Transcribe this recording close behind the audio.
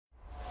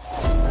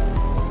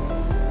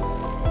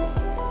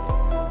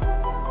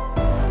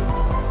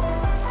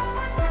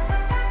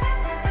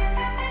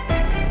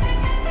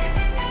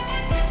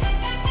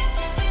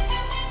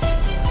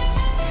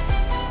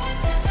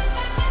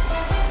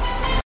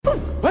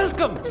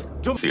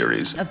Welcome to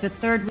Theories of the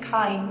Third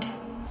Kind.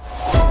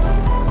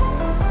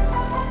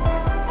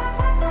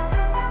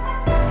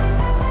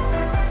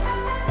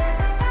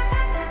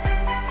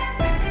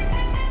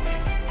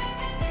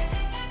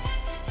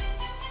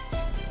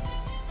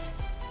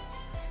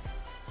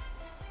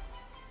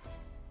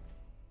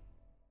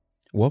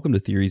 Welcome to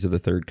Theories of the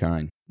Third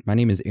Kind. My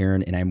name is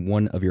Aaron, and I'm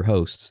one of your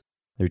hosts.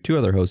 There are two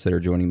other hosts that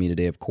are joining me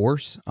today, of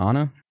course.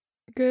 Anna.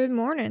 Good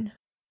morning.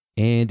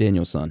 And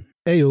Danielson.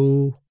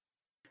 Heyo.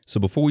 So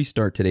before we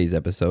start today's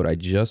episode, I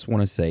just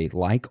want to say,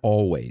 like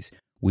always,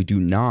 we do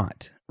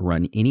not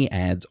run any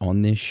ads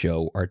on this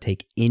show or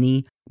take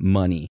any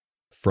money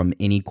from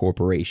any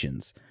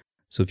corporations.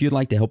 So if you'd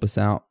like to help us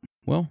out,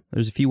 well,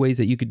 there's a few ways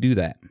that you could do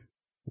that.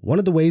 One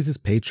of the ways is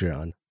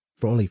Patreon.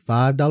 For only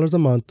 $5 a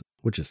month,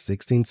 which is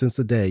 16 cents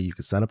a day, you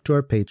can sign up to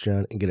our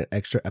Patreon and get an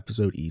extra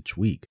episode each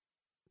week.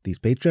 These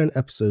Patreon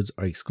episodes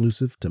are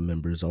exclusive to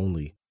members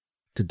only.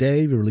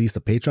 Today, we released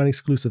a Patreon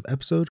exclusive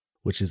episode,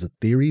 which is a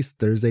Theories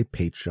Thursday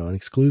Patreon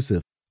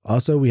exclusive.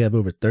 Also, we have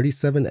over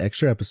 37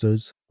 extra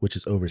episodes, which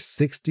is over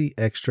 60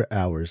 extra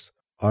hours,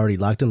 already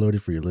locked and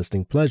loaded for your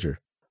listening pleasure,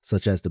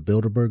 such as the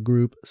Bilderberg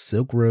Group,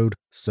 Silk Road,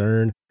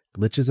 CERN,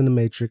 Glitches in the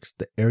Matrix,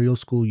 the Ariel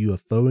School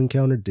UFO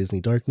Encounter,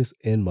 Disney Darkness,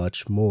 and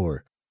much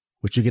more,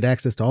 which you get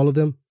access to all of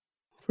them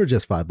for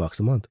just $5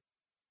 a month.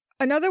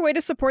 Another way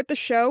to support the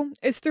show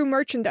is through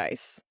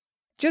merchandise.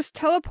 Just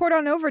teleport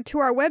on over to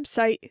our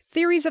website,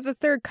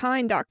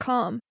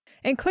 theoriesofthethirdkind.com,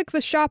 and click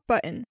the shop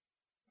button.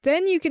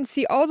 Then you can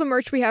see all the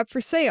merch we have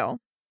for sale.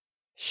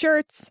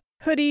 Shirts,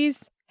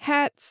 hoodies,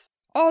 hats,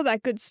 all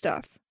that good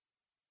stuff.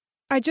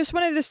 I just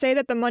wanted to say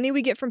that the money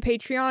we get from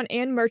Patreon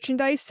and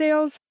merchandise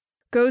sales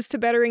goes to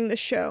bettering the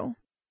show.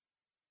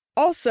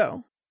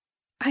 Also,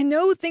 I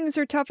know things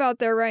are tough out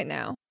there right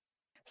now.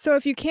 So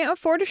if you can't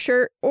afford a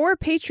shirt or a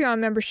Patreon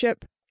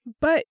membership,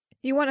 but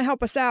you want to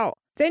help us out,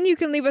 then you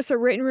can leave us a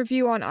written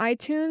review on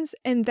iTunes,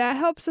 and that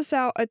helps us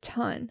out a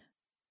ton.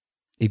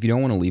 If you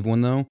don't want to leave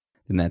one, though,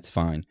 then that's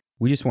fine.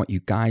 We just want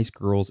you guys,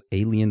 girls,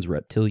 aliens,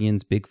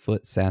 reptilians,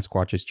 Bigfoot,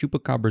 Sasquatches,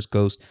 Chupacabras,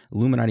 ghosts,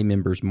 Illuminati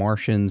members,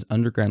 Martians,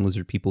 underground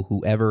lizard people,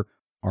 whoever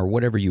or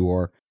whatever you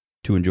are,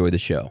 to enjoy the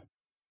show.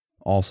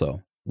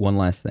 Also, one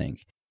last thing.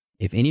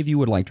 If any of you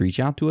would like to reach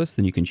out to us,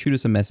 then you can shoot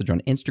us a message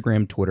on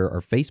Instagram, Twitter,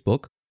 or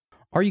Facebook.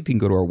 Or you can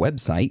go to our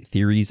website,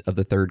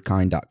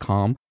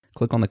 theoriesofthethirdkind.com,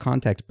 click on the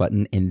contact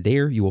button, and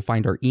there you will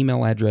find our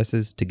email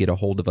addresses to get a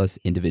hold of us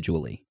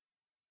individually.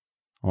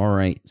 All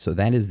right, so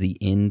that is the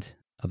end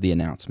of the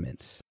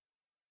announcements.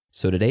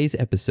 So today's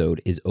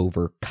episode is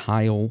over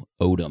Kyle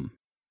Odom.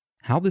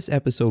 How this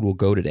episode will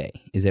go today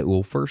is that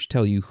we'll first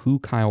tell you who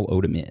Kyle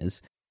Odom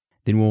is,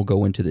 then we'll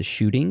go into the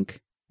shooting,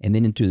 and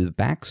then into the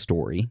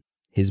backstory,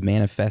 his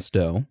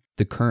manifesto,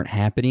 the current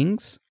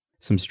happenings,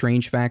 some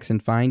strange facts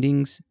and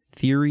findings,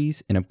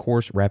 theories, and of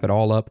course, wrap it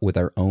all up with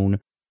our own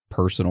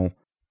personal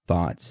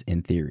thoughts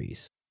and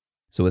theories.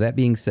 So with that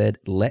being said,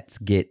 let's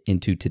get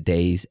into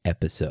today's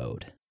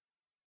episode.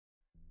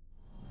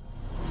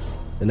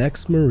 An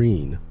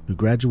ex-Marine who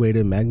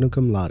graduated magna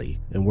cum laude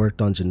and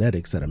worked on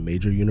genetics at a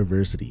major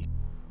university.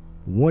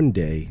 One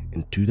day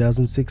in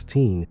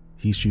 2016,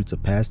 he shoots a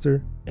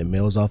pastor and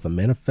mails off a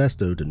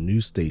manifesto to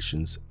news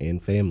stations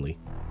and family.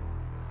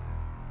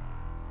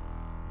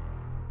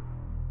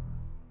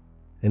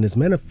 In his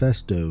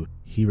manifesto,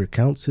 he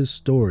recounts his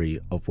story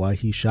of why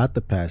he shot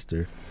the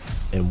pastor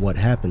and what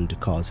happened to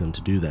cause him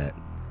to do that.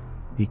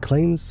 He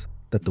claims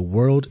that the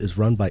world is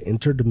run by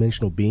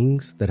interdimensional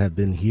beings that have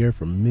been here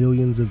for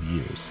millions of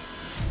years.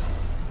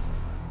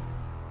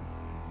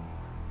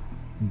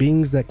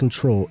 Beings that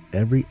control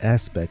every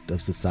aspect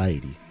of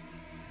society.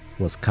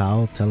 Was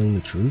Kyle telling the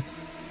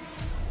truth?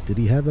 Did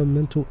he have a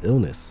mental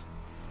illness?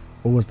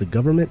 Or was the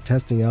government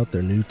testing out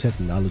their new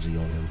technology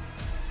on him?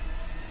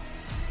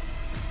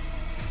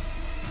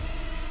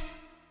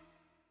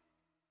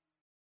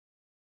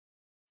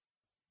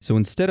 So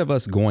instead of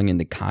us going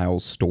into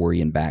Kyle's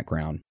story and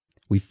background,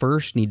 we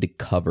first need to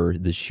cover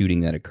the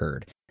shooting that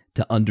occurred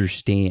to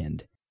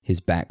understand his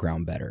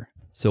background better.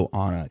 So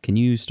Anna, can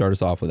you start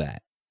us off with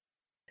that?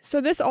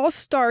 So this all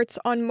starts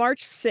on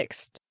March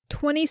 6th,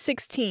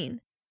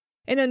 2016,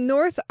 in a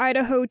North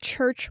Idaho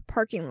church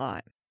parking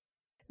lot.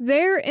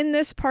 There in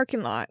this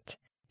parking lot,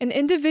 an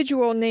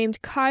individual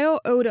named Kyle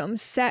Odom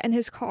sat in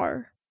his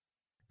car.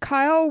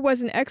 Kyle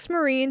was an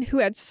ex-Marine who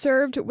had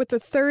served with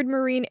the 3rd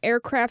Marine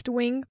Aircraft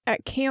Wing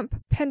at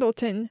Camp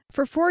Pendleton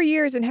for 4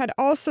 years and had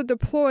also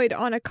deployed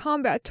on a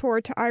combat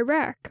tour to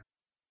Iraq.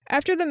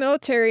 After the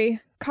military,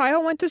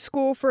 Kyle went to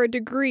school for a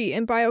degree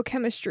in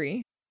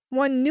biochemistry,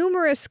 won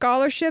numerous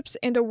scholarships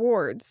and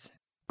awards,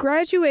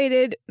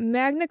 graduated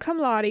magna cum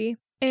laude,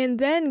 and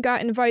then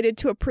got invited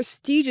to a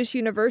prestigious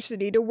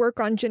university to work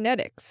on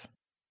genetics.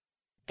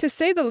 To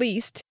say the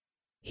least,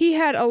 he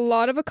had a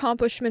lot of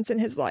accomplishments in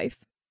his life.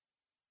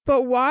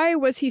 But why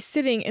was he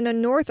sitting in a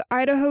North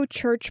Idaho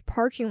church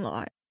parking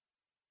lot?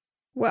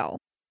 Well,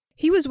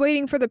 he was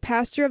waiting for the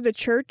pastor of the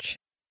church,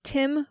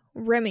 Tim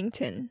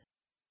Remington.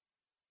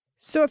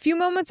 So a few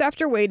moments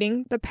after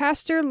waiting, the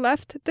pastor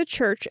left the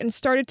church and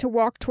started to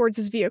walk towards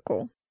his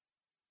vehicle.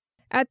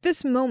 At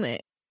this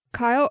moment,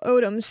 Kyle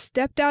Odom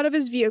stepped out of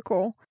his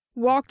vehicle,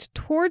 walked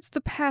towards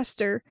the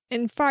pastor,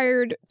 and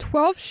fired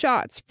 12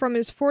 shots from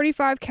his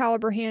 .45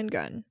 caliber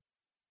handgun.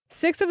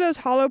 6 of those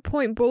hollow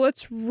point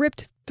bullets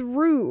ripped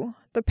through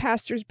the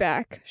pastor's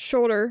back,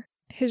 shoulder,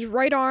 his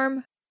right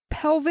arm,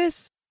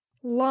 pelvis,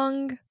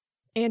 lung,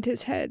 and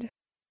his head.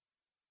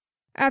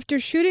 After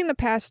shooting the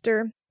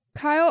pastor,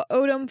 Kyle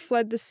Odom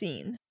fled the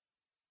scene.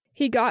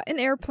 He got an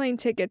airplane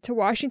ticket to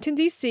Washington,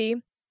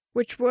 D.C.,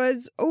 which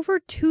was over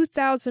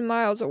 2,000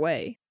 miles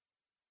away.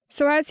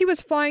 So as he was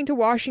flying to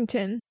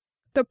Washington,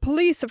 the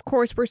police, of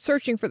course, were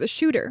searching for the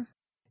shooter.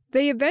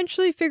 They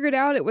eventually figured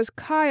out it was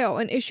Kyle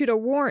and issued a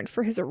warrant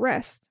for his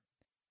arrest.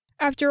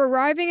 After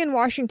arriving in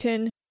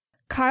Washington,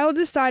 Kyle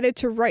decided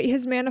to write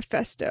his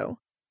manifesto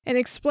and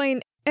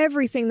explain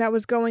everything that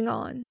was going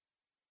on.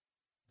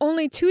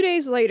 Only 2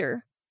 days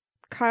later,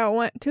 Kyle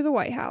went to the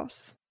White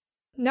House.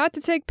 Not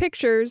to take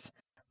pictures,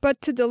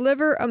 but to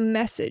deliver a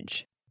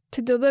message,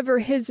 to deliver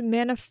his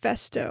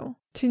manifesto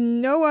to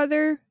no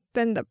other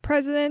than the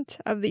President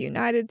of the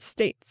United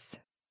States.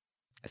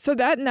 So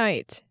that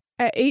night,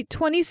 at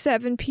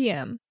 8:27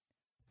 p.m.,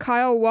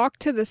 Kyle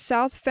walked to the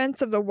south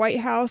fence of the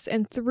White House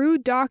and threw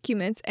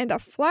documents and a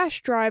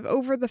flash drive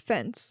over the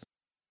fence.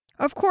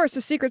 Of course,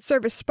 the Secret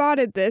Service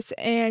spotted this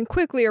and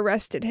quickly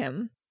arrested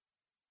him.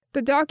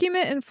 The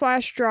document and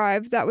flash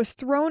drive that was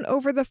thrown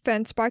over the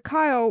fence by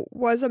Kyle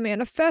was a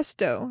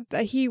manifesto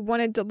that he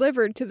wanted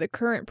delivered to the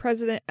current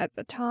president at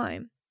the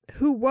time,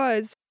 who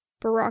was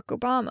Barack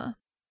Obama.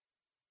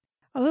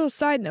 A little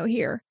side note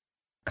here.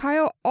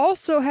 Kyle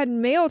also had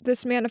mailed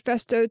this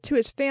manifesto to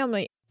his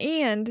family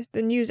and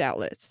the news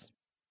outlets.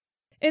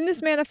 In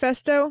this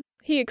manifesto,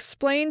 he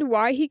explained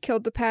why he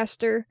killed the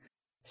pastor,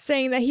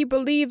 saying that he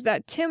believed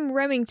that Tim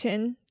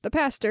Remington, the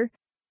pastor,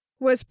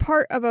 was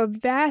part of a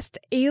vast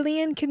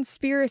alien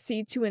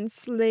conspiracy to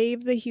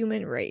enslave the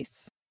human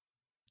race.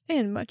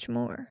 And much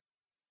more.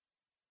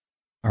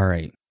 All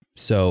right,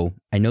 so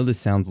I know this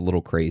sounds a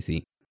little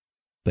crazy,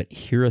 but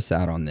hear us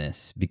out on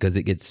this because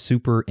it gets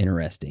super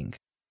interesting.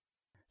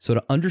 So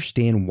to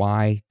understand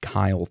why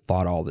Kyle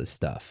thought all this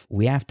stuff,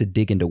 we have to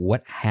dig into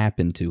what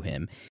happened to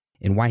him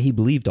and why he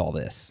believed all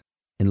this.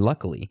 And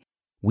luckily,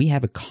 we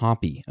have a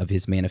copy of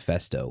his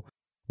manifesto,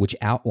 which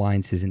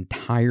outlines his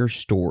entire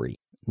story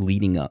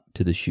leading up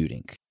to the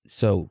shooting.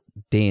 So,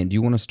 Dan, do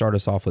you want to start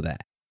us off with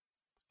that?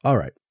 All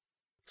right.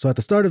 So at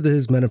the start of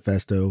his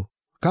manifesto,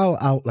 Kyle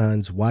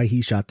outlines why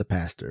he shot the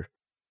pastor.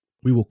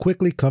 We will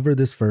quickly cover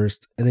this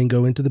first and then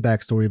go into the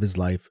backstory of his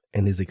life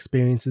and his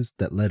experiences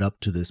that led up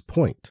to this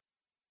point.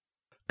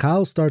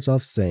 Kyle starts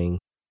off saying,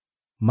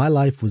 "My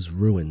life was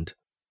ruined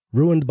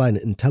by an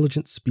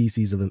intelligent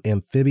species of an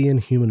amphibian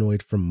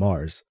humanoid from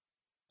Mars.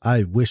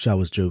 I wish I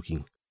was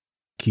joking.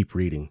 Keep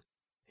reading."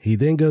 He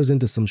then goes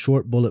into some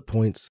short bullet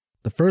points.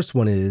 The first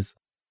one is,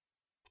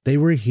 "They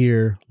were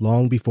here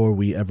long before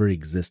we ever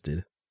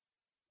existed.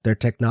 Their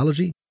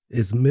technology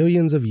is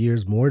millions of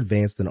years more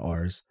advanced than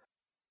ours.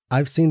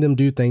 I've seen them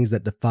do things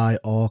that defy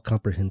all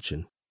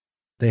comprehension.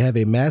 They have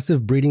a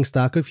massive breeding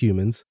stock of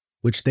humans,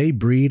 which they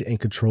breed and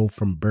control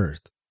from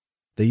birth.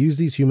 They use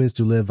these humans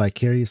to live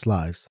vicarious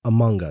lives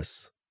among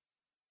us.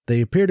 They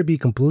appear to be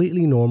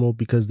completely normal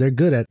because they're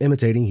good at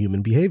imitating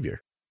human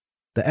behavior.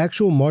 The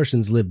actual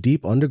Martians live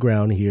deep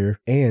underground here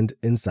and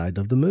inside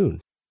of the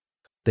moon.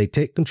 They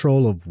take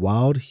control of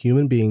wild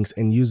human beings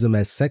and use them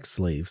as sex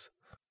slaves.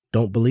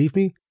 Don't believe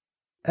me?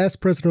 Ask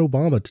President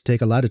Obama to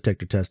take a lie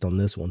detector test on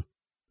this one.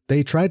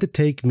 They tried to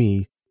take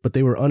me, but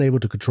they were unable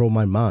to control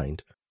my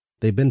mind.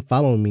 They've been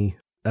following me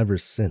ever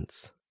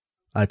since.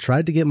 I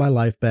tried to get my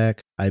life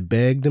back. I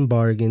begged and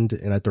bargained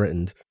and I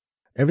threatened.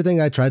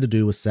 Everything I tried to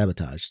do was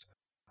sabotaged.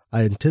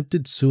 I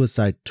attempted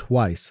suicide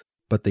twice,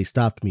 but they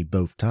stopped me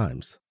both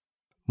times.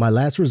 My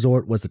last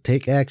resort was to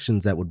take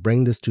actions that would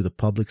bring this to the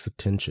public's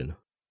attention."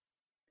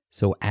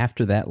 So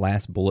after that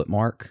last bullet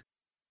mark,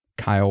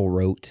 Kyle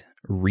wrote,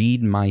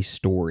 "Read my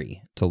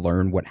story to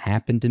learn what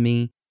happened to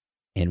me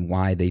and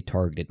why they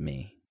targeted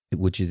me,"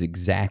 which is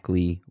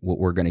exactly what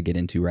we're going to get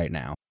into right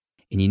now.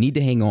 And you need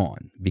to hang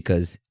on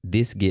because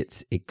this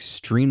gets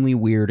extremely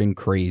weird and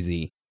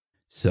crazy,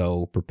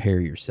 so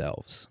prepare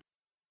yourselves.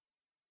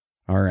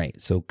 All right,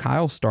 so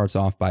Kyle starts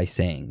off by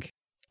saying,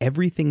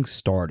 "Everything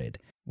started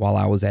while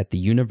I was at the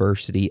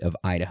University of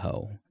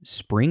Idaho.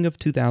 Spring of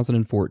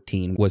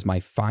 2014 was my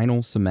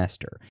final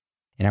semester,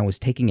 and I was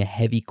taking a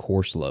heavy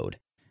course load.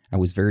 I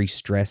was very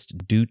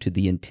stressed due to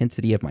the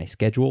intensity of my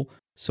schedule,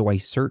 so I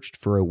searched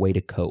for a way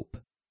to cope.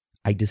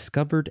 I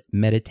discovered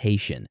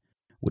meditation,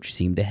 which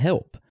seemed to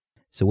help,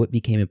 so it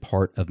became a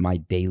part of my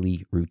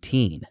daily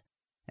routine.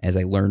 As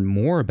I learned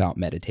more about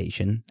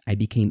meditation, I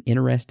became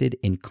interested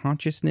in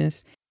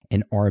consciousness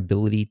and our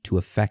ability to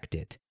affect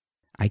it.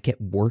 I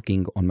kept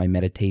working on my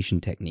meditation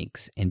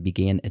techniques and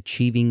began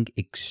achieving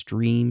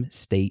extreme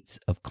states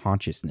of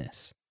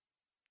consciousness."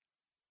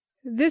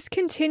 This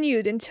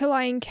continued until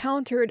I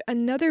encountered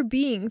another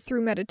being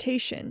through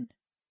meditation.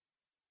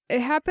 It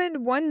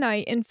happened one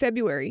night in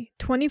February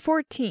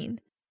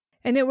 2014,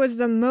 and it was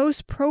the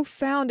most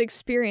profound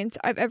experience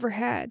I've ever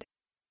had.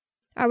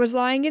 I was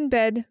lying in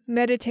bed,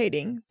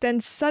 meditating,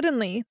 then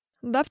suddenly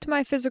left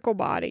my physical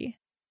body.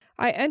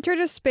 I entered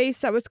a space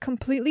that was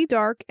completely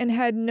dark and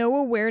had no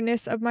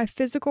awareness of my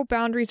physical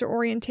boundaries or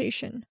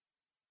orientation.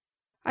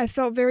 I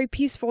felt very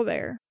peaceful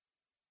there,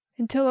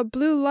 until a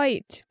blue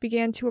light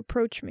began to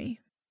approach me.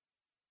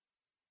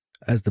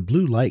 As the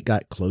blue light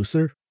got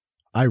closer,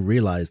 I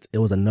realized it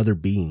was another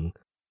being.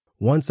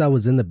 Once I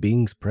was in the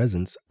being's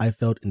presence, I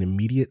felt an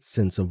immediate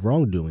sense of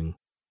wrongdoing.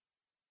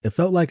 It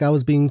felt like I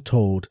was being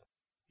told,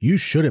 "You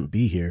shouldn't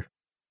be here."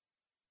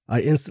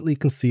 I instantly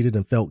conceded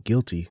and felt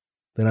guilty.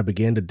 Then I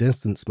began to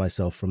distance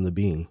myself from the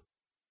being.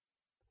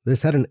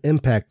 This had an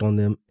impact on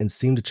them and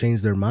seemed to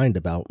change their mind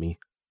about me.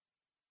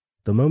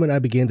 The moment I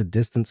began to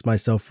distance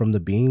myself from the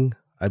being,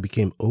 I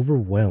became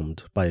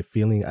overwhelmed by a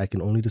feeling I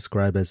can only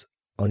describe as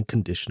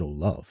unconditional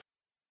love.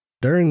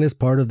 During this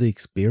part of the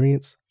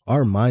experience,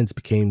 our minds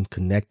became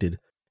connected,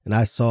 and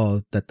I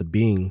saw that the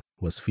being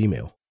was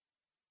female.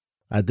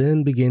 I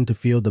then began to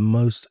feel the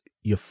most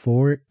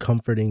euphoric,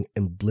 comforting,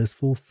 and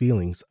blissful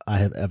feelings I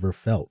have ever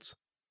felt.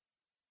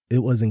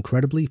 It was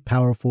incredibly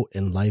powerful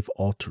and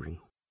life-altering.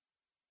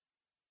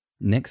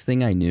 Next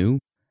thing I knew,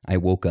 I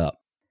woke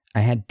up.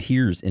 I had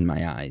tears in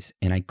my eyes,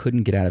 and I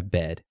couldn't get out of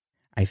bed.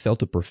 I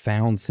felt a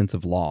profound sense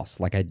of loss,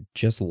 like I'd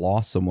just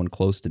lost someone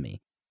close to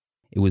me.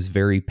 It was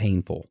very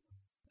painful.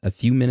 A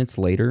few minutes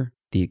later,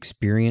 the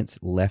experience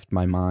left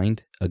my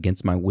mind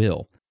against my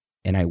will,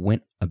 and I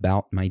went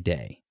about my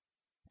day.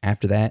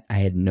 After that, I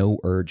had no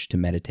urge to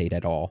meditate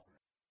at all.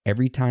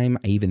 Every time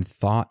I even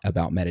thought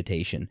about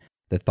meditation,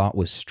 the thought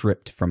was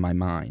stripped from my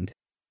mind.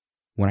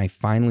 When I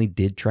finally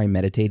did try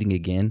meditating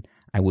again,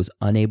 I was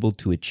unable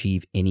to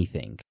achieve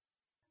anything.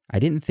 I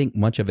didn't think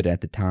much of it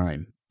at the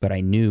time, but I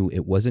knew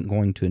it wasn't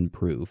going to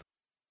improve.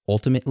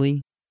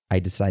 Ultimately, I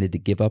decided to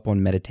give up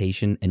on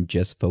meditation and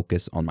just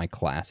focus on my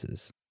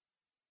classes.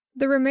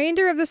 The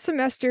remainder of the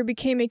semester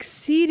became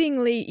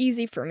exceedingly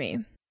easy for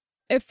me.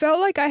 It felt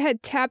like I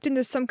had tapped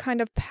into some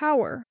kind of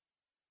power.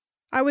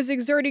 I was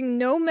exerting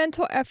no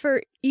mental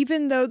effort,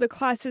 even though the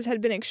classes had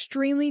been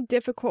extremely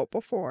difficult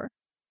before.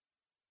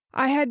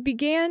 I had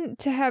began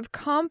to have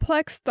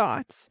complex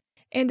thoughts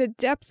and a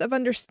depth of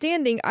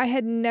understanding I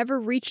had never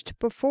reached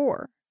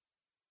before.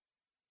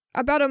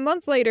 About a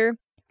month later,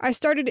 I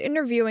started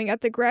interviewing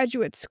at the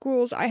graduate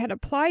schools I had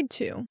applied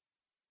to.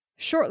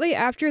 Shortly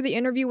after the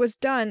interview was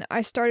done,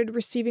 I started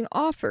receiving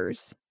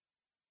offers.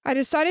 I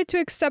decided to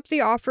accept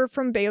the offer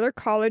from Baylor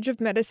College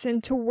of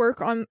Medicine to work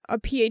on a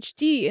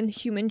PhD in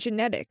human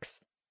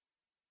genetics.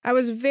 I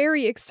was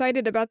very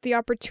excited about the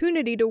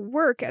opportunity to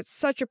work at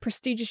such a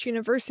prestigious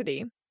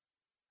university.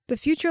 The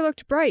future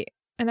looked bright,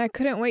 and I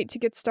couldn't wait to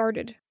get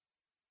started.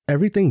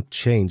 Everything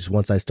changed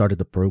once I started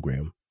the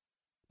program.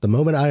 The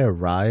moment I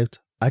arrived,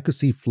 I could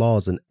see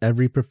flaws in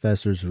every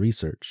professor's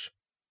research.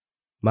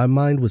 My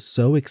mind was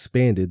so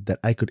expanded that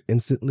I could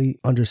instantly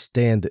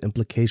understand the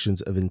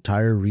implications of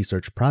entire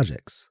research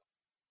projects.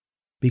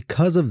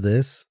 Because of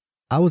this,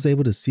 I was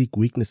able to seek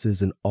weaknesses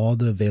in all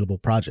the available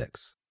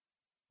projects.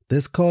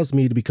 This caused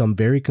me to become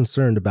very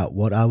concerned about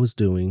what I was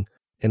doing,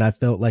 and I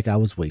felt like I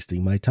was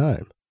wasting my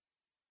time.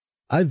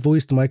 I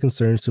voiced my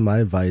concerns to my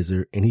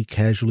advisor, and he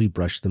casually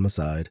brushed them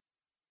aside.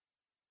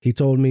 He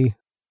told me,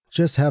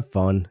 "Just have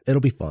fun, it'll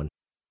be fun."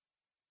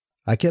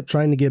 I kept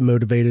trying to get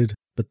motivated,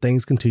 but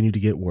things continued to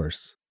get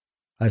worse.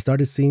 I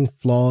started seeing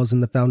flaws in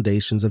the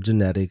foundations of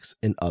genetics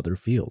in other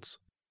fields.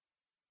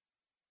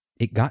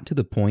 It got to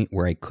the point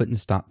where I couldn't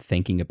stop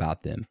thinking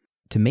about them.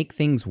 To make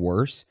things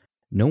worse,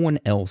 no one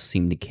else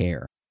seemed to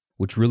care,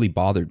 which really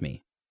bothered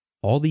me.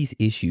 All these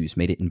issues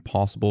made it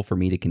impossible for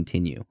me to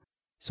continue,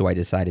 so I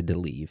decided to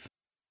leave.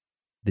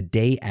 The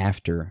day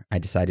after I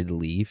decided to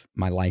leave,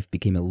 my life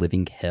became a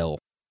living hell.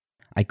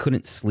 I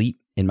couldn't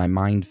sleep and my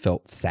mind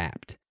felt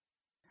sapped.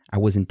 I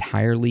was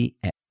entirely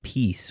at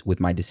peace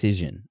with my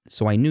decision,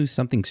 so I knew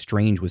something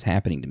strange was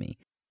happening to me.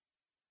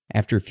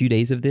 After a few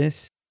days of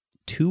this,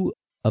 2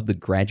 of the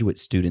graduate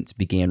students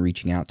began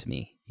reaching out to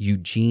me,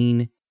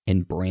 Eugene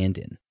and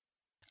Brandon.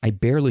 I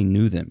barely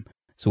knew them,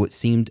 so it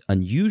seemed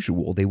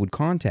unusual they would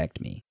contact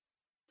me.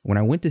 When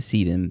I went to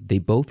see them, they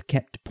both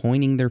kept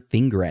pointing their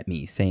finger at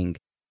me, saying,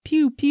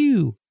 "Pew,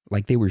 pew,"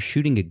 like they were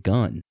shooting a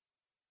gun.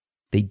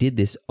 They did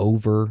this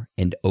over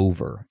and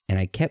over, and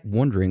I kept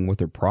wondering what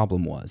their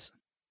problem was.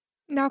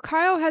 Now,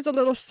 Kyle has a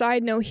little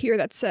side note here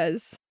that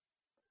says,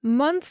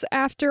 "Months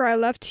after I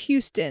left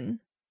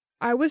Houston,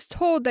 I was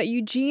told that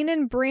Eugene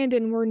and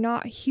Brandon were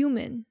not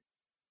human.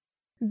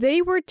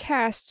 They were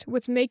tasked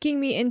with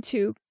making me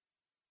into,"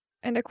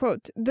 and I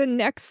quote, "the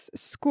next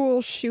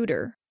school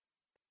shooter,"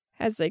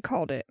 as they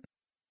called it.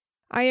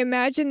 I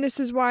imagine this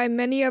is why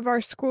many of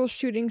our school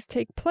shootings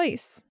take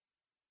place.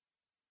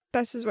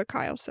 This is what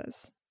Kyle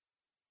says.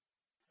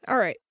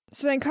 Alright,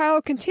 so then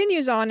Kyle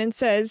continues on and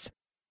says,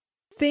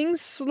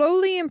 "Things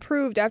slowly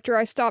improved after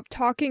I stopped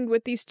talking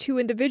with these 2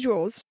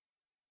 individuals,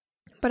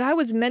 but I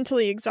was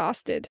mentally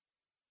exhausted.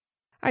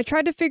 I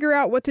tried to figure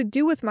out what to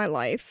do with my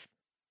life,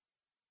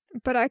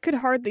 but I could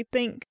hardly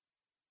think.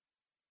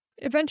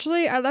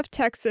 Eventually, I left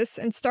Texas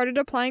and started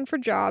applying for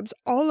jobs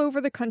all over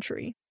the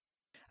country.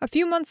 A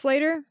few months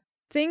later,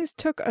 things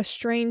took a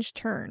strange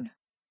turn.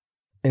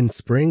 In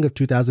spring of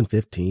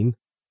 2015,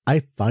 I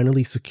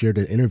finally secured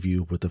an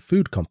interview with a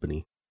food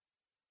company.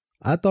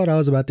 I thought I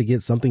was about to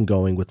get something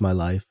going with my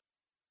life,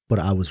 but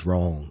I was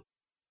wrong.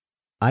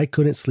 I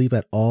couldn't sleep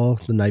at all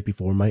the night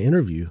before my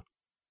interview.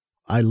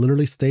 I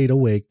literally stayed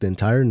awake the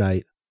entire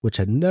night, which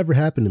had never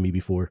happened to me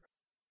before.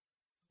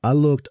 I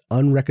looked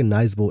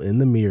unrecognizable in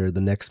the mirror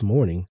the next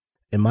morning,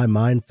 and my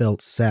mind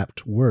felt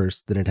sapped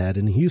worse than it had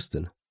in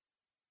Houston.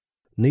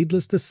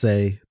 Needless to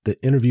say,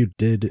 the interview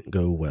didn't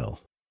go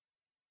well.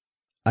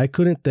 I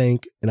couldn't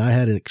think, and I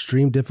had an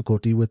extreme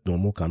difficulty with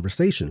normal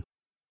conversation.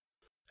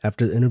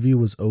 After the interview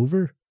was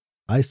over,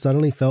 I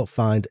suddenly felt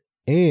fine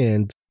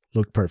and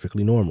looked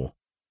perfectly normal.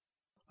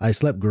 I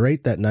slept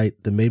great that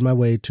night, then made my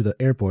way to the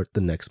airport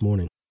the next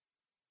morning.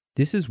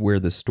 This is where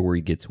the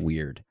story gets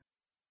weird.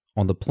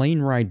 On the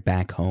plane ride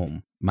back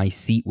home, my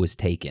seat was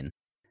taken.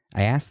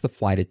 I asked the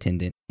flight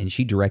attendant, and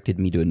she directed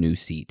me to a new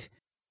seat.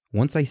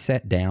 Once I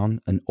sat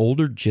down, an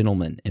older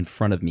gentleman in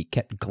front of me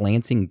kept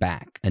glancing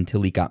back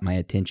until he got my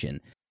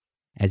attention.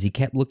 As he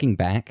kept looking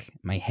back,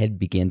 my head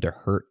began to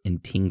hurt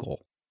and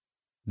tingle.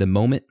 The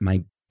moment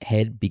my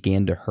head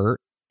began to hurt,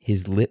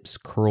 his lips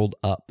curled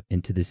up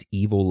into this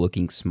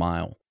evil-looking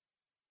smile.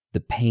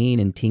 The pain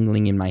and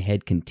tingling in my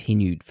head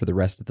continued for the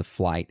rest of the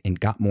flight and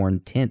got more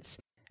intense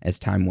as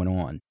time went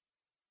on.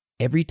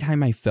 Every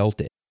time I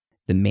felt it,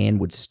 the man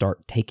would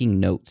start taking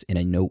notes in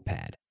a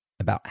notepad.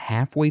 About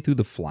halfway through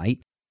the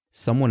flight,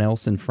 someone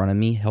else in front of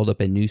me held up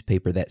a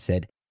newspaper that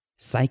said,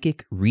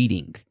 "Psychic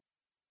Reading,"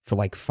 for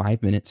like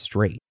 5 minutes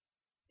straight.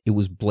 It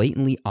was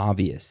blatantly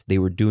obvious they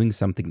were doing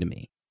something to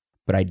me,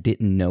 but I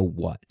didn't know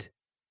what.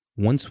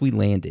 Once we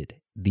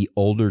landed, the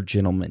older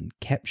gentleman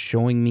kept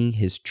showing me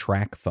his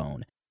track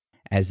phone,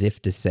 as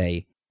if to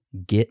say,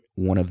 "Get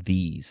one of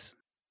these."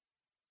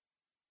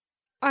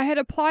 I had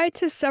applied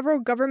to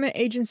several government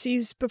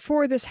agencies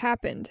before this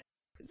happened,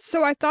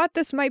 so I thought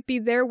this might be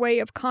their way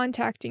of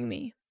contacting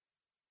me.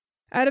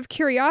 Out of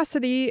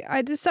curiosity,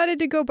 I decided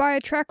to go buy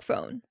a track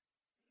phone.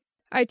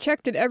 I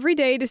checked it every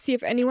day to see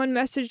if anyone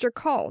messaged or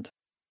called.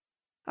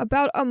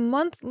 About a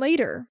month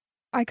later,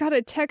 I got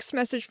a text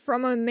message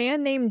from a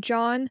man named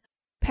John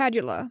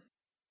Padula.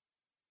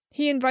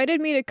 He invited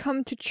me to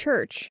come to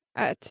church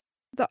at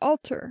the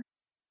altar.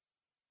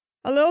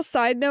 A little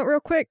side note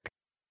real quick.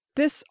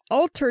 This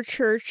altar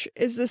church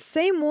is the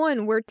same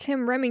one where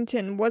Tim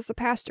Remington was the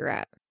pastor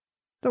at.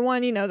 The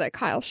one, that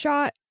Kyle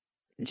shot.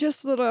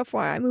 Just a little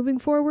FYI moving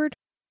forward.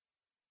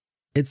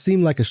 It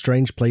seemed like a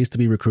strange place to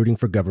be recruiting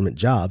for government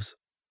jobs,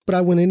 but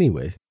I went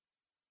anyway.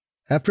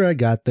 After I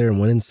got there and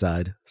went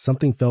inside,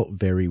 something felt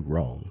very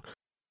wrong.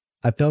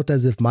 I felt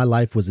as if my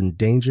life was in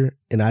danger,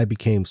 and I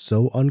became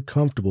so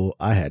uncomfortable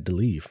I had to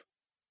leave.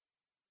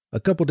 A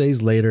couple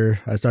days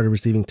later, I started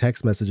receiving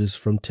text messages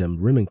from Tim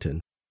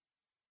Remington.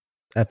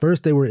 At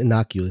first, they were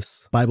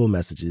innocuous Bible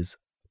messages,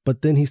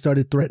 but then he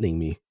started threatening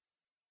me.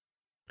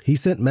 He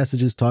sent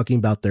messages talking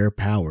about their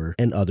power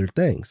and other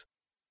things.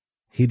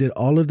 He did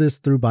all of this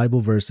through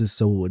Bible verses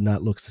so it would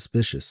not look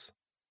suspicious.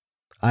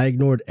 I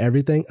ignored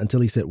everything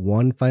until he sent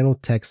one final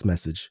text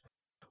message,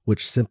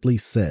 which simply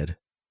said,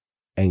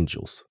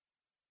 "Angels."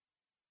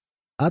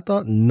 I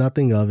thought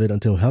nothing of it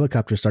until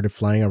helicopters started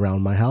flying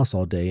around my house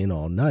all day and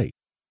all night.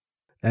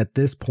 At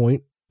this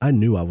point, I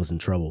knew I was in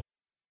trouble.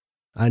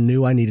 I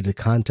knew I needed to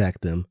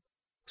contact them,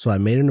 so I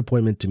made an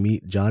appointment to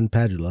meet John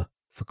Padula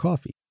for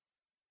coffee.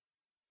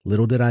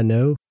 Little did I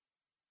know,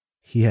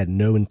 he had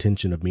no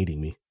intention of meeting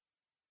me.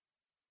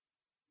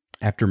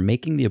 After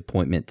making the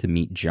appointment to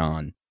meet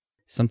John,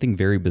 something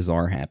very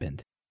bizarre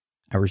happened.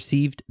 I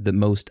received the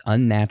most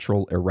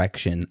unnatural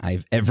erection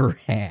I've ever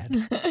had.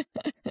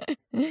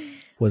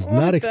 Was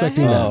not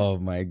expecting that. Oh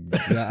my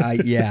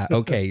God. Yeah,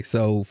 okay.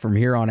 So from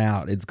here on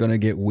out, it's going to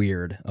get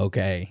weird.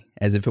 Okay.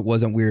 As if it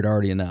wasn't weird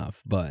already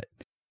enough. But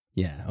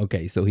yeah,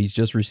 okay. So he's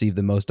just received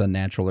the most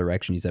unnatural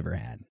erection he's ever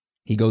had.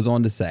 He goes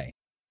on to say,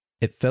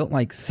 "It felt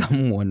like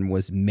someone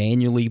was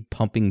manually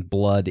pumping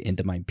blood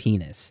into my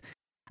penis.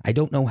 I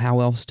don't know how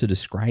else to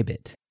describe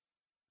it."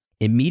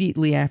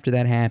 Immediately after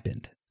that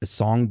happened, a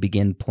song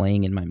began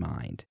playing in my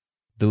mind.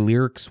 The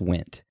lyrics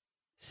went,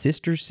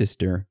 "Sister,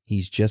 sister,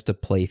 he's just a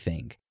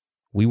plaything.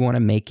 We want to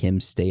make him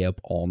stay up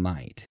all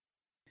night."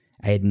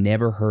 I had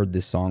never heard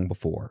this song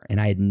before, and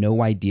I had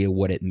no idea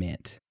what it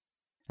meant.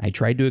 I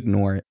tried to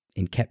ignore it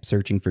and kept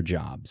searching for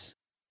jobs.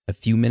 A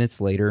few minutes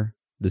later,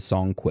 the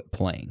song quit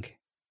playing.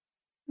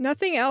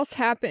 Nothing else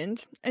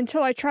happened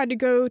until I tried to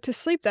go to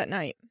sleep that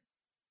night.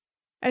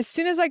 As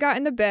soon as I got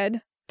into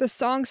bed, the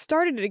song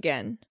started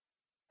again.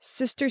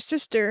 "Sister,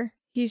 sister,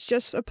 he's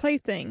just a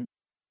plaything.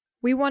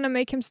 We want to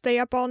make him stay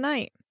up all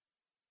night."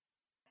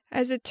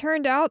 As it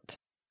turned out,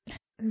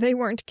 they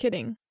weren't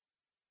kidding.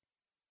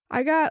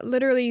 I got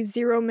literally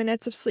 0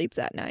 minutes of sleep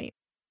that night.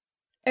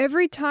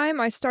 Every time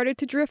I started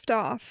to drift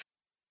off,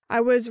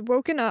 I was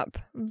woken up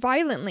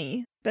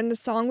violently, then the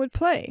song would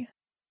play.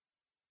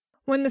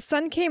 When the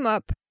sun came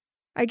up,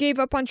 I gave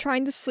up on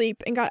trying to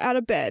sleep and got out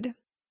of bed.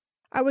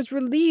 I was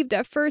relieved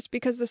at first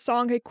because the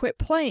song had quit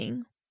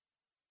playing.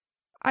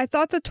 I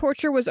thought the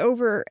torture was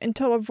over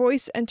until a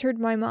voice entered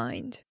my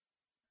mind.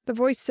 The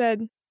voice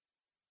said,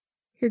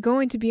 "You're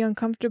going to be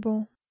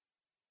uncomfortable.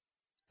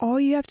 All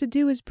you have to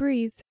do is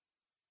breathe."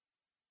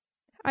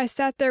 I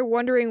sat there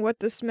wondering what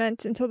this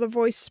meant until the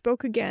voice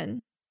spoke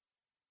again.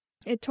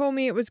 It told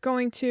me it was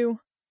going to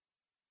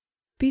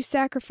be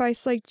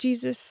sacrificed like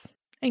Jesus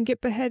and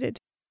get beheaded.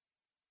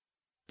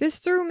 This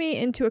threw me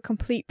into a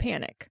complete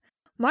panic.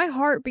 My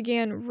heart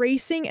began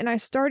racing and I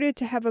started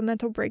to have a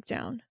mental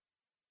breakdown.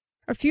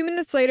 A few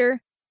minutes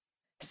later,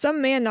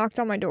 some man knocked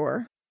on my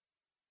door.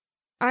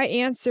 I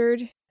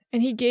answered,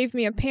 and he gave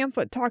me a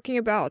pamphlet talking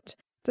about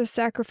the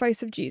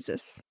sacrifice of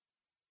Jesus.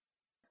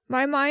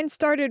 My mind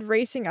started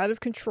racing out of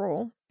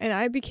control, and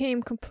I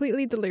became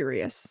completely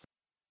delirious.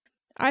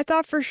 I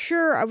thought for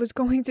sure I was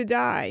going to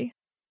die.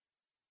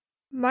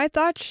 My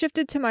thoughts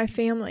shifted to my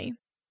family,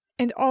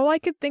 and all I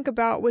could think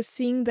about was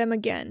seeing them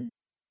again.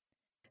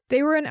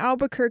 They were in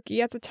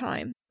Albuquerque at the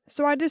time,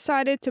 so I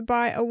decided to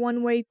buy a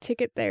one-way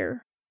ticket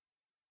there.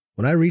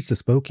 When I reached the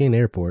Spokane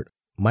airport,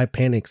 my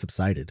panic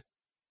subsided.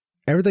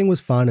 Everything was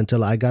fine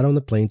until I got on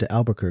the plane to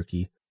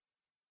Albuquerque.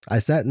 I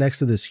sat next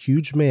to this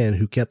huge man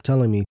who kept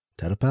telling me,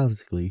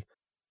 telepathically,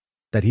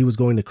 that he was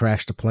going to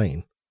crash the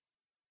plane.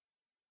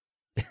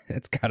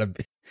 That's gotta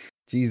be...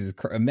 Jesus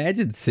Christ.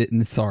 Imagine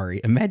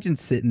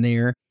sitting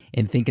there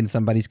and thinking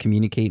somebody's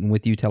communicating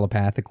with you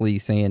telepathically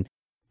saying,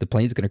 the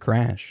plane's gonna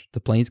crash.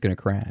 The plane's gonna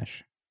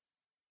crash.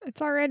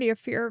 It's already a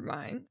fear of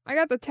mine. I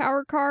got the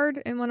tower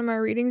card in one of my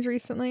readings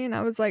recently, and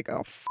I was like,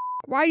 oh,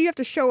 why do you have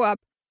to show up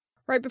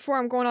right before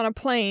I'm going on a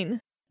plane?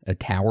 A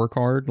tower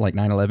card? Like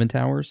 9/11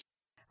 towers?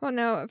 Well,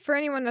 no, for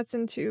anyone that's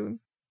into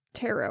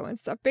tarot and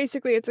stuff,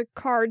 basically it's a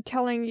card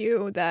telling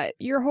you that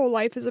your whole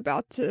life is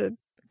about to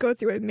go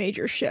through a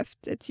major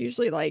shift. It's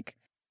usually like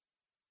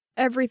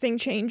everything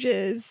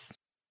changes.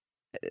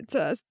 It's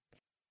a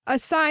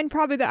sign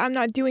probably that I'm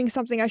not doing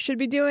something I should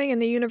be doing,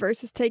 and the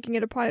universe is taking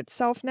it upon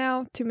itself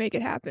now to make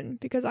it happen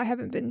because I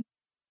haven't been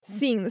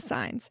seeing the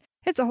signs.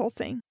 It's a whole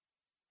thing.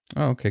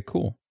 Oh, okay,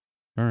 cool.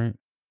 All right.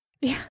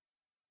 Yeah.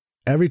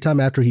 Every time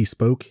after he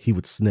spoke, he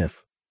would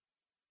sniff.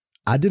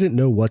 I didn't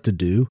know what to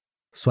do,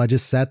 so I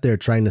just sat there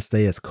trying to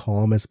stay as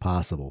calm as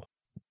possible.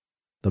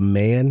 The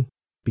man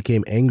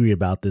became angry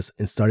about this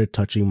and started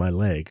touching my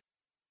leg.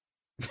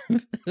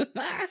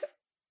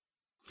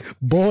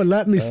 Boy,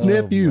 let me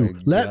sniff you.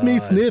 Let me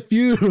sniff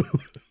you.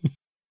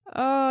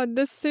 Oh,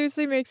 this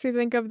seriously makes me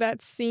think of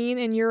that scene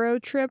in Euro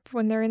Trip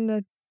when they're in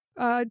the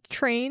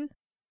train.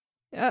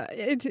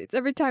 It's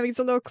every time he's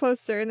a little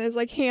closer and there's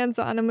like hands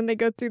on him when they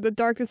go through the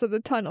darkness of the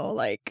tunnel.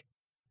 Like,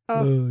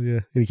 oh yeah.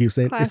 And he keeps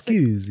saying, classic.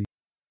 Excuse.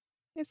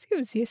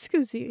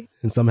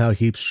 And somehow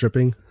he keeps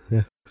stripping.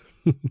 Yeah.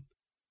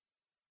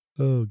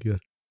 Oh, God.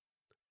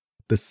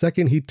 The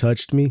second he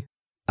touched me,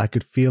 I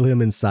could feel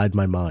him inside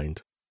my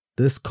mind.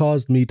 This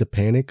caused me to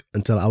panic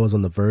until I was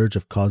on the verge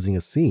of causing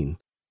a scene.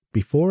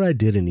 Before I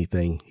did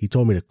anything, he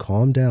told me to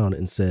calm down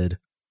and said,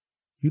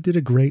 "You did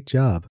a great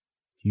job.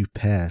 You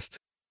passed.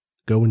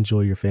 Go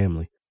enjoy your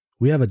family.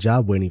 We have a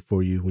job waiting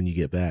for you when you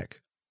get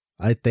back."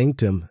 I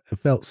thanked him and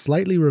felt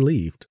slightly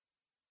relieved,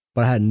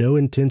 but I had no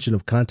intention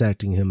of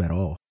contacting him at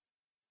all.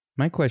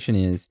 My question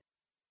is,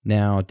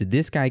 now, did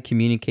this guy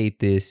communicate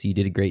this, you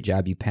did a great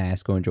job, you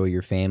passed, go enjoy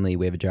your family,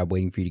 we have a job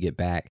waiting for you to get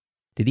back?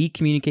 Did he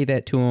communicate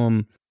that to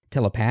him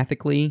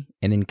telepathically,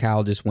 and then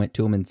Kyle just went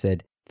to him and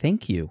said,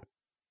 "Thank you"?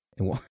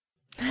 And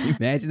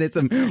imagine that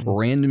some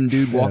random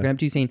dude walking up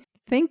to you saying,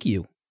 "Thank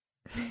you."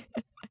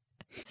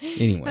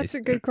 Anyways. That's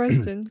a good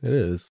question. It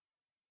is.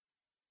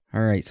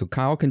 All right, so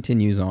Kyle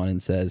continues on and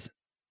says,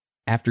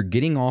 "After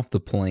getting off the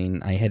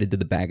plane, I headed to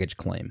the baggage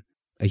claim.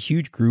 A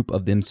huge group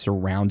of them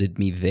surrounded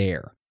me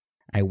there.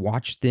 I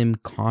watched them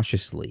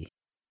cautiously.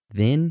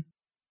 Then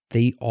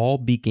they all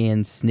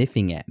began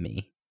sniffing at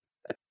me."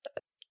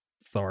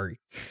 Sorry.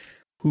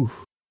 Whew.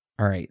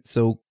 All right,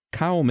 so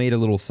Kyle made a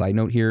little side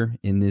note here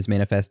in this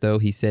manifesto.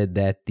 He said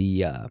that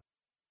the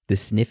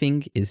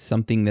sniffing is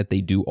something that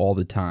they do all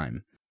the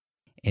time,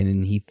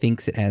 and he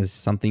thinks it has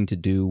something to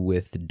do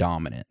with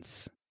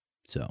dominance.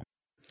 So,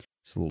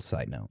 just a little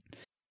side note.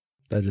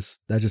 That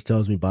just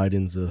tells me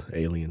Biden's an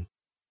alien.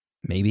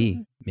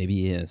 Maybe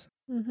he is.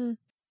 Mm-hmm.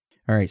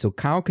 All right, so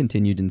Kyle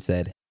continued and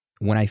said,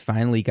 "When I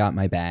finally got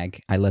my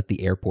bag, I left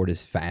the airport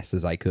as fast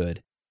as I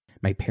could.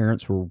 My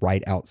parents were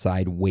right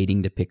outside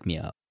waiting to pick me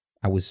up.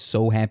 I was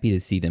so happy to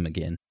see them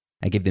again.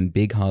 I gave them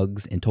big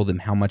hugs and told them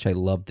how much I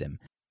loved them.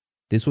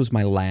 This was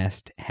my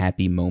last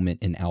happy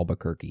moment in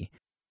Albuquerque.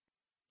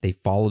 They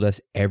followed us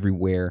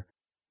everywhere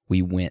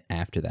we went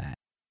after that.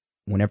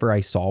 Whenever I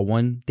saw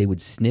one, they would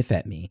sniff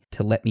at me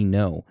to let me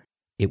know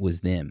it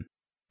was them.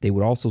 They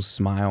would also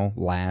smile,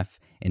 laugh,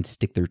 and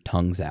stick their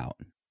tongues out."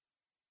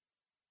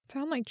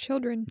 Sound like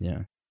children.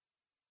 Yeah.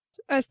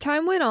 As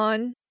time went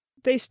on,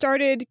 they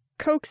started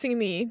coaxing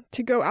me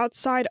to go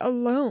outside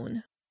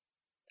alone.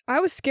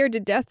 I was scared to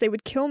death they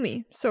would kill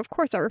me, so of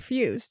course I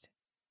refused.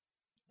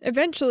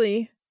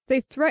 Eventually, they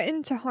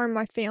threatened to harm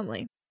my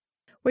family,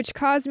 which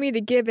caused me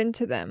to give in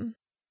to them.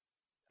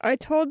 I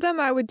told them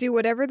I would do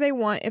whatever they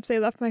want if they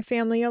left my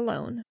family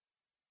alone.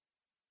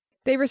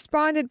 They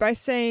responded by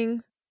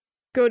saying,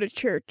 "Go to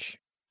church."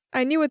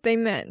 I knew what they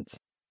meant.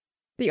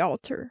 The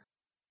altar.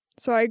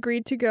 So I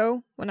agreed to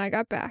go when I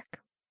got back.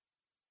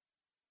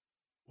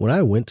 When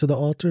I went to the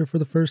altar for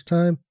the first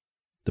time,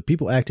 the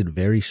people acted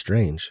very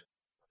strange.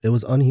 It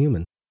was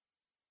unhuman.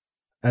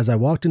 As I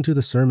walked into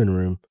the sermon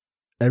room,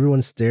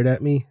 everyone stared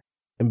at me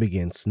and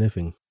began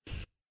sniffing.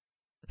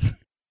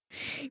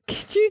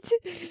 Could you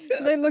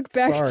they look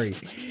back? Sorry.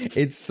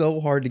 It's so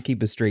hard to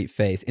keep a straight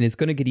face, and it's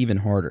going to get even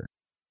harder.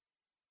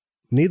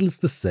 Needless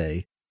to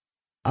say,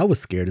 I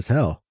was scared as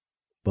hell,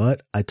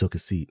 but I took a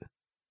seat.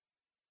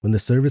 When the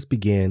service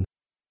began,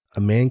 a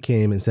man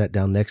came and sat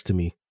down next to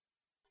me.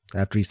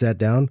 After he sat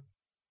down,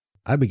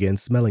 I began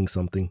smelling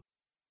something.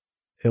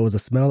 It was a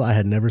smell I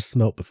had never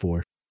smelt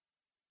before.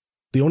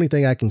 The only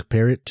thing I can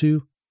compare it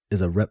to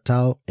is a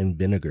reptile in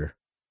vinegar.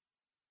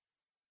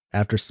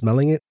 After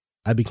smelling it,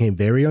 I became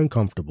very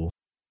uncomfortable.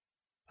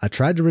 I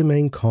tried to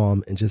remain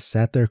calm and just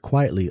sat there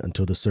quietly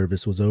until the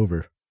service was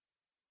over.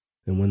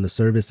 And when the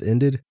service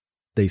ended,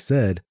 they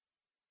said,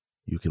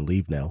 "You can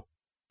leave now."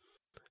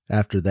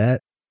 After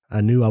that,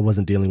 I knew I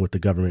wasn't dealing with the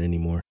government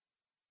anymore.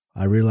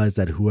 I realized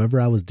that whoever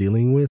I was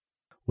dealing with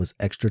was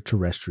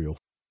extraterrestrial,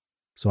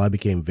 so I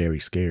became very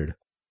scared.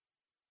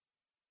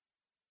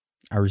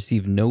 I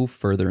received no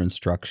further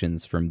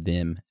instructions from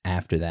them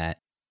after that,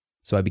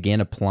 so I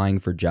began applying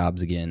for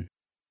jobs again.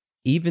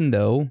 Even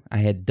though I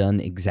had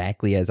done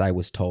exactly as I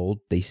was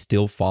told, they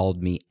still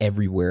followed me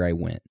everywhere I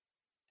went.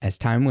 As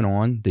time went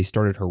on, they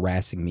started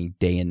harassing me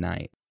day and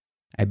night.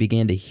 I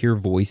began to hear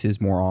voices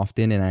more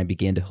often, and I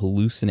began to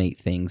hallucinate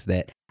things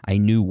that I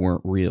knew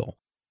weren't real.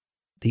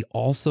 They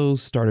also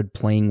started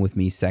playing with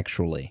me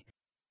sexually.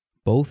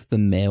 Both the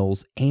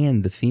males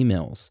and the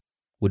females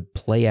would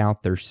play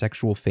out their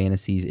sexual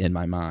fantasies in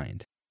my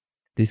mind.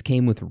 This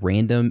came with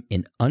random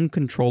and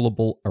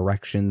uncontrollable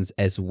erections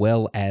as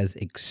well as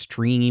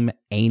extreme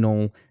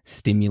anal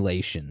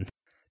stimulation.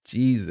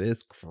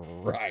 Jesus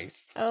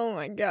Christ. Oh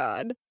my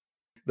God.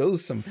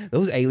 Those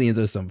aliens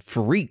are some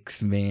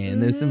freaks, man.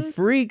 They're some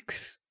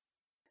freaks.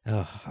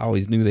 Oh, I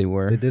always knew they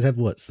were. They did have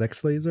sex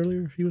slaves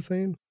earlier, he was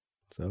saying?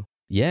 So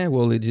yeah,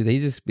 well,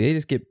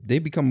 they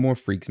become more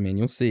freaks, man.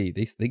 You'll see.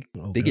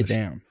 They get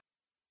down.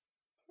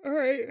 All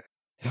right.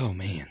 Oh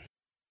man.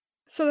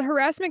 So the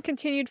harassment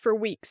continued for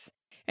weeks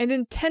and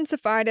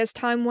intensified as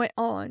time went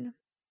on.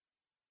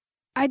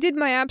 I did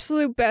my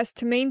absolute best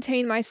to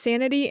maintain my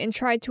sanity and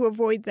tried to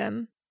avoid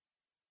them.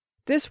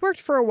 This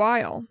worked for a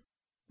while,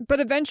 but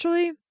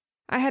eventually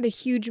I had a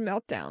huge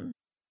meltdown.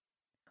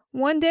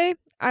 One day,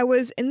 I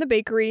was in the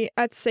bakery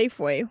at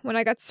Safeway when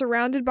I got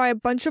surrounded by a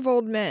bunch of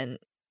old men,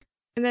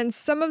 and then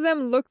some of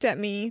them looked at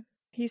me,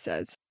 he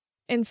says,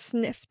 and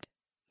sniffed,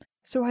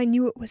 so I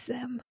knew it was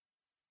them.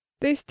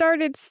 They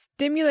started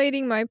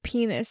stimulating my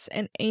penis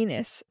and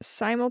anus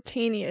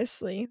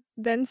simultaneously,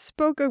 then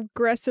spoke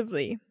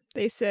aggressively.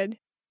 They said,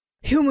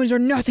 "Humans are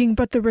nothing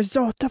but the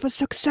result of a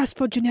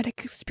successful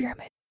genetic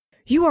experiment.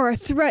 You are a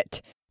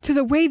threat to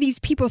the way these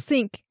people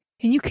think,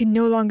 and you can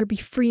no longer be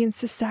free in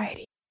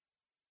society.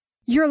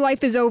 Your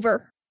life is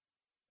over.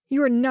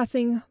 You are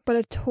nothing but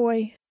a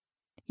toy.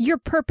 Your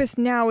purpose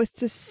now is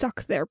to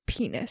suck their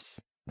penis."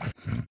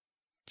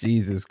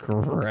 Jesus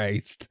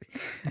Christ.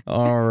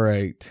 All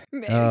right.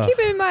 Keep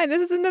in mind,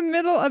 this is in the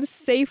middle of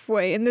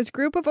Safeway, and this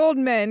group of old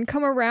men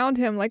come around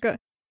him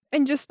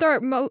and just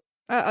start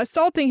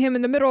assaulting him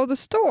in the middle of the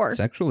store.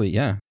 Sexually,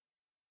 yeah.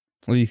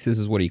 At least this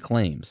is what he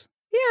claims.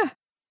 Yeah.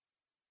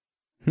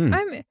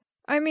 I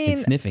mean... And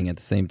sniffing at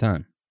the same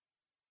time.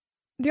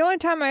 The only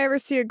time I ever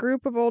see a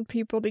group of old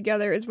people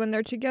together is when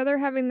they're together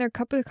having their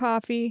cup of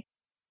coffee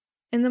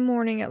in the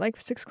morning at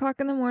 6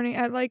 o'clock in the morning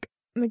at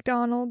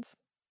McDonald's.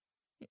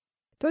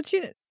 Don't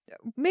you?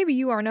 Maybe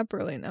you aren't up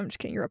early. I'm just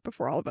kidding. You're up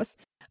before all of us.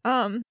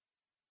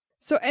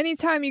 So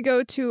anytime you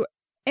go to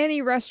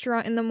any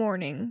restaurant in the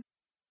morning,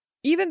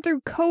 even through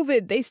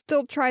COVID, they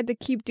still tried to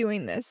keep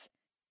doing this.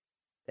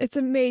 It's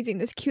amazing.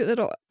 This cute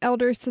little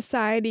elder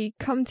society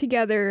come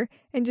together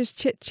and just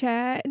chit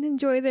chat and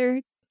enjoy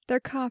their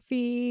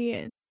coffee.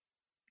 And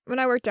when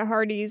I worked at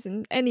Hardee's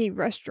and any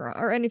restaurant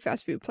or any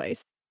fast food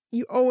place,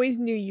 you always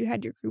knew you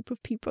had your group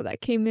of people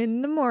that came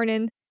in the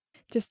morning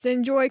just to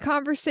enjoy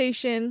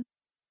conversation.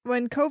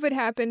 When COVID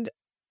happened,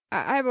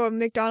 I have a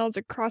McDonald's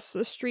across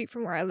the street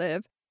from where I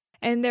live,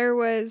 and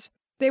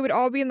they would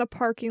all be in the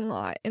parking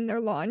lot in their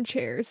lawn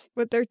chairs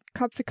with their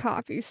cups of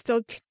coffee,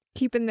 still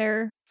keeping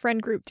their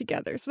friend group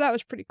together. So that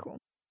was pretty cool.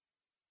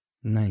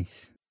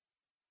 Nice.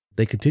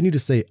 They continue to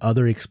say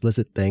other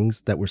explicit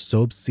things that were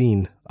so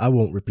obscene, I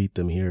won't repeat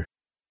them here.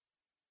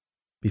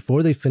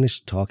 Before they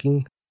finished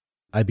talking,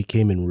 I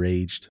became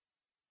enraged.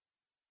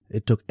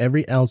 It took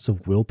every ounce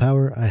of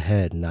willpower I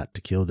had not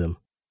to kill them.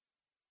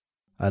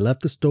 I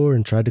left the store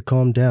and tried to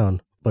calm down,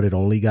 but it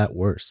only got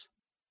worse.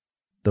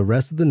 The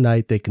rest of the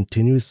night, they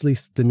continuously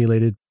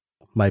stimulated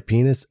my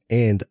penis,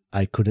 and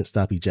I couldn't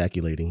stop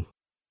ejaculating.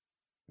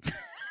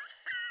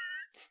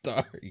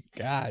 Sorry.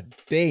 God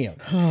damn.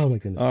 Oh my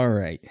goodness. All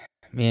right.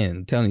 Man,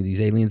 I'm telling you,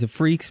 these aliens are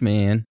freaks,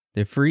 man.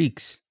 They're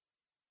freaks.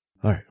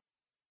 All right.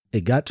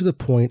 It got to the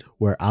point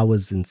where I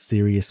was in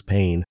serious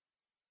pain.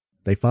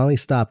 They finally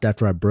stopped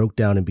after I broke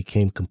down and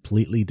became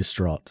completely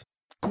distraught.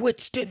 Quit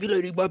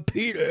stimulating my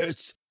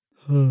penis!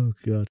 Oh,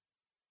 God.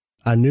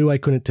 I knew I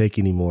couldn't take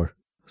any more,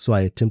 so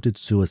I attempted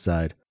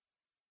suicide.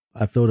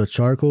 I filled a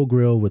charcoal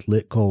grill with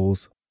lit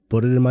coals,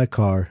 put it in my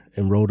car,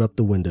 and rolled up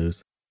the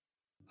windows.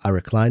 I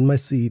reclined my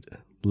seat,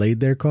 laid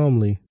there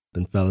calmly,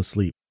 then fell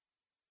asleep.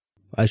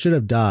 I should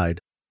have died,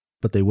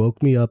 but they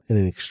woke me up in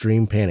an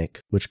extreme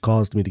panic, which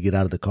caused me to get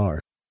out of the car.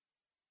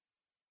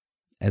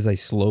 As I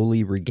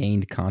slowly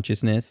regained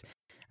consciousness,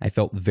 I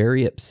felt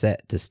very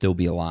upset to still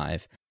be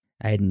alive.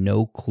 I had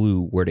no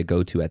clue where to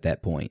go to at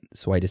that point,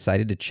 so I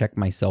decided to check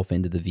myself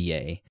into the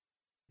VA.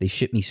 They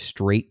shipped me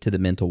straight to the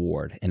mental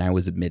ward, and I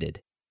was admitted.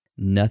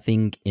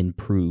 Nothing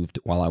improved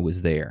while I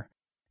was there.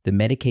 The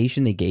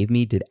medication they gave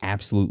me did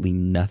absolutely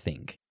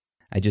nothing.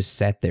 I just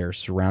sat there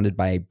surrounded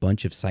by a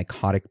bunch of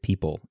psychotic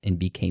people and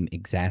became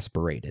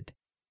exasperated.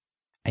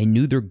 I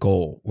knew their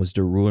goal was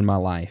to ruin my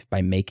life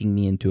by making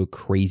me into a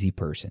crazy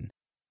person.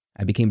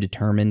 I became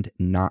determined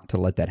not to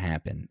let that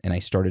happen, and I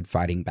started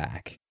fighting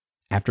back.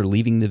 After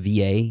leaving the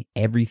VA,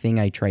 everything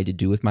I tried to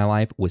do with my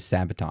life was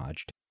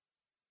sabotaged.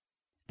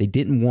 They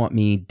didn't want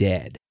me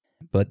dead,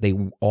 but they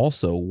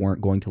also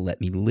weren't going to let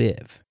me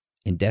live.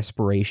 In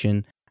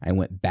desperation, I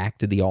went back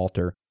to the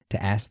altar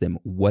to ask them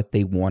what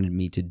they wanted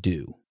me to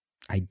do.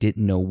 I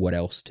didn't know what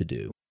else to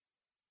do.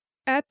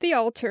 At the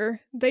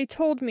altar, they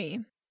told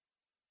me,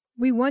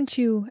 "We want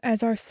you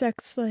as our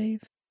sex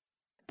slave."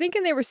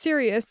 Thinking they were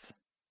serious,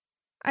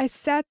 I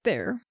sat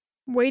there,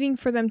 waiting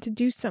for them to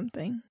do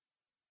something.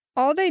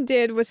 All they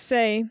did was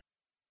say,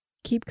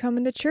 "Keep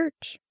coming to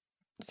church."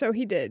 So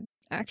he did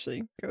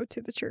actually go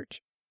to the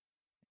church.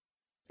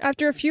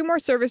 After a few more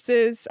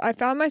services, I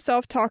found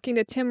myself talking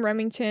to Tim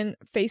Remington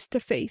face to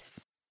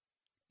face.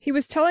 He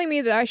was telling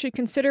me that I should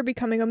consider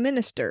becoming a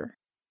minister.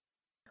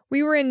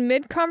 We were in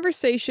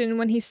mid-conversation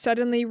when he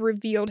suddenly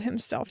revealed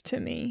himself to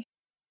me.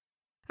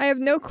 I have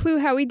no clue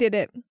how he did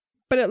it,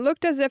 but it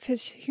looked as if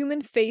his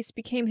human face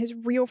became his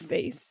real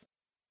face.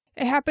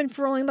 It happened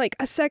for only like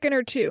a second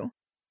or two,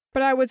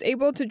 but I was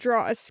able to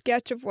draw a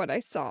sketch of what I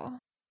saw.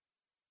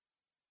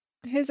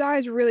 His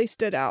eyes really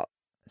stood out,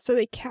 so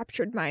they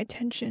captured my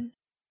attention.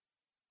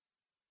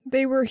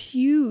 They were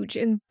huge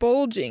and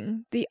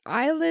bulging. The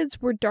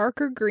eyelids were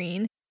darker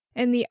green,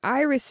 and the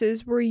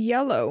irises were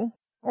yellow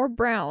or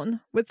brown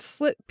with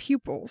slit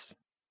pupils.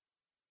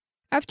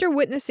 After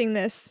witnessing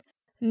this,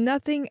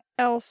 nothing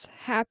else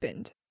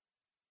happened.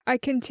 I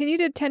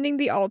continued attending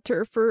the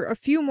altar for a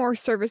few more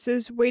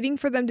services, waiting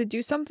for them to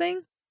do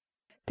something.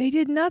 They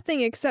did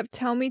nothing except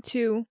tell me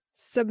to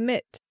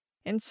submit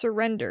and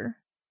surrender.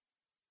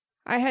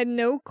 I had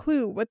no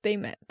clue what they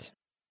meant.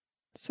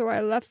 So I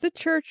left the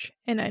church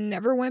and I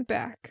never went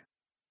back.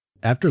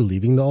 After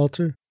leaving the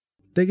altar,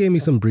 they gave me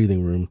some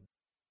breathing room.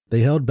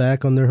 They held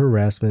back on their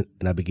harassment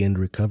and I began to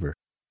recover.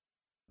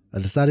 I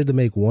decided to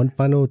make one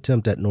final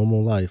attempt at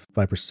normal life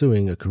by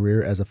pursuing a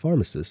career as a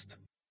pharmacist.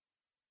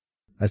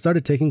 I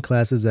started taking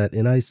classes at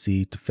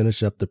NIC to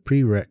finish up the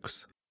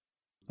prereqs.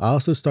 I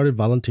also started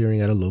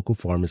volunteering at a local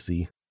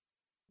pharmacy.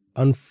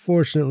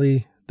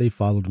 Unfortunately, they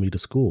followed me to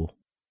school.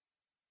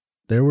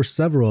 There were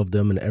several of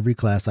them in every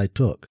class I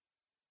took.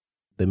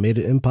 They made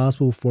it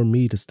impossible for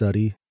me to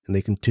study, and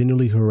they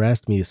continually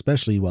harassed me,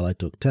 especially while I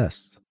took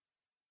tests.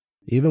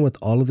 Even with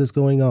all of this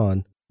going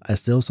on, I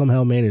still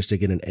somehow managed to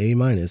get an A-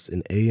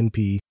 in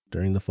A&P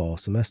during the fall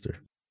semester.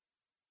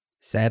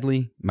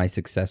 Sadly, my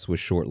success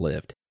was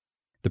short-lived.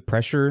 The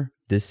pressure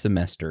this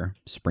semester,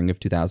 spring of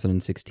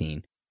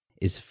 2016,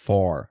 is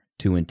far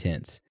too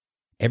intense.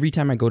 Every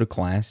time I go to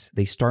class,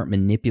 they start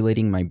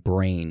manipulating my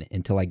brain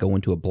until I go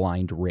into a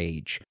blind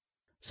rage.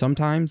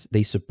 Sometimes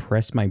they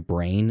suppress my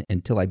brain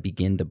until I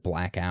begin to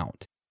black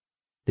out.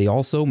 They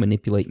also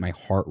manipulate my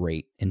heart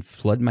rate and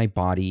flood my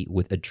body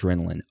with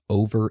adrenaline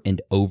over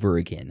and over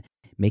again,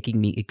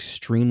 making me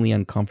extremely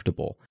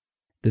uncomfortable.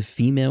 The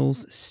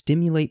females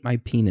stimulate my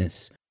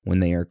penis when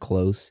they are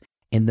close,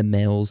 and the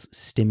males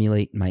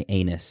stimulate my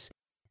anus.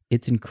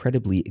 It's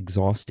incredibly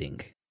exhausting.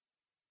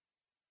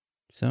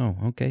 So,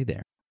 okay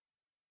there.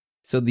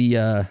 So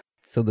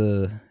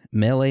the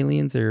male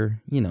aliens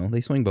are,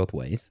 they swing both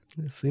ways.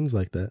 It seems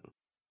like that.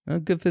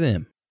 Good for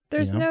them.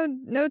 There's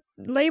no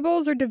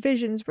labels or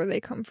divisions where they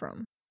come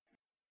from.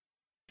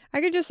 I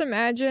could just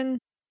imagine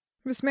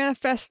this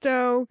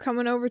manifesto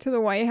coming over to the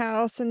White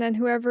House, and then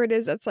whoever it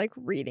is that's like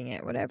reading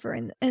it, whatever,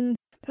 and they're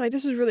like,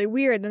 "This is really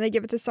weird." Then they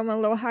give it to someone a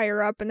little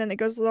higher up, and then it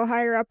goes a little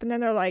higher up, and then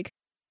they're like,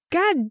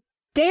 "God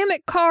damn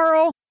it,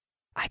 Carl!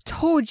 I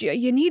told you,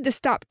 you need to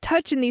stop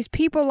touching these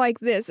people like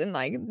this." And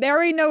like, they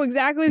already know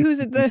exactly who's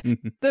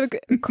the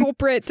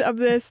culprit of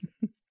this.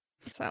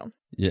 So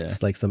yeah,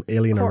 it's like some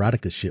alien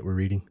erotica shit we're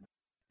reading.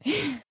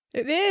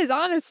 It is,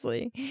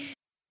 honestly.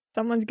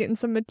 Someone's getting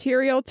some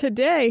material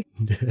today.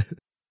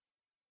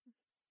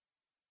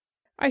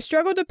 I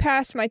struggled to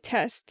pass my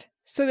test,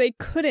 so they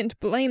couldn't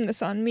blame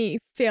this on me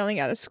failing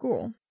out of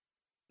school.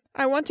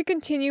 I want to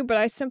continue, but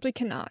I simply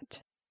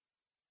cannot.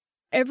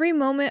 Every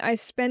moment I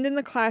spend in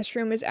the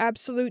classroom is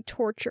absolute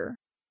torture.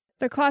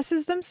 The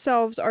classes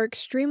themselves are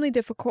extremely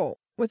difficult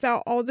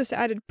without all this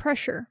added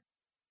pressure.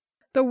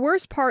 The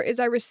worst part is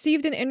I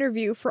received an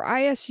interview for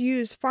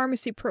ISU's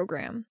pharmacy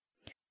program.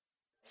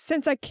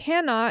 Since I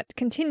cannot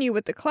continue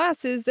with the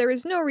classes, there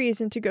is no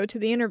reason to go to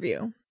the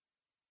interview.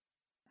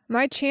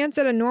 My chance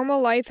at a normal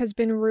life has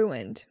been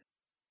ruined.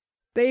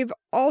 They've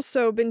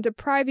also been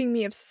depriving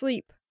me of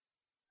sleep,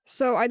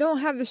 so I don't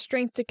have the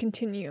strength to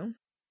continue.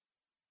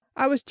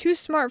 I was too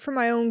smart for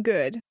my own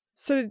good,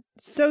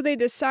 so they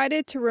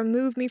decided to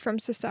remove me from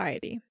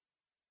society.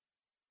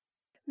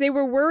 They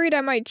were worried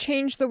I might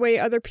change the way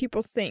other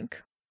people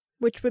think,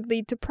 which would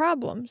lead to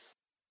problems.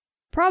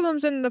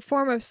 Problems in the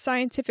form of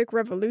scientific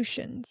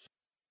revolutions.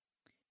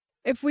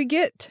 If we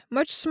get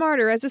much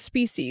smarter as a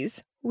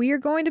species, we are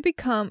going to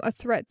become a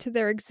threat to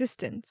their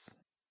existence.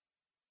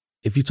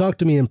 If you talk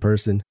to me in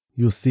person,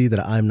 you'll see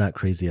that I'm not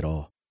crazy at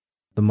all.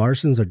 The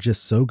Martians are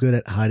just so good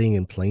at hiding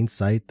in plain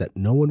sight that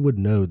no one would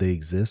know they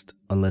exist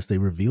unless they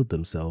revealed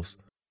themselves.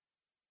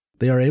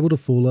 They are able to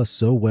fool us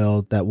so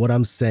well that what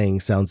I'm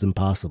saying sounds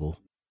impossible.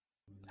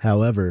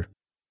 However,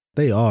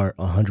 they are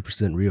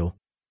 100% real.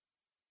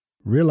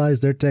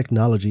 Realize their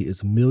technology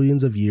is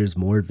millions of years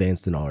more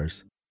advanced than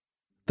ours.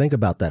 Think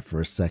about that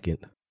for a second.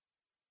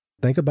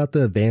 Think about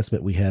the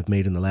advancement we have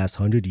made in the last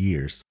 100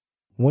 years.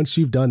 Once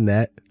you've done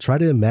that, try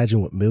to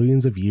imagine what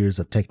millions of years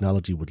of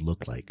technology would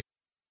look like.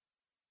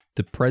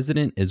 The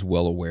president is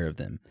well aware of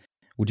them,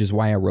 which is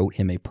why I wrote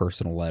him a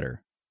personal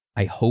letter.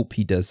 I hope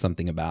he does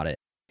something about it.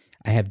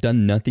 I have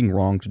done nothing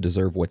wrong to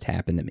deserve what's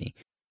happened to me.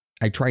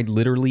 I tried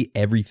literally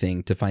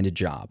everything to find a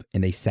job,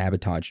 and they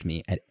sabotaged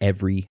me at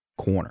every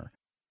corner.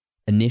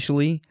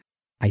 Initially,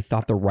 I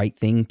thought the right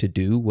thing to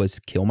do was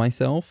kill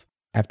myself.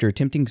 After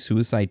attempting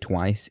suicide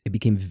twice, it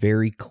became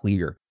very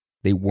clear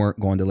they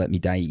weren't going to let me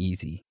die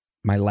easy.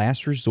 My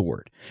last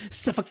resort,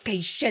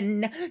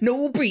 suffocation,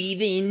 no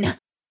breathing.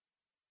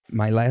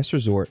 My last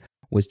resort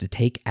was to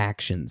take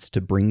actions to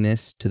bring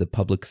this to the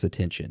public's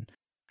attention.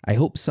 I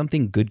hope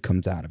something good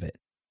comes out of it.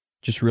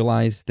 Just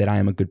realize that I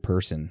am a good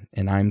person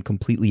and I'm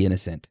completely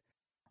innocent.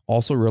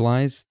 Also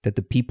realize that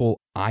the people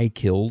I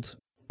killed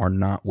are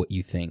not what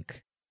you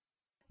think.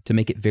 To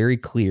make it very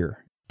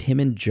clear, Tim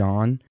and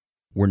John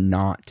were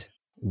not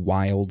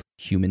wild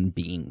human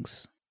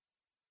beings.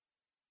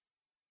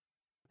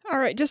 All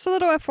right, just a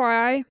little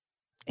FYI.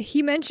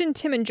 He mentioned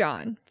Tim and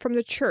John from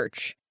the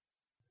church,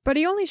 but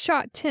he only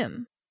shot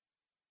Tim.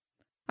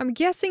 I'm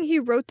guessing he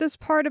wrote this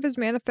part of his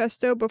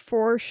manifesto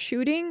before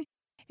shooting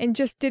and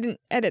just didn't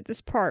edit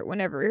this part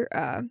whenever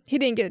he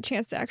didn't get a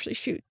chance to actually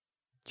shoot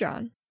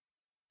John.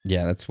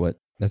 Yeah, that's what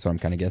I'm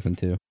kind of guessing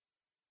too.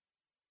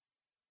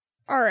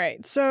 All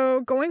right,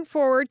 so going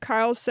forward,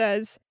 Kyle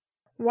says,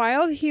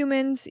 wild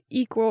humans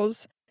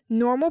equals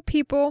normal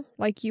people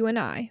like you and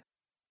I.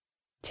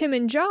 Tim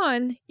and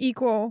John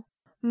equal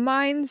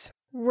minds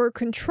were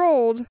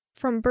controlled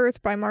from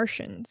birth by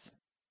Martians.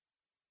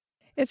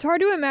 It's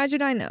hard to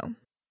imagine, I know.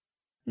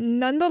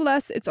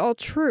 Nonetheless, it's all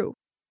true.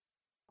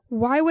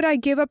 Why would I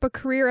give up a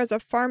career as a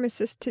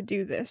pharmacist to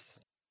do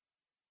this?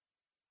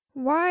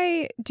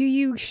 Why do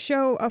you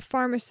show a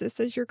pharmacist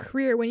as your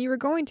career when you were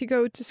going to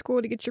go to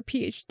school to get your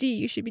PhD?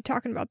 You should be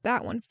talking about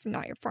that one,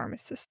 not your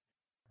pharmacist.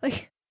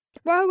 Like,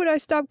 why would I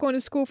stop going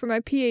to school for my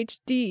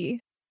PhD?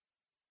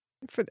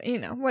 For,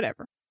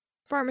 whatever.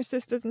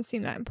 Pharmacist doesn't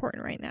seem that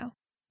important right now.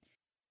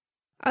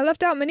 I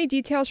left out many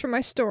details from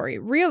my story,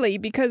 really,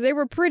 because they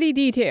were pretty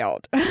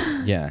detailed.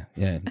 Yeah.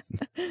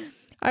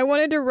 I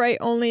wanted to write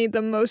only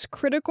the most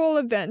critical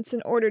events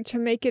in order to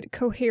make it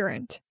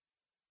coherent.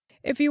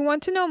 If you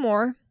want to know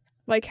more,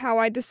 like how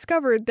I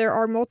discovered there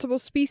are multiple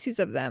species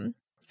of them,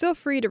 feel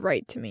free to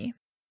write to me.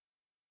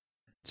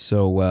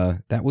 So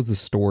that was the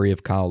story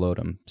of Kyle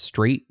Odom,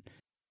 straight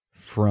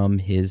from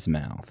his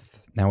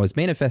mouth. Now, his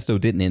manifesto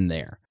didn't end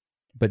there,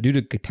 but due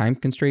to time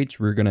constraints,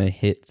 we're going to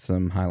hit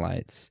some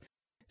highlights.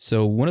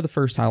 So one of the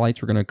first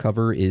highlights we're going to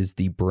cover is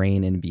the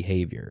brain and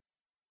behavior.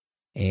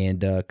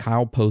 And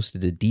Kyle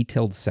posted a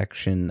detailed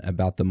section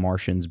about the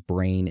Martians'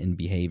 brain and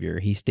behavior.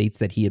 He states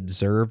that he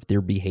observed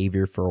their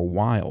behavior for a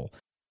while.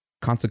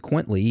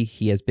 Consequently,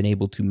 he has been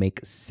able to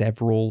make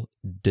several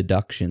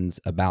deductions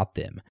about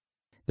them.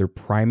 Their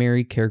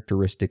primary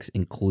characteristics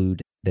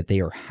include that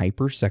they are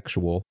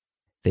hypersexual,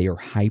 they are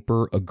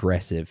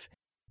hyper-aggressive,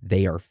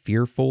 they are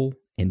fearful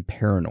and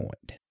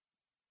paranoid.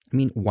 I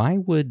mean, why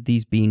would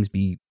these beings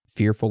be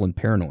fearful and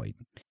paranoid?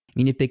 I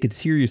mean, if they could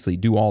seriously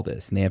do all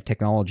this and they have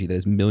technology that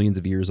is millions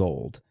of years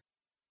old,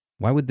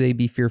 why would they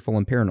be fearful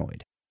and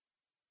paranoid?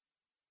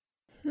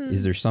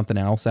 Is there something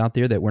else out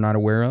there that we're not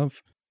aware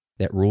of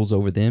that rules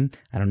over them?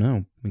 I don't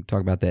know. We can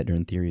talk about that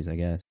during theories, I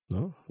guess.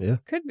 Oh, yeah.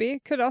 Could be.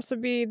 Could also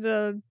be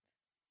the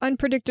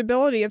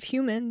unpredictability of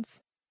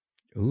humans.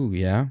 Ooh,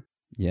 yeah.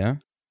 Yeah.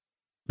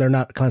 They're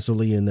not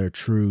constantly in their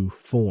true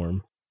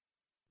form.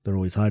 They're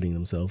always hiding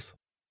themselves.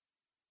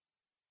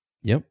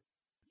 Yep.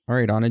 All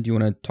right, Anna, do you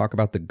want to talk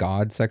about the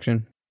God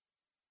section?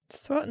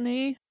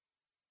 Certainly.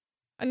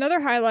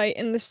 Another highlight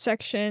in this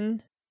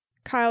section,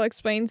 Kyle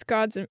explains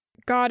God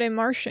and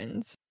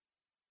Martians.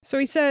 So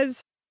he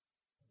says,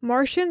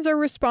 Martians are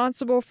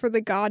responsible for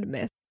the God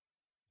myth.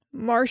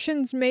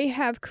 Martians may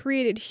have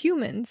created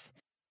humans,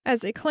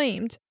 as they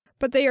claimed,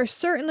 but they are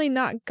certainly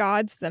not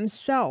gods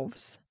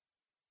themselves.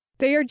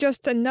 They are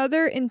just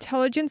another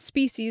intelligent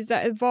species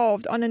that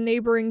evolved on a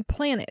neighboring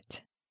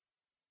planet.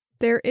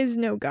 There is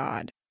no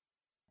God.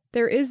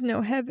 There is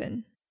no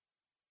heaven.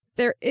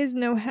 There is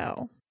no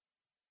hell.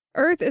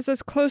 Earth is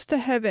as close to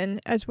heaven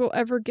as we'll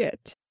ever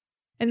get,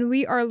 and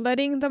we are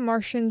letting the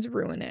Martians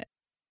ruin it.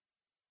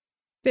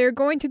 They are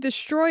going to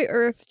destroy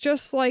Earth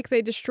just like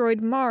they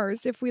destroyed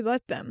Mars if we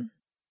let them.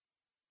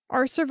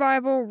 Our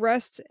survival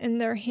rests in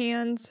their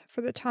hands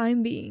for the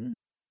time being.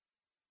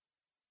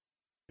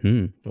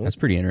 That's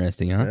pretty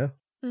interesting, huh?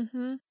 Yeah.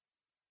 Mm-hmm.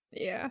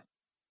 Yeah.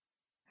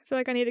 I feel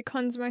like I need to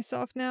cleanse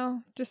myself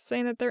now. Just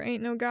saying that there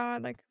ain't no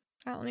God. Like,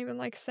 I don't even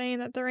like saying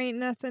that there ain't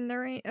nothing.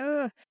 There ain't,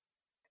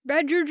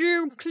 bad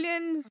juju,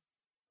 cleanse.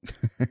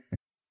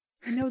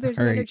 I know there's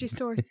an energy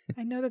source.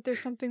 I know that there's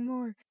something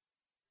more.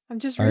 I'm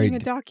just reading a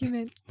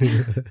document.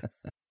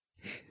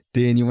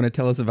 Dan, you want to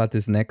tell us about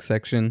this next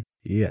section?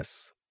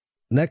 Yes.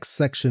 Next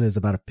section is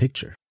about a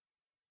picture.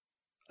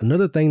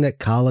 Another thing that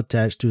Kyle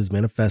attached to his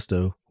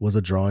manifesto was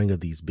a drawing of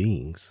these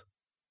beings.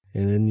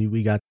 And then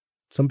we got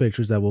some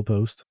pictures that we'll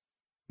post.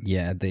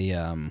 Yeah, they,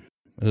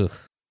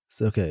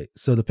 So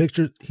the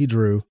picture he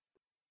drew,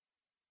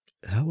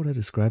 how would I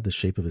describe the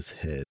shape of his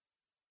head?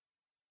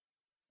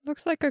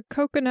 Looks like a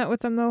coconut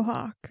with a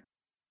mohawk.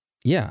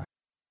 Yeah.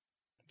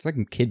 It's like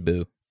Kid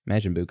Buu.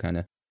 Imagine Buu, kind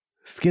of.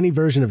 Skinny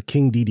version of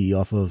King Dedede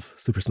off of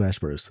Super Smash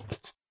Bros.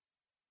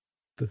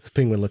 The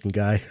penguin-looking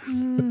guy.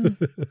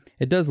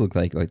 It does look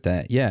like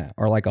that, yeah.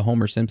 Or like a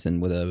Homer Simpson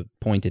with a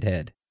pointed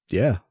head.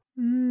 Yeah.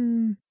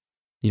 Mm.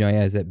 You know, he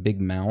has that big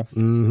mouth.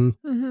 Mm-hmm.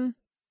 Mm-hmm.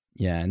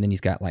 Yeah, and then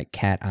he's got like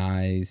cat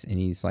eyes, and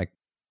he's like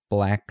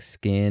black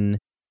skin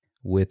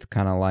with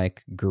kind of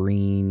like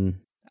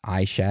green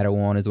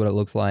eyeshadow on is what it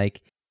looks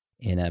like.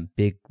 And a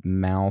big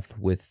mouth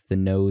with the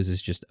nose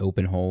is just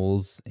open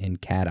holes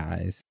and cat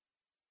eyes.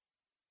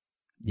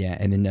 Yeah,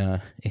 and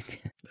then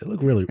It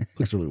looks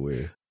really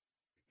weird.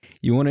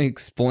 You want to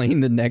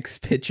explain the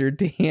next picture,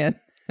 Dan?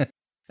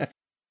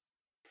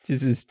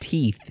 Just his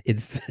teeth.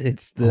 It's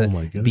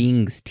the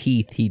being's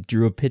teeth he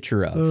drew a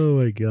picture of.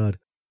 Oh my god.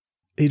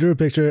 He drew a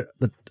picture.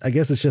 I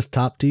guess it's just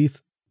top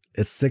teeth.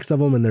 It's 6 of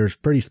them and they're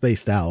pretty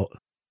spaced out.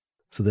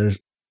 So there's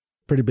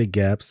pretty big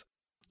gaps.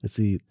 Let's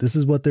see. This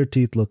is what their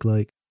teeth look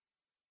like.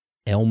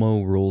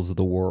 Elmo rules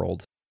the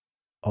world.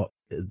 Oh,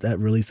 that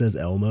really says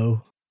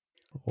Elmo?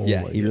 Oh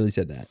yeah, he really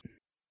said that.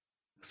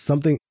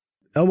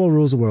 Elmo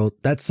rules the world.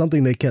 That's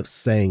something they kept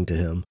saying to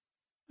him.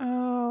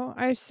 Oh,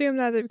 I assume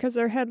that because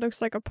their head looks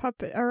like a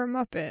puppet or a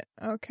Muppet.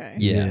 Okay.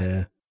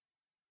 Yeah.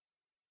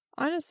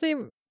 Honestly,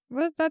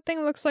 what that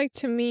thing looks like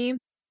to me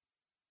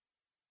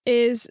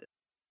is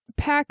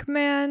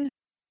Pac-Man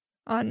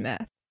on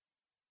meth.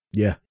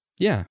 Yeah.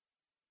 Yeah.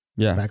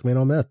 Yeah. Pac-Man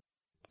on meth.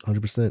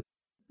 100%.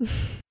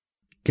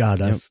 God,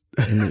 that's...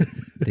 Yep.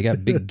 They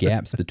got big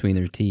gaps between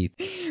their teeth.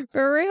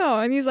 For real.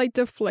 And he's like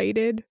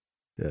deflated.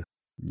 Yeah.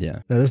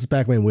 Yeah. Now, this is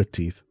Pac-Man with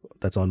teeth.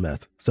 That's on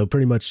meth. So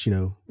pretty much,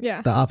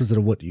 yeah, the opposite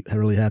of what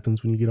really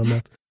happens when you get on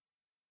meth.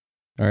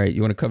 All right.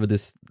 You want to cover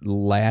this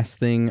last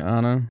thing,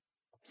 Anna?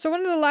 So one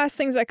of the last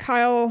things that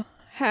Kyle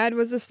had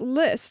was this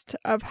list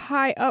of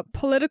high up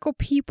political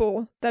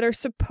people that are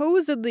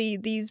supposedly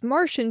these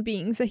Martian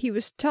beings that he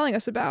was telling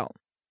us about.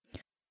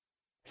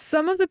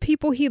 Some of the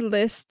people he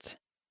lists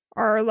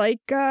are like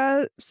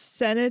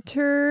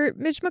Senator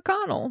Mitch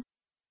McConnell.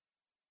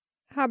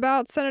 How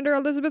about Senator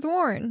Elizabeth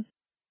Warren?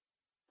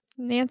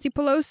 Nancy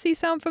Pelosi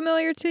sound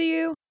familiar to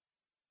you?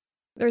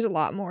 There's a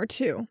lot more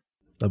too.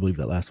 I believe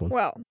that last one.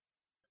 Well,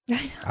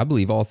 I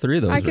believe all 3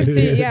 of those. I can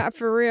see, yeah,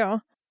 for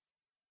real.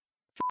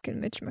 Fucking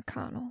Mitch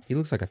McConnell. He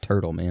looks like a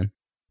turtle, man.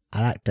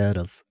 I like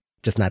turtles,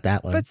 just not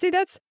that one. But see,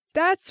 that's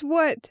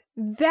what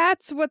that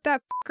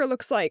fucker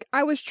looks like.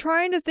 I was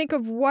trying to think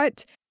of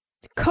what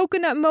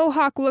Coconut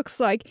Mohawk looks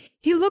like.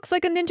 He looks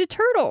like a Ninja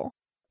Turtle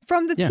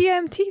from the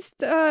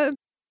TMT,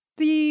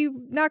 the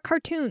not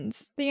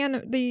cartoons,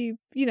 the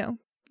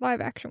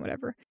live action,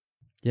 whatever.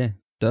 Yeah, it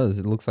does.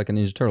 It looks like a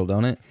Ninja Turtle,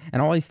 don't it?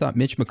 And I always thought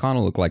Mitch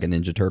McConnell looked like a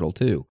Ninja Turtle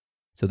too.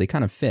 So they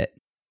kind of fit.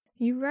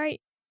 You're right.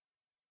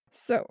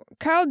 So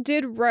Kyle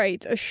did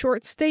write a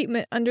short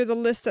statement under the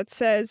list that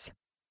says,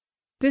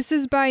 "This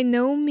is by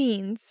no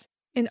means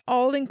an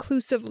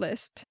all-inclusive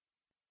list.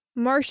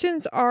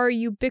 Martians are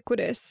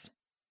ubiquitous.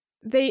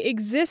 They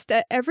exist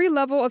at every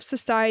level of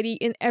society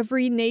in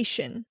every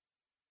nation.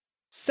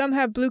 Some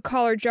have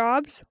blue-collar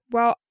jobs,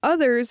 while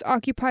others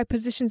occupy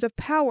positions of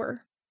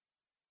power.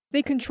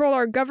 They control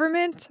our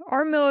government,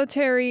 our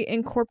military,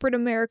 and corporate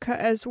America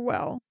as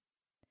well.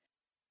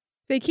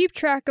 They keep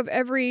track of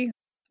every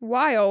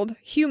wild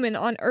human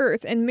on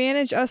Earth and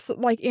manage us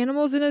like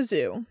animals in a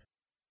zoo.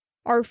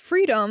 Our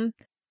freedom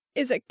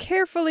is a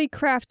carefully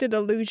crafted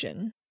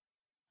illusion."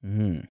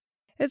 Mm.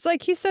 It's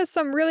like he says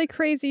some really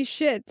crazy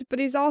shit, but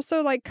he's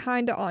also like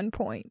kind of on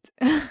point.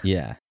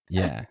 Yeah.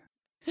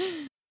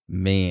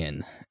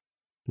 Man.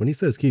 When he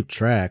says keep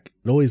track,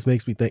 it always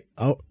makes me think,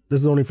 oh, this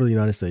is only for the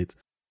United States.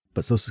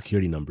 but Social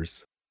Security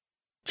numbers.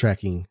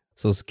 Tracking.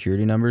 Social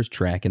Security numbers,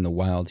 tracking the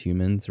wild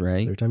humans,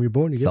 right? Every time you're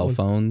born, you get Cell one.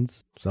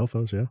 phones. Cell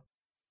phones, yeah.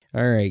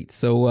 All right,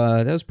 so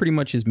that was pretty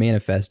much his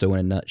manifesto in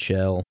a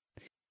nutshell.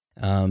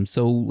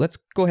 So let's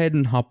go ahead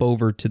and hop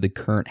over to the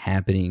current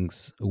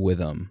happenings with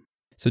him.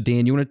 So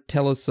Dan, you want to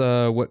tell us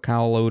what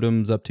Kyle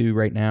Odom's up to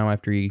right now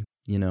after he,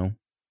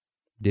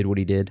 did what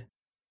he did?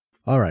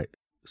 All right.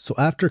 So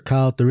after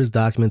Kyle threw his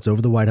documents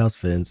over the White House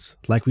fence,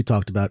 like we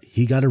talked about,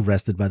 he got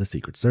arrested by the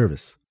Secret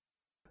Service.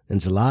 In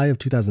July of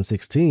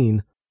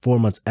 2016, 4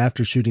 months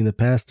after shooting the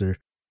pastor,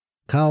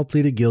 Kyle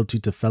pleaded guilty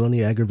to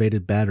felony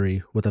aggravated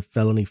battery with a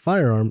felony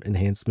firearm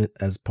enhancement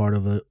as part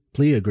of a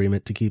plea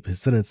agreement to keep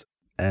his sentence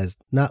as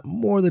not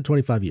more than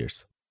 25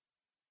 years.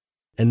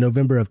 In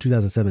November of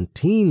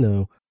 2017,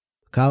 though,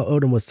 Kyle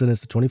Odom was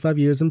sentenced to 25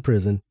 years in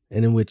prison,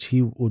 and in which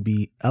he would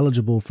be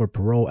eligible for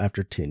parole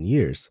after 10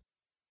 years.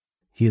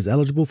 He is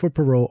eligible for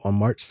parole on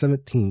March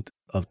 17th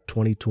of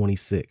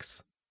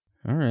 2026.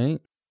 All right.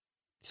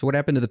 So what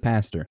happened to the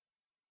pastor?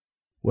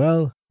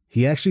 Well,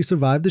 he actually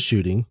survived the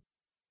shooting.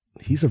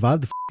 He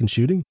survived the fucking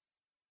shooting?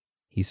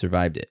 He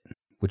survived it,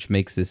 which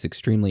makes this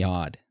extremely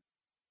odd.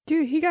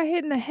 Dude, he got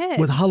hit in the head.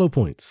 With hollow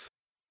points.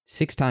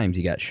 6 times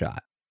he got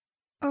shot.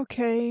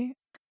 Okay.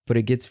 But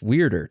it gets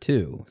weirder,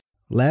 too.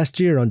 Last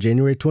year, on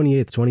January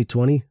 28th,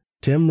 2020,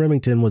 Tim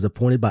Remington was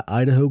appointed by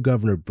Idaho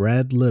Governor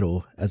Brad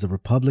Little as a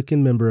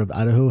Republican member of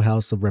Idaho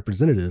House of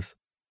Representatives.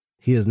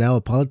 He is now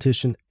a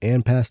politician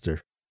and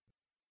pastor.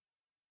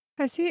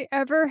 Has he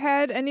ever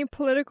had any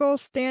political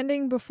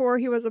standing before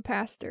he was a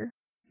pastor?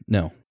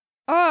 No.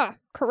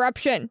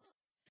 Corruption.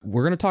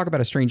 We're going to talk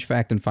about a strange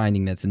fact and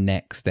finding that's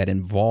next that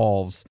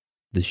involves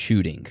the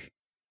shooting.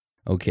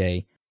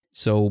 Okay,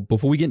 so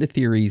before we get into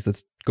theories,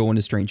 let's go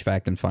into strange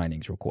fact and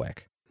findings real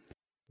quick.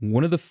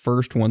 One of the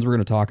first ones we're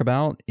going to talk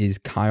about is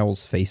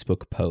Kyle's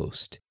Facebook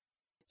post.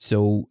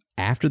 So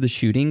after the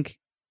shooting,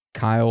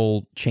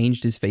 Kyle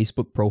changed his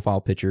Facebook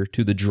profile picture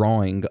to the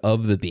drawing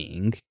of the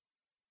being,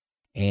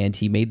 and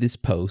he made this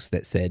post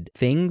that said,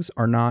 "Things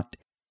are not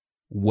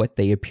what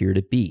they appear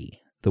to be.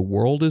 The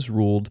world is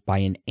ruled by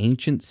an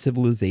ancient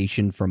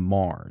civilization from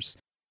Mars.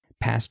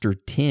 Pastor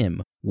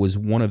Tim was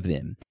one of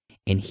them,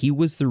 and he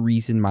was the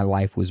reason my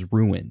life was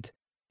ruined.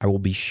 I will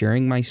be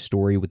sharing my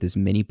story with as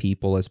many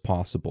people as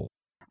possible.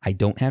 I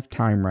don't have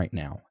time right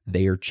now.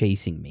 They are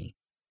chasing me.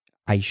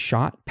 I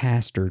shot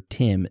Pastor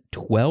Tim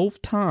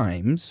 12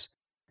 times.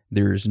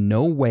 There is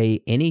no way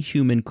any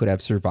human could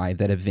have survived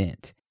that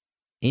event.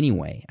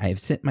 Anyway, I have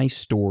sent my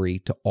story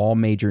to all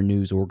major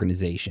news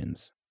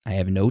organizations. I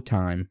have no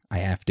time. I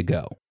have to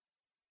go."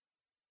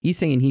 He's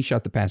saying he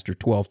shot the pastor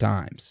 12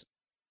 times.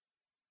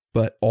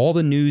 But all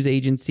the news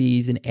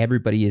agencies and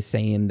everybody is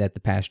saying that the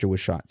pastor was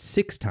shot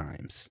 6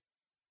 times.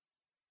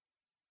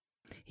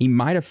 He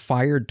might have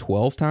fired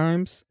 12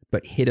 times,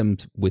 but hit him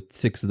with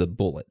 6 of the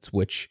bullets,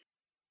 which,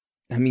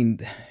 I mean,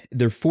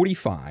 they're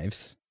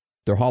 45s.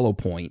 They're hollow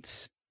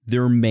points.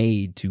 They're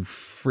made to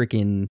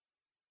freaking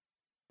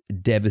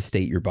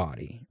devastate your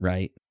body,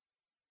 right?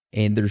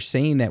 And they're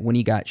saying that when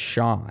he got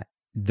shot,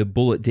 the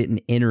bullet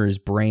didn't enter his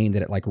brain,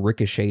 that it like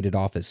ricocheted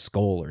off his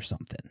skull or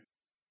something.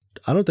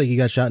 I don't think he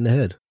got shot in the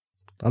head.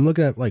 I'm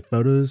looking at like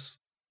photos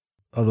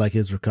of like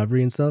his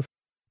recovery and stuff.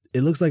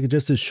 It looks like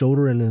just his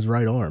shoulder and his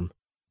right arm,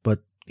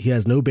 but he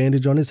has no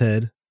bandage on his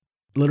head.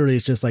 Literally,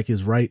 it's just like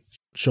his right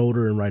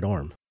shoulder and right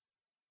arm.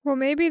 Well,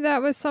 maybe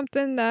that was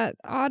something that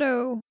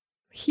Otto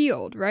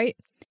healed, right?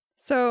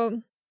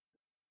 So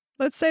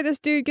let's say this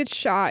dude gets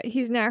shot.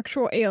 He's an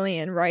actual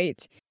alien,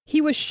 right? He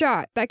was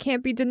shot. That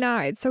can't be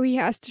denied. So he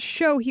has to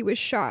show he was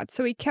shot.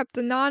 So he kept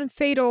the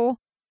non-fatal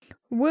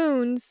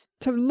wounds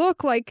to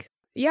look like,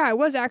 yeah, I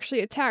was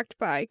actually attacked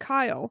by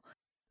Kyle.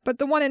 But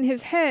the one in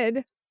his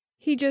head,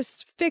 he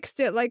just fixed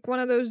it like one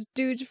of those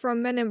dudes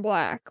from Men in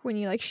Black when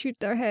you like shoot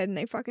their head and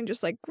they fucking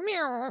just like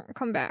meow,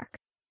 come back.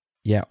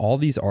 Yeah, all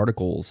these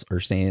articles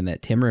are saying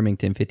that Tim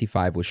Remington,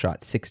 55, was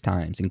shot 6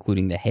 times,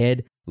 including the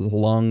head,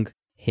 lung,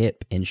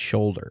 hip, and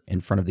shoulder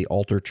in front of the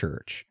altar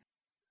church.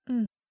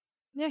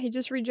 Yeah, he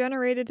just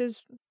regenerated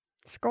his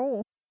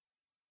skull.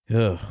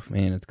 Ugh,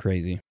 man, it's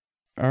crazy.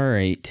 All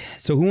right,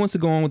 so who wants to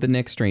go on with the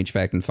next strange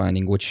fact and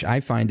finding, which I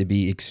find to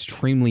be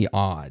extremely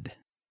odd?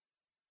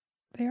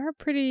 They are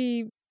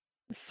pretty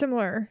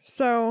similar.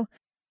 So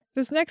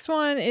this next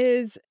one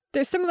is,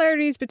 there's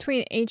similarities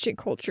between ancient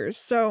cultures.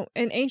 So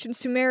in ancient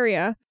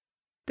Sumeria,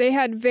 they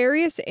had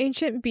various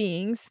ancient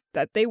beings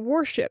that they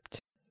worshipped,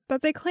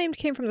 that they claimed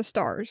came from the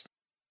stars.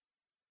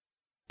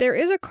 There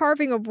is a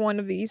carving of one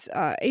of these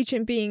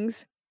ancient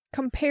beings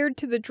compared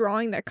to the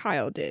drawing that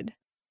Kyle did.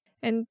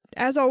 And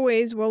as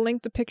always, we'll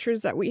link the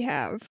pictures that we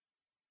have.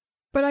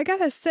 But I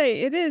gotta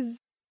say, it is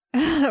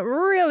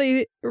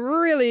really,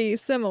 really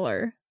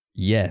similar.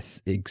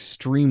 Yes,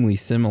 extremely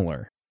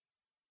similar.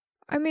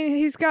 I mean,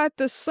 he's got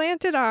the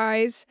slanted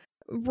eyes,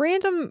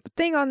 random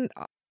thing on...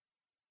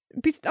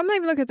 I'm not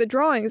even looking at the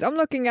drawings. I'm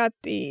looking at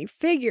the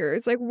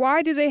figures. Like,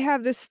 why do they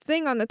have this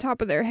thing on the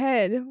top of their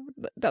head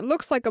that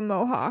looks like a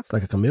mohawk? It's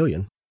like a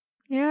chameleon.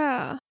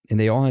 Yeah. And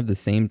they all have the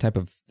same type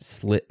of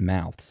slit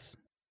mouths.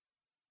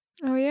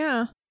 Oh,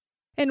 yeah.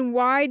 And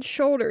wide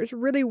shoulders,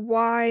 really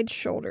wide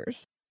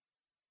shoulders.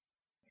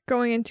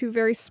 Going into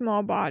very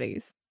small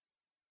bodies.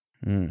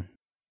 Mm.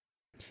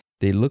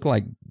 They look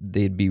like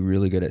they'd be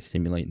really good at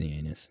stimulating the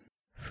anus.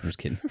 I'm just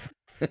kidding.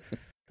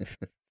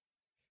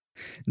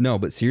 No,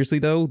 but seriously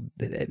though,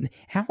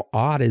 how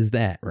odd is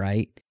that,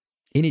 right?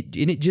 And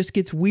it just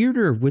gets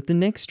weirder with the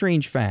next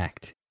strange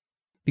fact.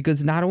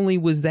 Because not only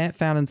was that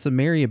found in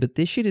Samaria, but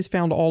this shit is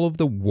found all over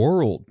the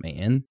world,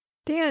 man.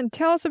 Dan,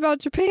 tell us about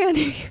Japan.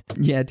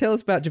 Yeah, tell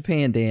us about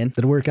Japan, Dan.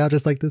 Did it work out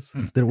just like this?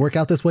 Did it work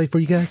out this way for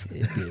you guys?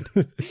 It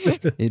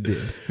did. It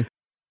did.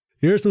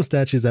 Here are some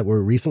statues that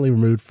were recently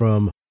removed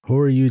from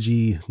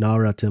Horyuji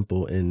Nara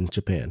Temple in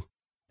Japan.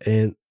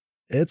 And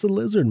it's a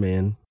lizard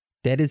man.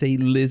 That is a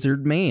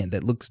lizard man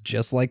that looks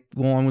just like,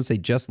 well, I wouldn't say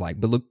just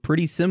like, but look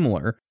pretty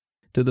similar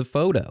to the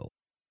photo.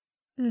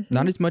 Mm-hmm.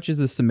 Not as much as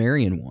the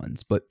Sumerian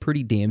ones, but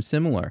pretty damn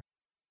similar.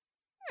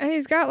 And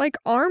he's got like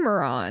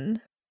armor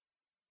on.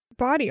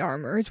 Body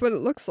armor is what it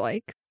looks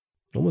like.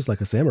 Almost like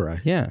a samurai.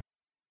 Yeah.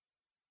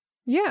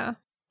 Yeah.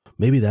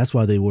 Maybe that's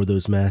why they wore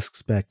those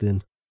masks back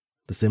then.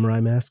 The samurai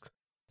masks.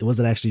 It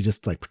wasn't actually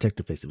just like protect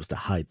their face. It was to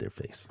hide their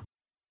face.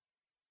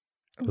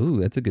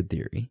 Ooh, that's a good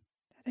theory.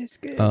 That is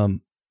good.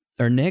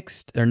 Our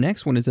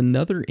next one is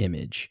another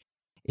image.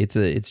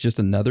 It's just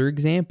another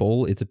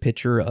example. It's a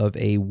picture of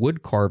a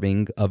wood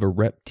carving of a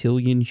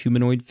reptilian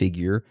humanoid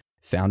figure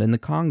found in the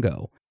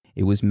Congo.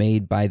 It was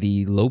made by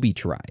the Lobi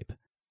tribe.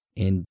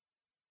 And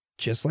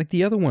just like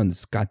the other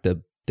ones, got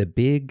the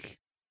big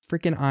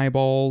freaking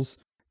eyeballs,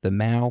 the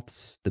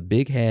mouths, the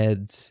big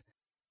heads.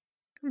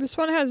 This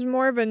one has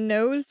more of a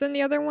nose than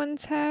the other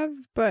ones have,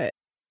 but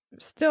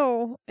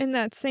still in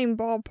that same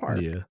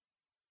ballpark. Yeah.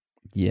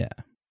 Yeah.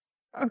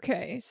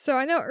 Okay, so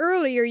I know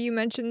earlier you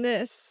mentioned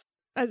this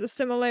as a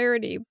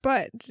similarity,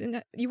 but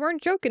you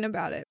weren't joking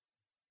about it.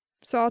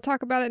 So I'll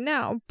talk about it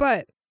now.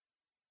 But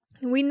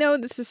we know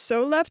this is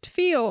so left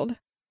field,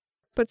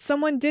 but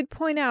someone did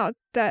point out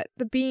that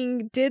the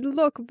being did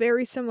look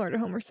very similar to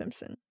Homer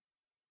Simpson.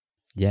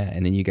 Yeah,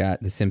 and then you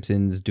got the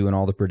Simpsons doing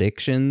all the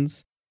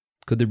predictions.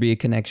 Could there be a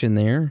connection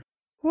there?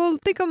 Well,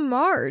 think of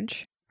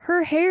Marge.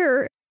 Her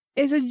hair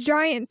is a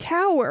giant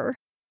tower.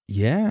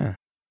 Yeah.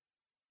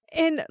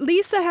 And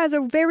Lisa has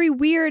a very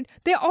weird...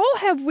 They all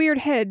have weird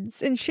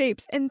heads and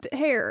shapes and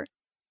hair.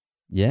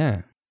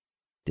 Yeah.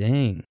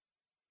 Dang.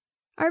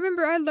 I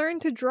remember I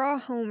learned to draw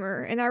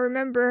Homer, and I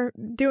remember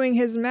doing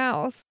his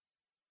mouth.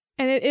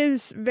 And it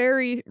is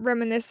very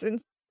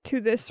reminiscent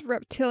to this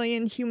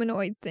reptilian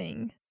humanoid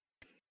thing.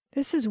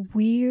 This is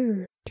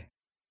weird.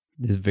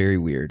 This is very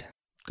weird.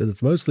 Because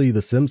it's mostly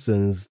the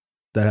Simpsons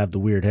that have the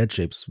weird head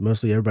shapes.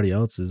 Mostly everybody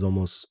else is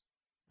almost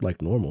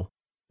like normal,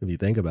 if you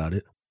think about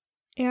it.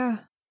 Yeah.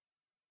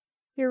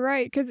 You're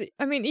right, because,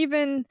 I mean,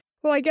 even,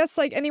 well, I guess,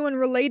 like, anyone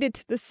related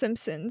to The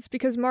Simpsons,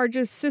 because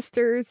Marge's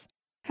sisters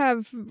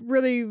have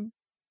really,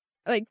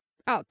 like,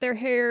 out their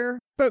hair,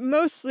 but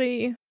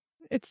mostly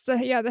it's the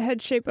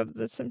head shape of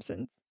The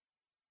Simpsons.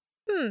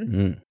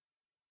 I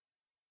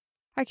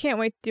can't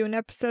wait to do an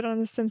episode on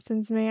The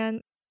Simpsons,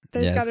 man.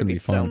 There's got to be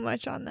so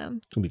much on them.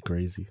 It's going to be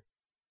crazy.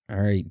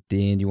 All right,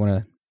 Dan, you want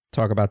to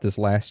talk about this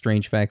last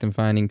strange fact and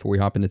finding before we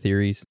hop into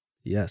theories?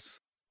 Yes.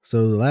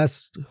 So the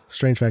last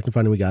strange fact and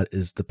finding we got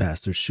is the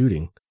pastor's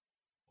shooting.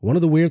 One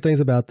of the weird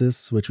things about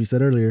this, which we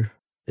said earlier,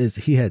 is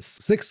he had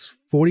 6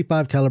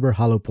 .45 caliber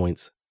hollow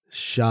points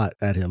shot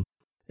at him,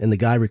 and the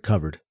guy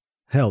recovered.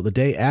 Hell, the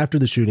day after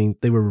the shooting,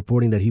 they were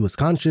reporting that he was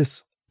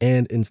conscious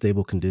and in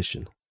stable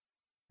condition.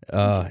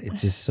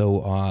 It's just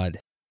so odd.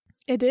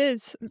 It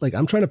is. Like,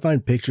 I'm trying to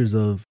find pictures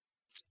of,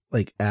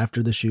 like,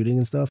 after the shooting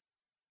and stuff,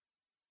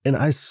 and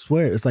I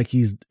swear it's like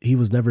he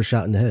was never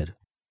shot in the head.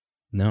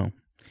 No.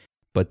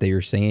 But they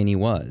were saying he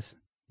was.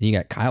 You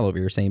got Kyle over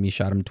here saying he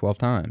shot him 12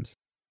 times.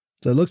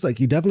 So it looks like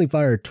he definitely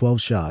fired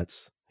 12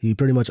 shots. He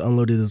pretty much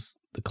unloaded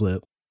the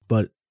clip.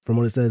 But from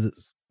what it says,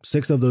 it's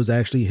 6 of those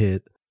actually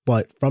hit.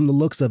 But from the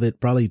looks of it,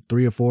 probably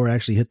 3 or 4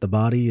 actually hit the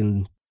body,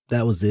 and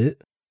that was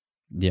it.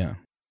 Yeah.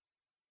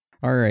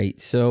 All right.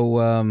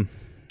 So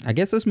I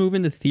guess let's move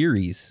into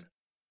theories.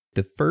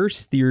 The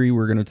first theory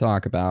we're going to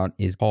talk about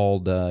is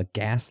called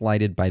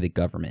gaslighted by the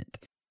government.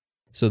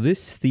 So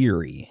this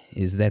theory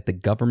is that the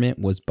government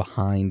was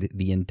behind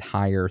the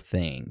entire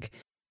thing,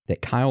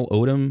 that Kyle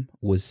Odom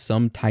was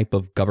some type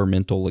of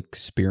governmental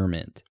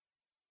experiment.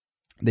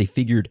 They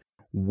figured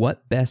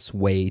what best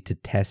way to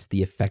test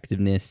the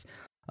effectiveness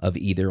of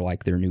either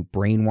like their new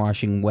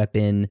brainwashing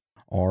weapon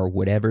or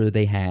whatever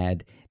they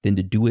had than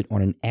to do it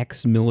on an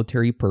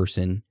ex-military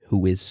person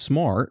who is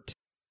smart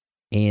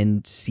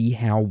and see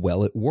how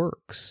well it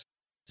works.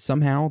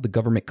 Somehow, the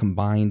government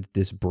combined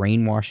this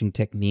brainwashing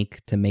technique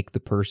to make the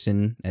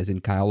person, as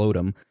in Kyle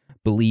Odom,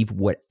 believe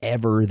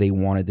whatever they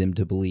wanted them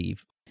to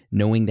believe,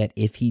 knowing that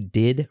if he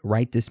did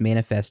write this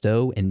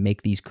manifesto and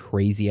make these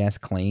crazy-ass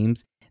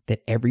claims,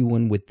 that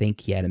everyone would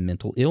think he had a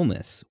mental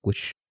illness,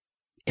 which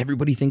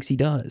everybody thinks he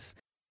does.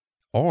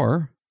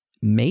 Or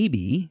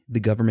maybe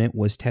the government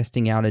was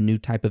testing out a new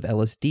type of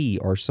LSD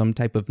or some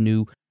type of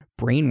new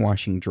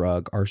brainwashing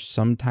drug or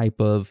some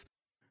type of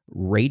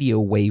radio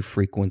wave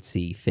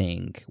frequency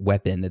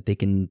weapon that they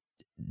can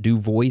do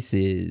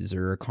voices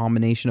or a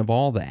combination of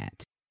all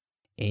that.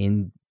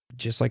 And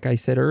just like I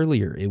said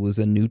earlier, it was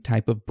a new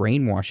type of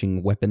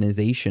brainwashing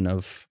weaponization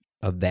of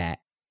that.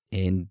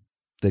 And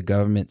the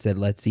government said,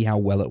 let's see how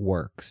well it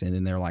works. And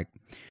then they're like,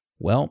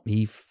 well,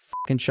 he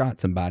fucking shot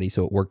somebody,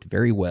 so it worked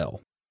very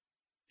well.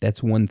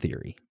 That's one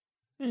theory.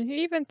 And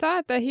he even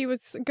thought that he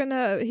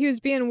was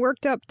being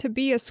worked up to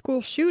be a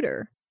school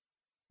shooter.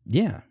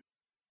 Yeah.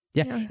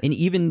 And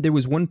even there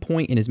was one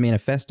point in his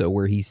manifesto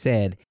where he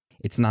said,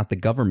 it's not the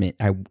government.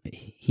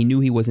 He knew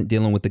he wasn't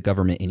dealing with the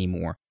government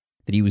anymore,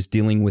 that he was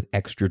dealing with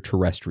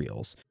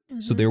extraterrestrials.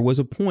 Mm-hmm. So there was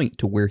a point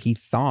to where he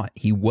thought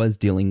he was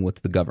dealing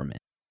with the government.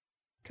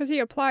 Because he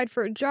applied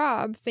for a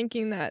job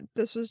thinking that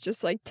this was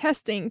just like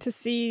testing to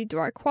see, do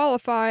I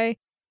qualify?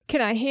 Can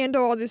I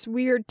handle all this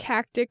weird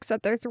tactics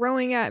that they're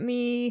throwing at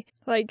me?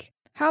 Like,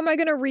 how am I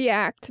going to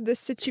react to this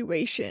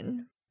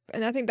situation?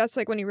 And I think that's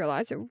like when he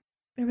realized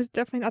it was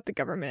definitely not the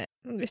government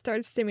when they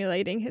started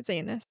stimulating his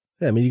anus.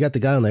 Yeah, I mean, you got the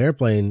guy on the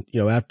airplane,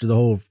 after the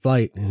whole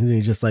flight, and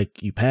he's just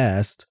like, you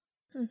passed.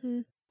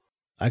 Mm-hmm.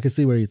 I could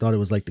see where you thought it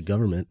was like the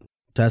government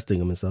testing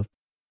him and stuff.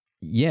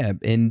 Yeah,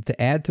 and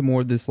to add to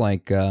more of this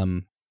like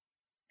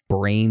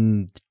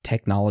brain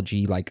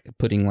technology, like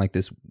putting like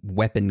this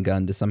weapon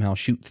gun to somehow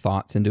shoot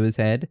thoughts into his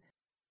head,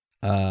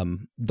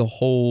 the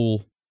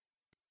whole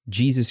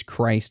Jesus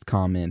Christ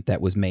comment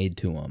that was made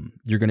to him,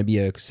 you're going to be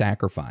a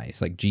sacrifice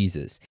like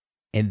Jesus.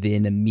 And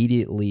then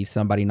immediately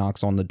somebody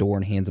knocks on the door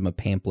and hands him a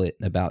pamphlet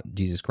about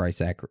Jesus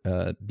Christ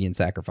being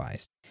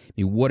sacrificed. I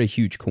mean, what a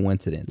huge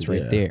coincidence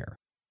right there.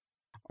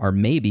 Or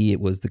maybe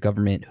it was the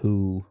government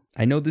who,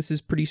 I know this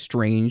is pretty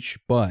strange,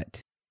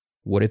 but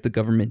what if the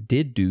government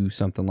did do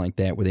something like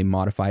that where they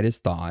modified his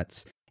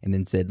thoughts and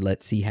then said,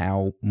 let's see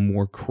how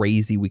more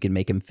crazy we can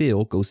make him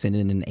feel, go send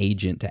in an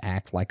agent to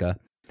act like a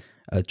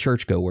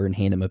churchgoer and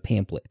hand him a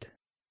pamphlet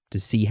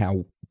to see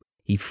how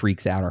he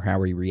freaks out or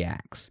how he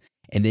reacts.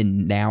 And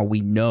then now we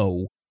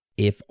know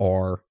if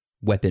our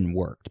weapon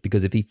worked.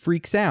 Because if he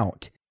freaks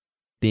out,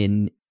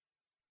 then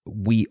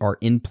our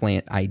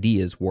implant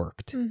ideas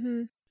worked.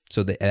 Mm-hmm.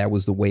 So that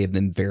was the way of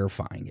them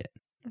verifying it.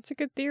 That's a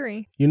good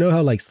theory. You know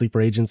how like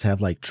sleeper agents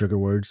have like trigger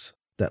words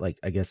that like,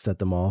 I guess, set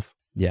them off?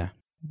 Yeah.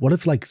 What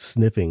if like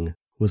sniffing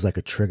was like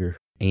a trigger?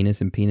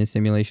 Anus and penis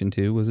simulation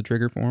too was a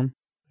trigger for him?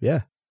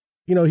 Yeah.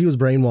 He was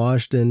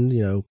brainwashed and,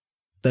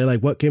 they're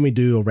like, what can we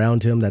do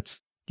around him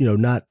that's,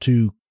 not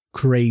too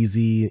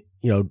crazy,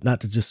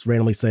 not to just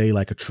randomly say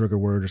like a trigger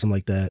word or something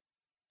like that.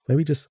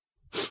 Maybe just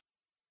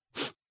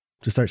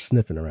start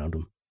sniffing around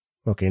him.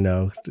 Okay,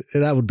 no,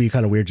 that would be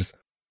kind of weird. Just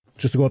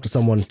to go up to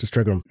someone, just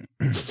trigger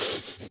them,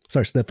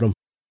 start sniffing them.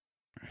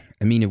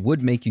 I mean, it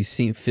would make you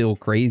feel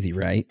crazy,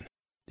 right?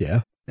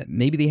 Yeah.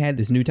 Maybe they had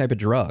this new type of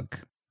drug,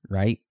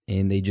 right?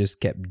 And they just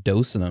kept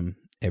dosing them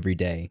every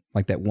day.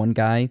 Like that one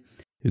guy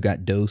who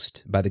got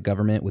dosed by the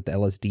government with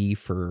LSD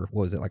for,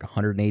 what was it, like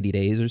 180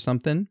 days or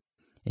something?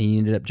 And he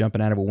ended up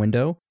jumping out of a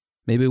window.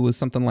 Maybe it was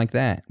something like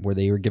that, where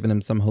they were giving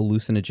him some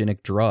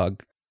hallucinogenic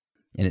drug,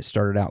 and it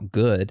started out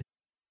good,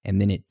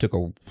 and then it took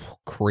a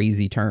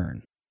crazy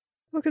turn.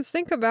 Well, because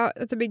think about,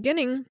 at the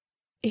beginning,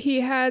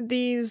 he had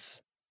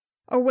these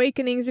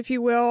awakenings, if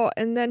you will,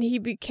 and then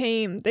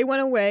they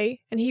went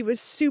away, and he was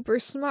super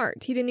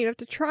smart. He didn't even have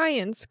to try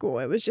in school.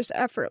 It was just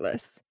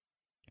effortless.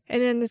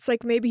 And then it's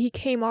like maybe he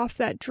came off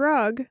that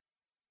drug,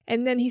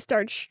 and then he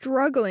started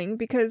struggling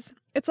because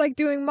it's like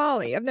doing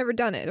Molly. I've never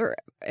done it, or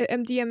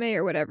MDMA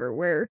or whatever,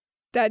 where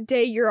that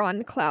day you're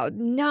on cloud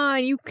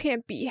 9, you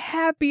can't be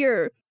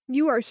happier.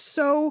 You are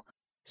so,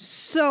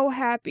 so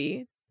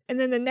happy. And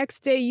then the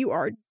next day you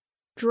are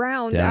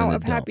drowned out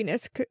of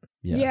happiness.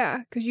 Yeah,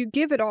 because you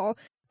give it all.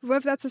 What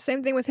if that's the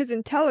same thing with his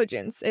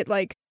intelligence? It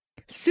like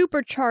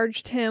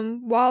supercharged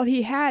him while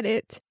he had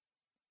it.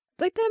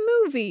 Like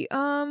that movie.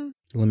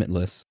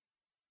 Limitless.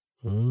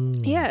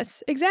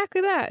 Yes,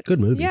 exactly that. Good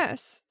movie.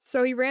 Yes.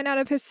 So he ran out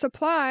of his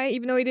supply,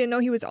 even though he didn't know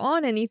he was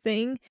on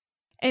anything,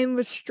 and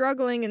was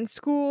struggling in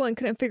school and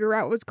couldn't figure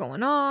out what was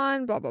going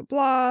on, blah, blah,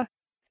 blah.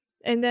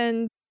 And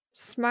then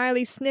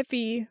smiley,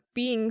 sniffy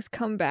beings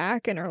come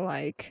back and are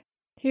like,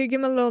 here, give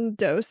him a little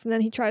dose, and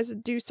then he tries to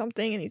do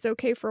something and he's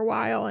okay for a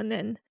while, and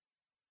then,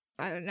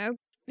 I don't know,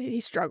 he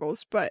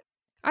struggles. But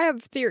I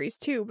have theories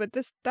too, but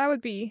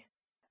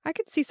I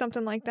could see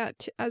something like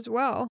that as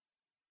well.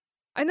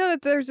 I know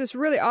that there's this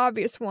really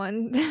obvious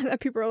one that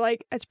people are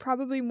like, it's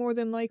probably more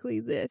than likely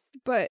this,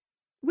 but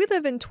we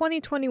live in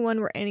 2021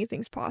 where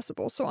anything's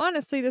possible. So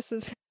honestly,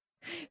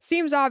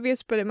 seems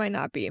obvious, but it might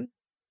not be.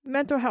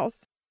 Mental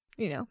health,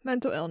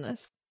 mental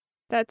illness.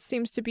 That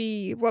seems to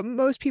be what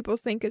most people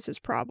think is his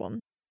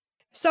problem.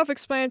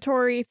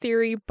 Self-explanatory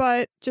theory,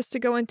 but just to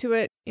go into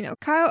it,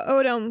 Kyle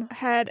Odom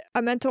had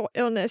a mental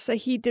illness that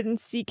he didn't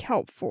seek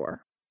help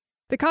for.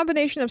 The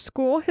combination of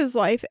school, his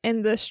life,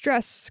 and the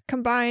stress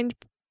combined,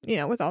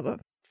 with all the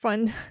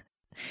fun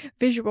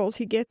visuals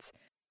he gets,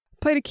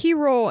 played a key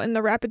role in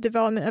the rapid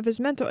development of his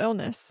mental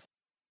illness.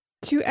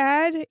 To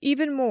add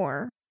even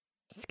more,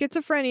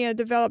 schizophrenia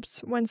develops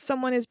when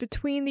someone is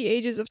between the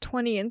ages of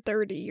 20 and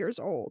 30 years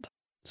old.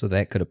 So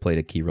that could have played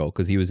a key role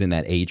because he was in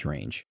that age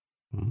range.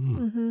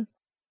 Mm-hmm.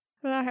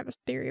 Well, I have a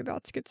theory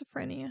about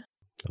schizophrenia.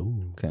 Oh,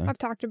 okay. I've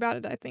talked about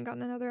it, I think,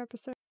 on another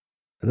episode.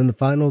 And then the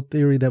final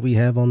theory that we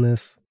have on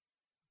this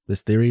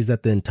theory is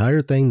that the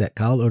entire thing that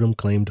Kyle Odom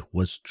claimed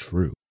was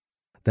true.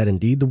 That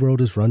indeed the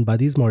world is run by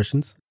these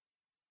Martians.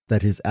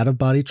 That his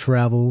out-of-body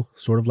travel,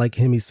 sort of like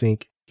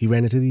Hemisync, he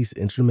ran into these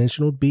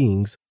interdimensional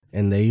beings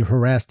and they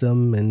harassed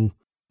him and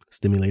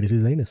stimulated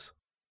his anus.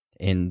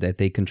 And that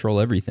they control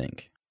everything.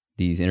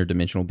 These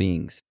interdimensional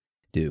beings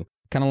do.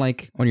 Kind of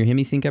like on your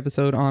Hemisync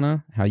episode,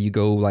 Anna, how you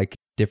go like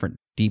different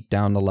deep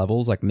down the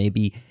levels. Like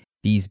maybe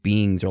these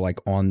beings are like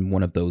on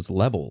one of those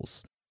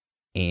levels.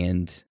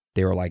 And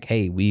they were like,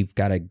 hey,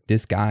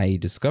 this guy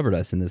discovered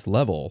us in this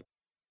level.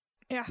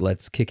 Yeah.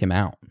 Let's kick him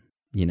out,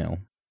 you know?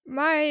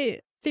 My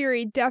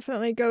theory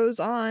definitely goes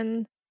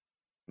on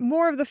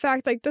more of the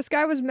fact, like, this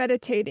guy was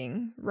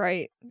meditating,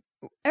 right?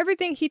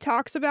 Everything he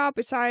talks about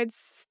besides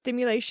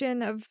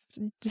stimulation of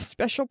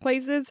special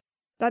places,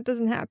 that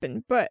doesn't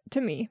happen, but to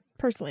me,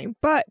 personally.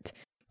 But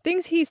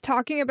things he's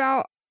talking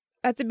about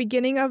at the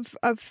beginning of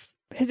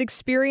his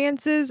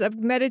experiences of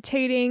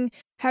meditating,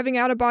 having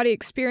out-of-body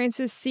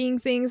experiences, seeing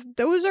things,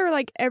 those are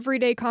like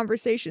everyday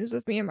conversations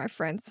with me and my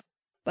friends.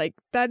 Like,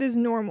 that is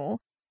normal.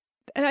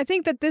 And I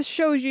think that this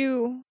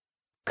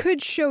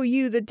could show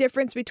you the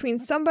difference between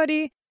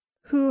somebody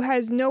who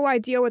has no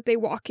idea what they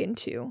walk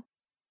into.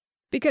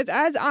 Because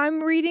as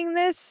I'm reading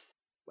this,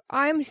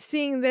 I'm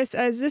seeing this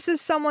as this is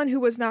someone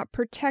who was not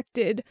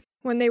protected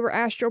when they were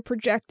astral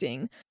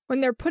projecting,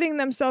 when they're putting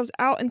themselves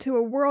out into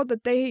a world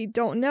that they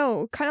don't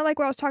know. Kind of like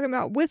what I was talking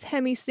about with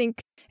Hemisync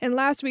in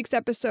last week's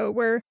episode,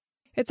 where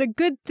it's a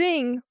good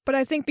thing, but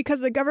I think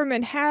because the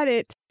government had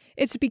it,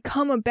 it's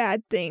become a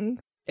bad thing.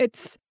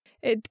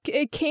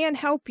 It can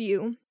help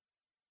you,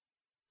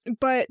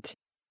 but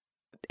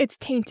it's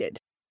tainted.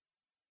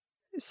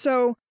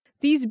 So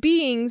these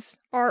beings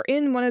are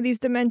in one of these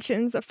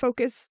dimensions of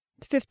focus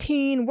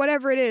 15,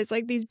 whatever it is.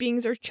 Like, these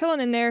beings are chilling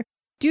in there.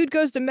 Dude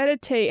goes to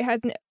meditate,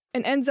 and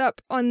ends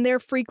up on their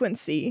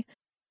frequency,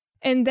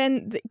 and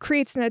then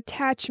creates an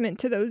attachment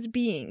to those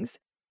beings.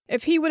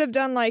 If he would have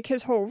done like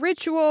his whole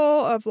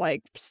ritual of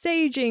like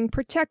saging,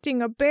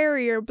 protecting a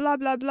barrier, blah,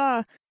 blah,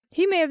 blah,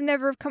 he may have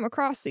never come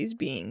across these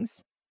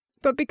beings.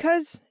 But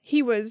because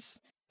he was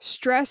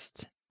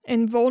stressed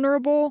and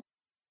vulnerable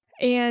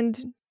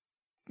and,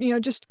 you know,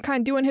 just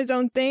kind of doing his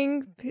own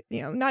thing,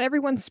 you know, not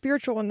everyone's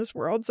spiritual in this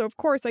world. So of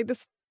course, like,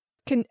 this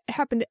can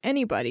happen to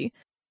anybody.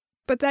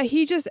 But that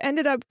he just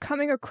ended up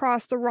coming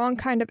across the wrong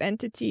kind of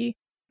entity,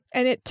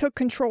 and it took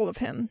control of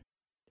him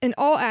in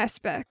all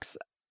aspects,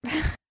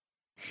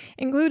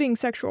 including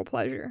sexual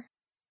pleasure.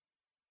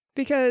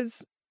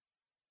 Because,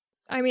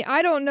 I mean,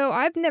 I don't know,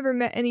 I've never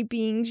met any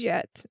beings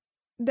yet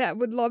that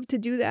would love to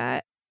do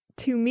that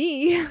to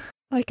me.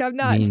 Like, I'm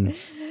not,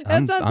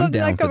 that's not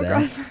something I come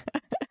across.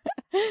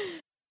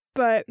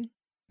 But,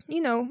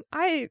 you know,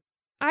 I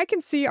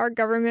can see our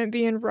government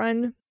being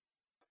run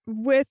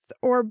with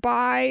or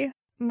by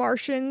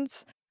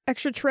Martians,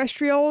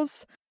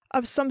 extraterrestrials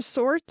of some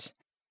sort.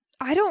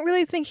 I don't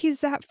really think he's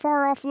that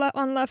far off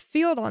on left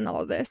field on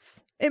all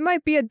this. It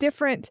might be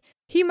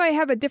he might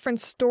have a different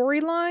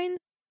storyline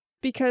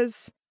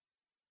because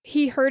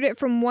he heard it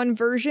from one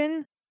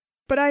version,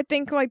 but I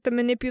think like the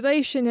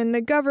manipulation and the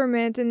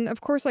government and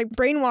of course like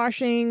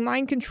brainwashing,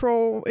 mind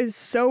control is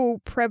so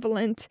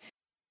prevalent.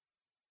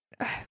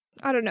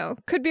 I don't know.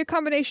 Could be a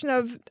combination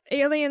of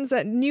aliens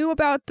that knew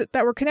about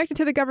that were connected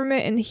to the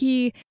government and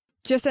he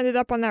just ended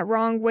up on that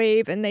wrong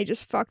wave and they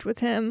just fucked with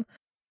him.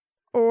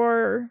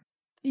 Or,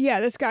 yeah,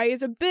 this guy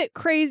is a bit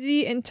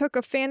crazy and took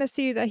a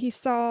fantasy that he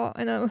saw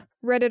in a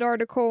Reddit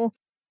article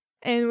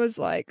and was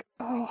like,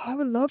 oh, I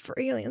would love for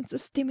aliens to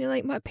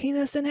stimulate my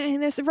penis and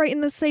anus right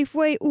in the safe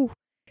way. Ooh,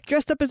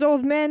 dressed up as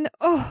old men.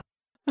 Oh.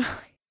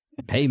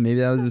 Hey,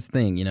 maybe that was his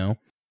thing, you know?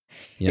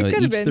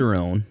 Each their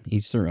own,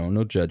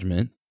 no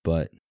judgment,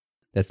 but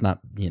that's not,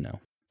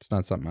 it's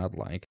not something I'd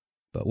like,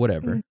 but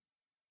whatever. Mm.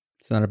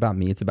 It's not about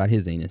me. It's about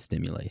his anus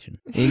stimulation.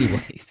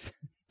 Anyways.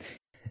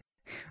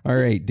 All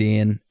right,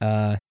 Dan.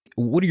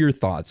 What are your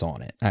thoughts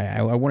on it?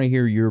 I want to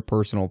hear your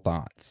personal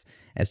thoughts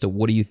as to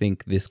what do you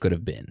think this could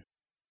have been?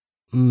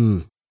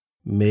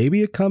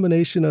 Maybe a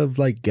combination of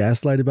like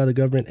gaslighted by the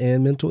government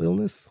and mental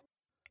illness.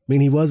 I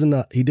mean,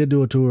 he did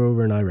do a tour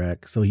over in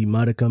Iraq, so he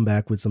might have come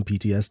back with some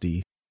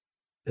PTSD.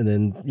 And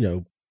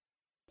then,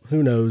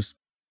 who knows?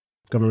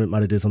 Government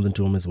might have did something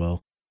to him as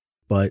well.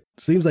 But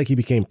seems like he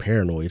became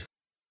paranoid,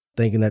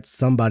 thinking that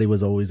somebody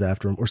was always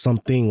after him or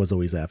something was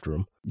always after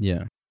him.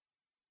 Yeah.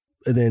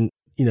 And then,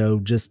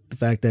 just the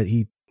fact that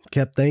he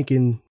kept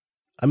thinking,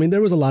 I mean,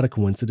 there was a lot of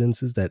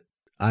coincidences that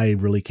I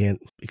really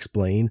can't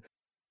explain.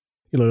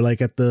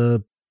 Like at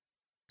the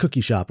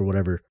cookie shop or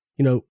whatever,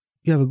 you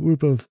have a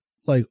group of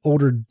like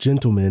older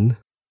gentlemen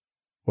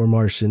or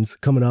Martians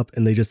coming up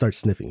and they just start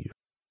sniffing you.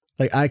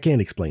 Like, I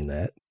can't explain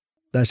that.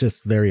 That's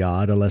just very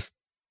odd unless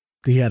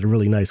he had a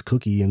really nice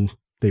cookie and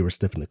they were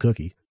sniffing the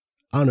cookie.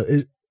 I don't know.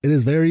 It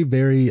is very,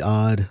 very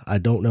odd. I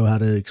don't know how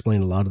to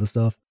explain a lot of the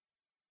stuff,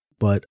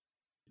 but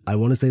I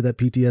want to say that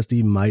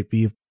PTSD might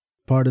be a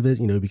part of it.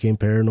 He became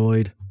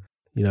paranoid.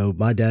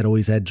 My dad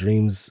always had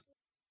dreams,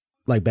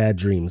 like bad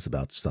dreams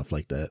about stuff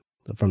like that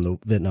from the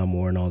Vietnam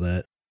War and all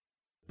that,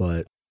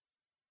 but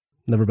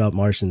never about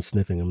Martians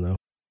sniffing him though.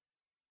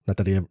 Not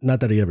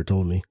that he ever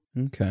told me.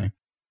 Okay.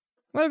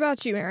 What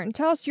about you, Aaron?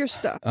 Tell us your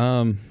stuff.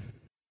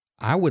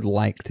 I would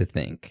like to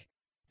think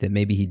that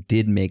maybe he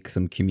did make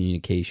some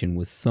communication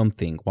with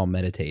something while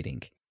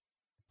meditating,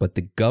 but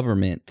the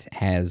government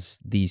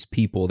has these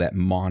people that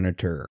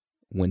monitor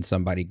when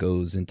somebody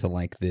goes into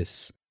like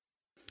this,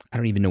 I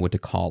don't even know what to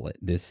call it,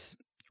 this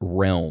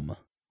realm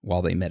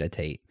while they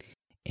meditate.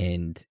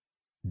 And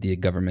the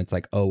government's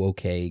like, oh,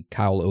 okay,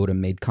 Kyle Odom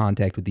made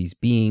contact with these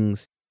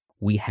beings.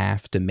 We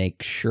have to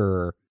make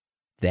sure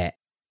that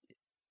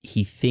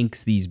he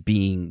thinks these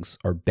beings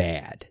are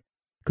bad.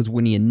 Because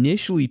when he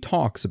initially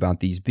talks about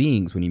these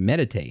beings, when he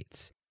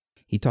meditates,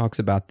 he talks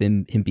about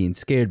him being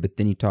scared, but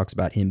then he talks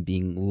about him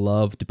being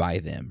loved by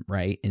them,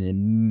 right? An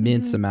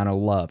immense amount of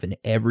love, and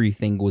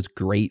everything was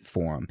great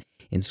for him,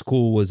 and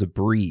school was a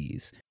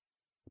breeze.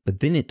 But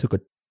then it took a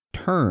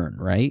turn,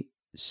 right?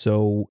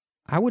 So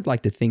I would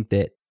like to think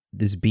that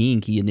this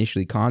being he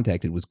initially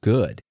contacted was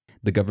good.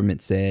 The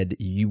government said,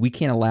 we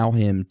can't allow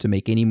him to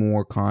make any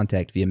more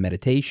contact via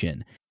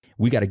meditation.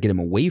 We got to get him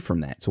away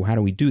from that. So how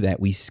do we do that?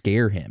 We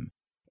scare him.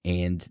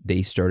 And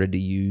they started to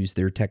use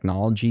their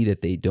technology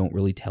that they don't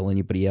really tell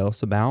anybody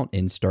else about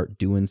and start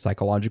doing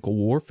psychological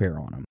warfare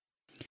on him.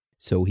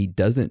 So he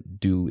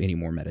doesn't do any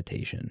more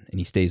meditation and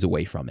he stays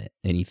away from it.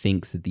 And he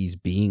thinks that these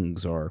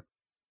beings are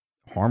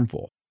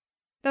harmful.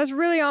 That's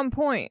really on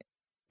point.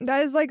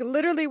 That is like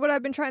literally what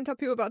I've been trying to tell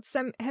people about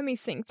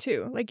hemisync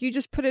too. Like you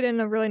just put it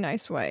in a really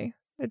nice way.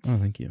 Oh,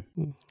 thank you.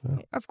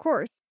 Of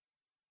course.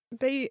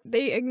 They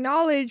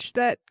acknowledge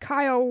that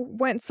Kyle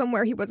went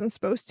somewhere he wasn't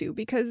supposed to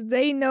because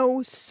they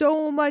know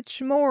so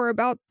much more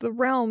about the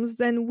realms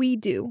than we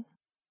do.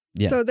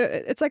 Yeah. So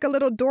it's like a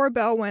little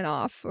doorbell went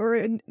off, or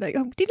like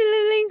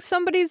ding,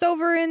 somebody's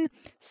over in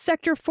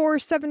Sector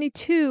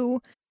 472,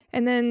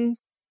 and then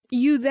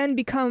you then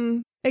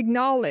become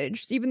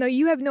acknowledged, even though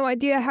you have no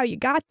idea how you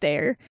got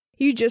there.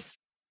 You just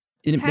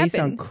And it may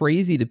sound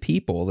crazy to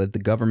people that the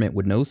government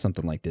would know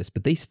something like this,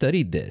 but they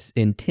studied this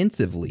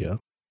intensively. Yeah.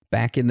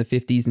 Back in the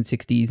 50s and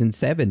 60s and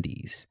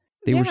 70s.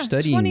 They were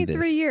studying 23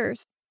 this.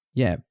 years.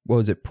 Yeah. What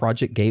was it?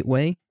 Project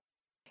Gateway?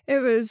 It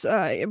was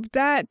a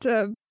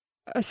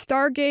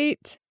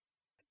Stargate.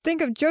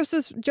 Think of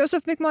Joseph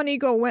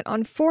McMoneagle went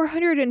on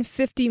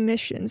 450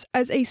 missions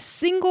as a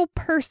single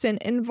person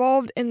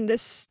involved in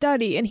this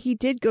study, and he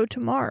did go to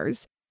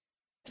Mars.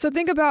 So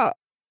think about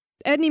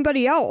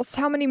anybody else,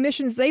 how many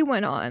missions they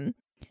went on.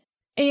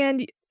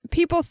 And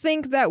people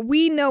think that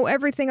we know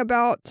everything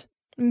about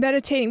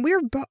meditating.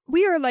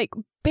 We are like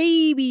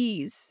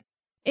babies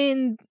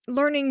in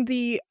learning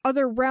the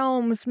other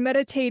realms,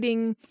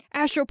 meditating,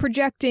 astral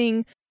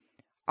projecting.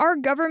 Our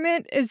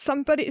government is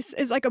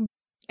like an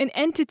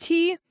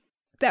entity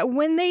that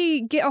when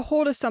they get a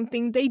hold of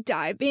something, they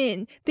dive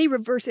in, they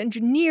reverse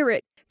engineer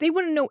it. They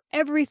want to know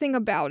everything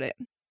about it.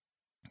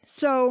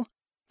 So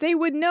they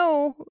would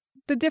know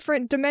the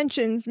different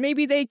dimensions.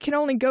 Maybe they can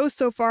only go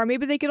so far.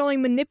 Maybe they can only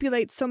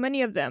manipulate so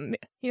many of them.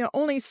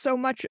 Only so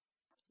much.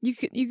 You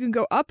can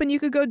go up and you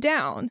could go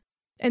down,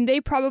 and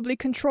they probably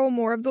control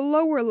more of the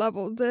lower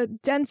level, the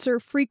denser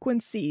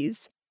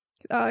frequencies,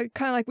 kind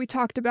of like we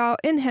talked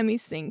about in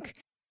Hemisync,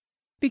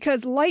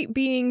 because light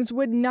beings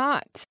would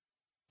not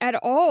at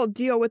all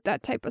deal with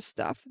that type of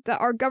stuff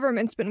that our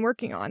government's been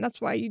working on.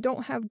 That's why you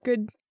don't have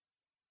good,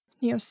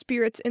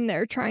 spirits in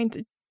there trying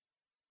to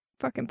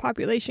fucking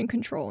population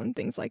control and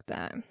things like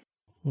that.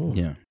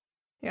 Yeah.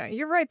 Yeah,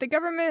 you're right. The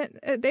government,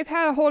 they've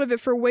had a hold of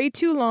it for way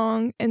too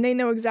long, and they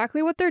know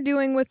exactly what they're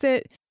doing with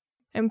it.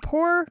 And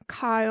poor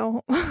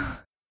Kyle.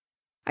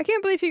 I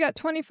can't believe he got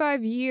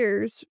 25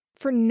 years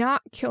for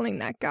not killing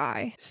that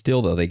guy.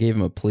 Still, though, they gave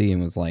him a plea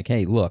and was like,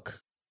 hey,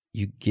 look,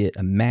 you get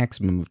a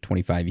maximum of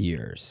 25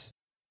 years.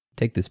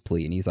 Take this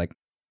plea. And he's like,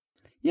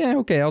 yeah,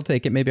 okay, I'll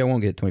take it. Maybe I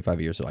won't get 25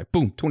 years. So like,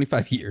 boom,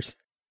 25 years.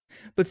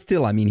 But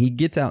still, I mean, he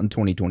gets out in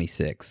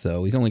 2026,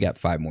 so he's only got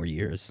 5 more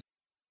years.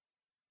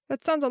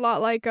 That sounds a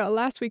lot like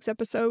last week's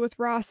episode with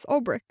Ross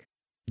Ulbrich.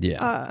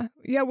 Yeah.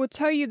 We'll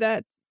tell you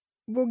that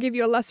we'll give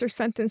you a lesser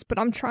sentence, but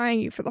I'm trying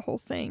you for the whole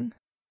thing.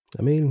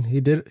 I mean,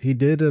 he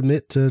did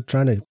admit to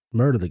trying to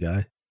murder the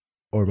guy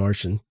or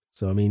Martian.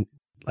 So, I mean,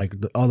 like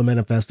all the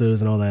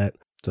manifestos and all that.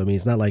 So, I mean,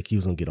 it's not like he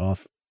was going to get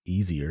off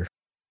easier.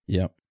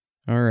 Yep.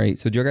 All right.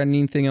 So, do you got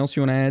anything else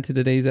you want to add to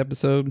today's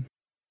episode?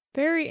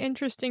 Very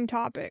interesting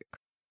topic.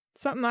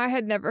 Something I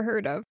had never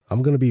heard of.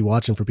 I'm going to be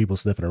watching for people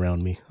sniffing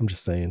around me. I'm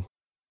just saying.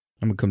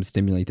 I'm going to come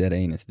stimulate that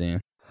anus,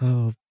 Dan.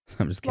 Oh,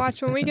 I'm just kidding.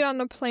 Watch, when we get on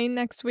the plane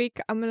next week,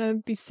 I'm going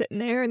to be sitting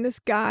there, and this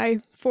guy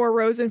 4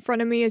 rows in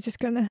front of me is just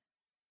going to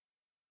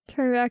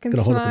turn back and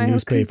smile. Hold up a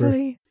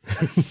newspaper.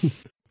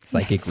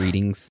 Psychic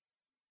readings.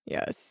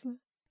 Yes.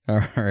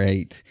 All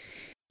right.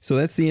 So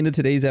that's the end of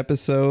today's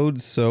episode.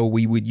 So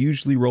we would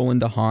usually roll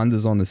into Hans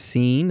is on the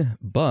scene,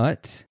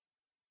 but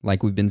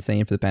like we've been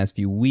saying for the past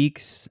few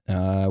weeks,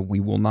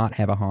 we will not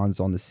have a Hans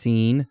on the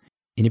scene.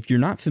 And if you're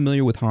not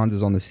familiar with Hans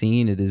is on the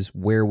scene, it is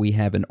where we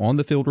have an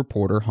on-the-field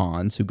reporter,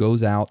 Hans, who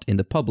goes out in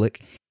the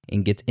public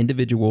and gets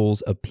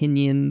individuals'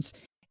 opinions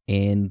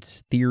and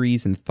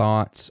theories and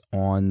thoughts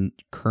on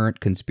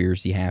current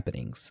conspiracy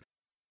happenings.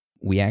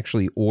 We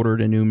actually ordered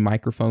a new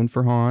microphone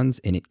for Hans,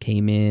 and it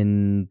came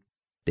in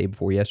day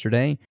before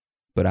yesterday,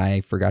 but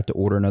I forgot to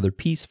order another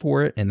piece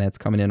for it, and that's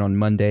coming in on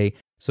Monday.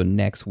 So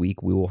next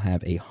week we will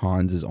have a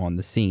Hans is on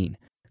the scene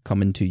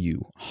coming to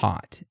you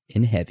hot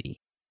and heavy.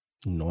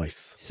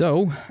 Nice.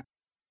 So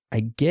I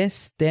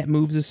guess that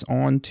moves us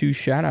on to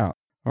shout out.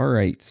 All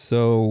right,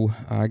 so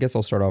I guess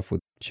I'll start off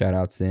with shout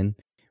outs then.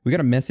 We got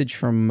a message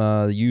from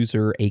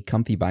user A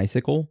Comfy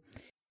Bicycle.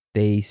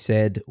 They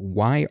said,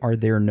 "Why are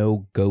there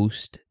no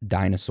ghost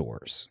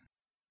dinosaurs?"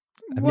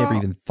 I've never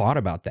even thought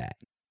about that.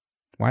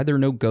 Why are there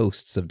no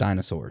ghosts of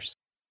dinosaurs?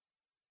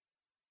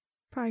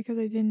 Probably because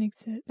they didn't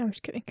exist. No, I'm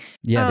just kidding.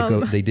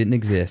 Yeah, they didn't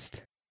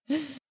exist.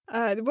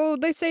 Well,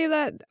 they say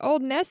that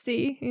old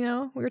Nessie, we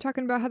were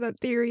talking about how that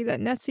theory that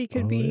Nessie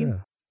could be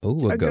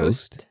a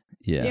ghost.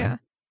 Yeah.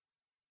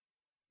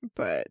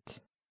 But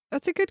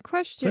that's a good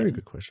question. Very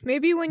good question.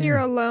 Maybe when you're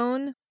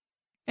alone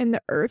and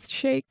the earth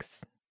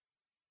shakes,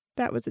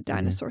 that was a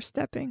dinosaur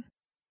stepping.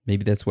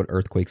 Maybe that's what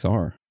earthquakes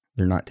are.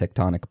 They're not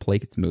tectonic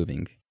plates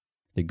moving.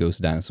 They're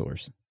ghost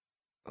dinosaurs.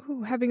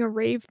 Ooh, having a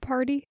rave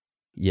party?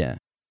 Yeah.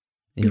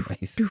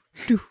 Anyways.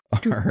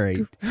 All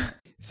right.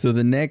 So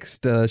the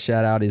next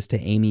shout out is to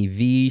Amy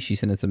V. She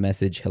sent us a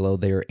message. "Hello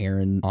there,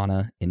 Aaron,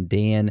 Anna, and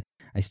Dan.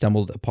 I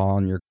stumbled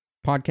upon your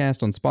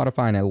podcast on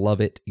Spotify and I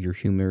love it. Your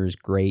humor is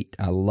great.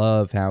 I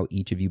love how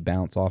each of you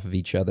bounce off of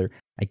each other.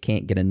 I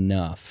can't get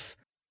enough."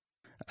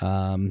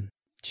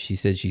 She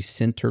said she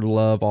sent her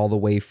love all the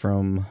way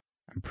from,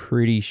 I'm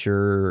pretty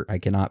sure I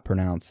cannot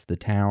pronounce the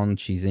town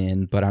she's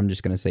in, but I'm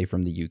just going to say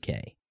from the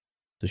UK.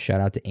 So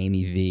shout out to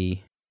Amy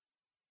V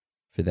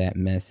for that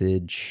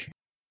message.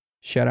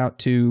 Shout out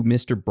to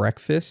Mr.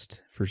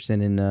 Breakfast for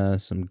sending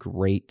some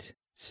great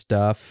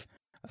stuff.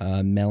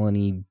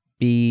 Melanie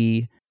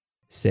B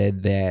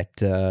said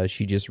that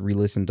she just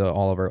re-listened to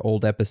all of our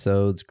old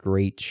episodes.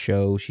 Great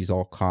show. She's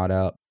all caught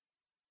up.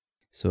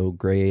 So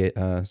great.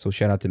 So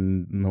shout out to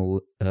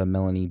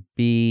Melanie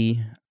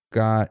B.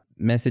 Got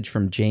message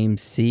from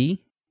James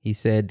C. He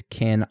said,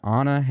 "Can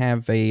Anna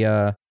have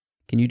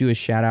can you do a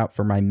shout out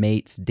for my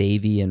mates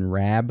Davey and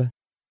Rab,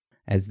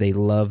 as they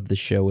love the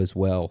show as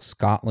well.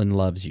 Scotland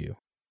loves you."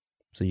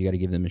 So you got to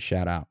give them a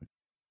shout out.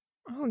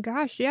 Oh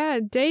gosh, yeah,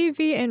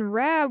 Davey and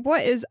Rab,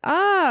 what is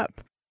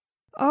up?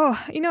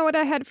 Oh, you know what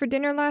I had for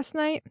dinner last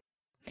night?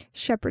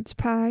 Shepherd's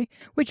pie,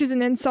 which is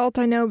an insult,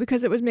 I know,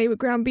 because it was made with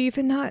ground beef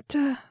and not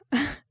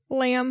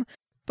lamb.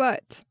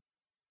 But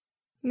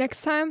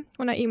next time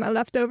when I eat my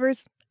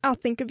leftovers, I'll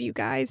think of you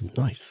guys.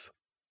 Nice.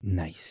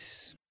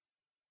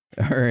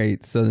 All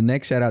right, so the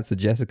next shout out to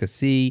Jessica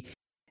C.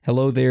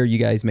 "Hello there, you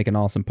guys make an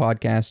awesome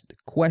podcast.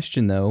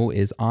 Question though,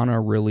 is Anna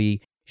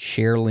really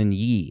Sherilyn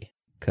Yee?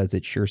 Because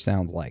it sure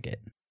sounds like it."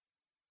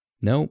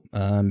 Nope,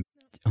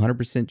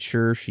 100%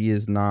 sure she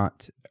is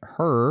not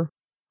her.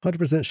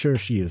 100% sure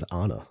she is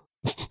Anna.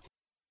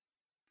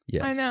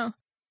 Yes. I know.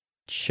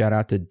 Shout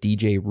out to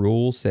DJ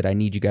Rule. Said, "I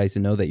need you guys to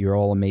know that you're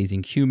all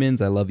amazing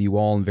humans. I love you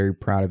all and very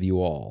proud of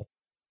you all."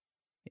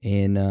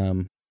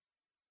 And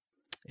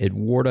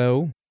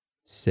Eduardo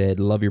said,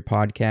 "Love your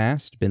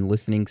podcast. Been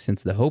listening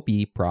since the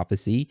Hopi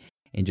prophecy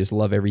and just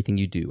love everything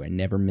you do. I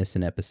never miss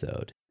an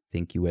episode."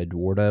 Thank you,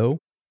 Eduardo.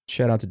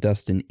 Shout out to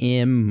Dustin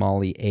M,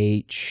 Molly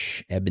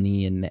H,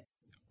 Ebony and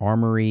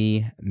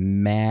Armory,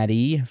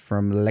 Maddie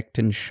from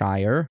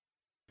Leicestershire.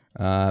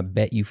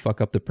 Bet you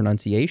fuck up the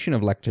pronunciation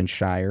of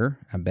Leicestershire.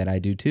 I bet I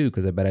do too,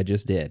 because I bet I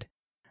just did.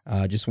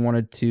 Just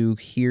wanted to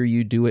hear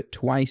you do it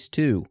twice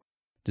too.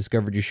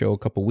 Discovered your show a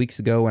couple weeks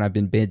ago, and I've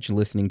been binge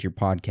listening to your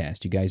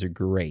podcast. You guys are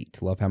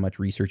great. Love how much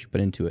research you put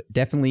into it.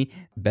 Definitely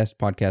best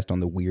podcast on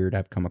the weird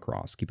I've come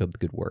across. Keep up the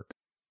good work.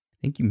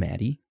 Thank you,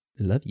 Maddie.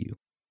 Love you.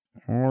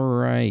 All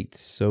right,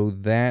 so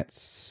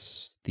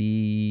that's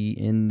the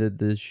end of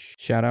the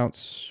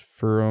shout-outs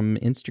from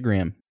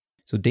Instagram.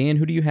 So, Dan,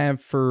 who do you have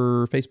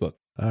for Facebook?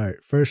 All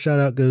right, first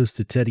shout-out goes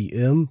to Teddy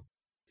M.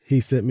 He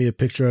sent me a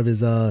picture of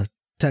his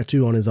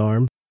tattoo on his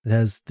arm. It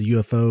has the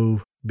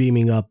UFO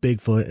beaming up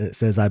Bigfoot, and it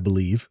says, "I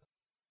believe."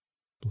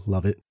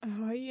 Love it.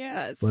 Oh,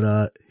 yes.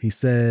 But he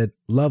said,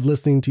 "Love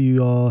listening to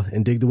you all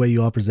and dig the way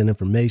you all present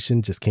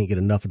information. Just can't get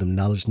enough of them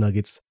knowledge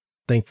nuggets.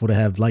 Thankful to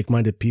have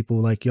like-minded people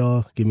like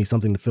y'all give me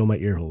something to fill my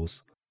ear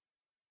holes."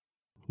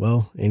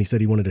 Well, and he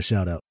said he wanted a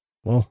shout out.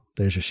 Well,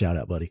 there's your shout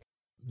out, buddy.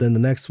 Then the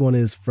next one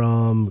is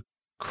from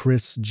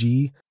Chris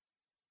G.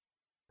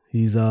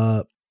 He's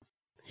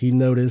he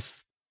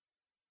noticed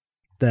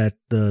that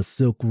the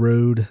Silk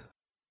Road,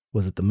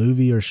 was it the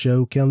movie or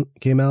show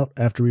came out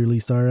after we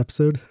released our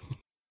episode?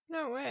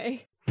 No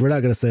way. We're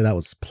not going to say that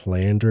was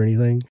planned or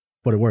anything,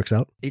 but it works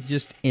out. It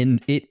just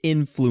it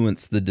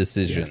influenced the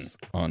decision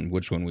on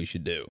which one we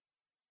should do.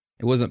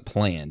 It wasn't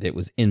planned. It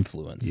was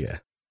influenced. Yeah.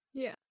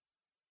 Yeah.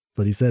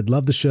 But he said,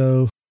 love the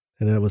show,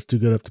 and that was too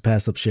good up to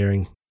pass up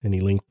sharing. And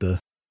he linked the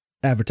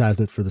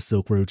advertisement for the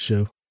Silk Road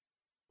show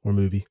or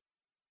movie.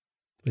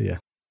 But yeah,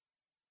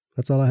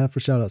 that's all I have for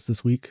shout-outs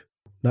this week.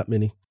 Not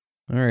many.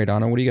 All right,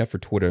 Anna, what do you got for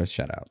Twitter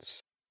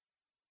shout-outs?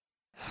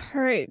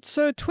 All right,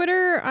 so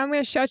Twitter, I'm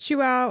going to shout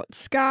you out,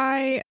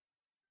 Sky.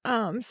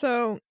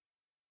 So,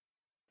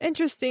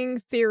 interesting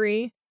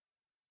theory.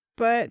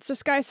 But, so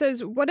Sky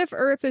says, what if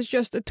Earth is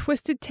just a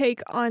twisted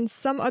take on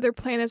some other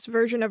planet's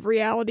version of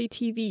reality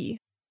TV?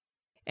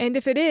 And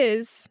if it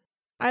is,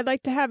 I'd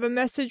like to have a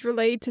message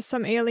relayed to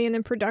some alien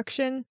in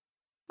production.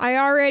 I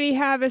already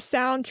have a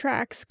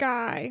soundtrack,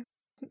 Sky.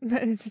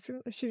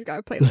 She's got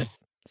a playlist.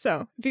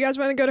 So, if you guys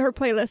want to go to her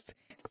playlist,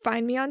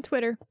 find me on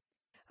Twitter.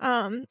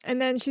 And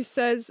then she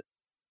says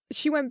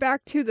she went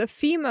back to the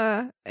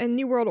FEMA and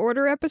New World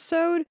Order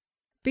episode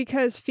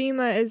because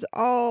FEMA is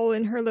all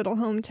in her little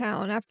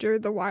hometown after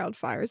the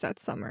wildfires that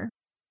summer.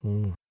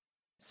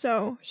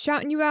 So,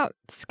 shouting you out,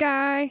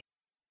 Sky.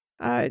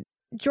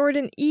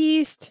 Jordan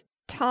East,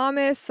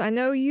 Thomas, I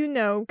know you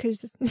know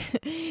because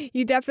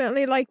you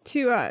definitely like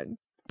to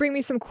bring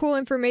me some cool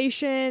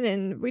information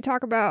and we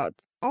talk about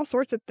all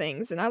sorts of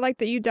things. And I like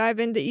that you dive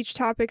into each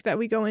topic that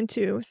we go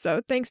into.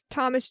 So thanks,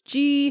 Thomas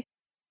G.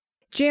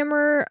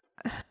 Jammer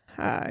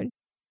Ama.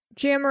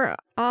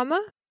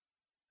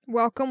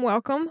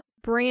 Welcome.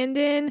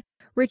 Brandon,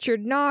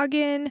 Richard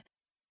Noggin,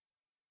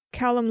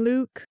 Callum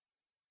Luke.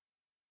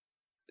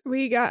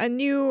 We got a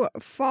new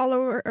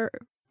follower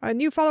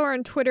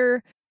on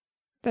Twitter.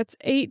 That's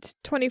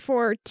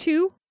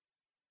 8242.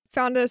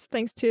 Found us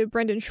thanks to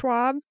Brendan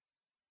Schwab.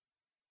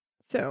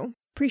 So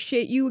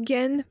appreciate you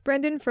again,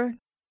 Brendan, for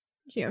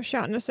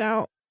shouting us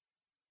out.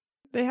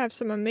 They have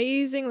some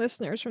amazing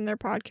listeners from their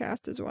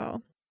podcast as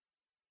well.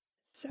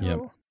 So,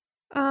 yep.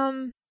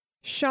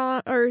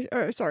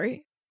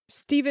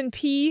 Stephen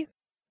P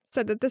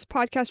said that this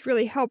podcast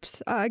really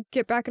helps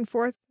get back and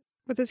forth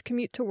with his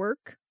commute to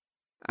work.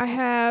 I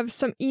have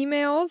some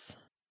emails.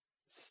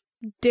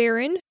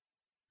 Darren,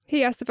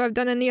 he asked if I've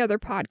done any other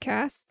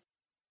podcasts.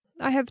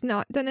 I have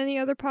not done any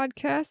other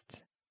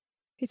podcasts.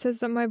 He says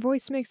that my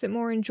voice makes it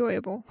more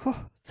enjoyable.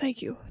 Oh,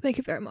 thank you. Thank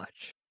you very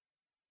much.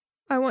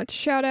 I want to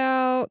shout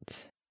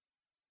out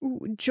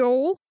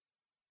Joel.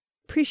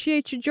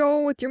 Appreciate you,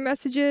 Joel, with your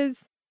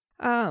messages.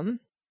 I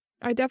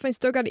definitely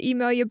still got to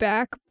email you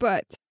back,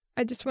 but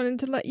I just wanted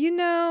to let you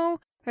know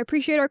I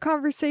appreciate our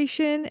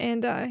conversation,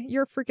 and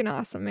you're freaking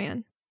awesome,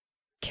 man.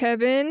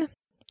 Kevin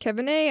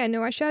A., I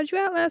know I shouted you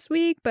out last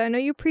week, but I know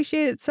you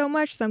appreciate it so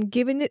much, so I'm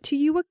giving it to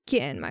you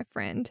again, my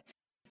friend.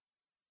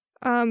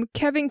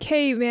 Kevin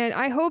K., man,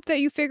 I hope that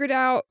you figured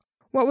out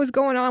what was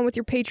going on with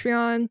your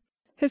Patreon.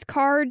 His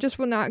card just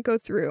will not go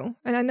through.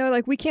 And I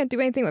know, we can't do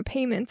anything with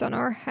payments on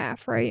our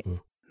half, right?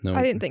 No.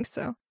 I didn't think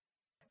so.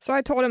 So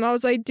I told him, I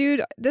was like,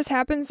 dude, this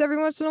happens every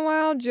once in a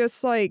while.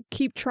 Just,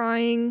 keep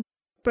trying,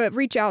 but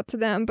reach out to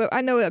them. But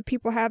I know that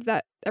people have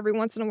that every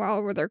once in a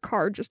while where their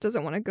card just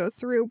doesn't want to go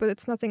through, but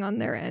it's nothing on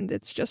their end.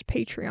 It's just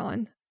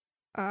Patreon.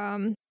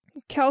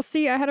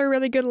 Kelsey, I had a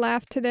really good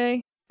laugh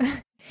today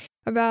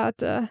about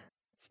the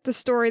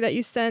story that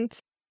you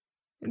sent.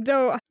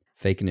 Though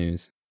fake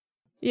news.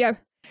 Yeah.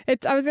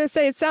 I was going to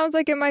say, it sounds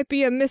like it might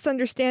be a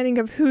misunderstanding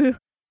of who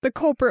the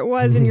culprit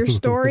was in your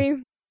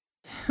story.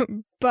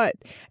 But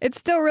it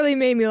still really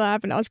made me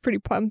laugh, and I was pretty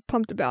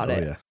pumped about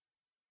it. Yeah.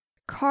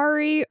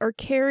 Kari or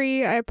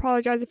Carrie, I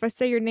apologize if I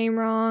say your name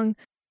wrong,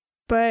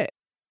 but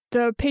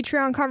the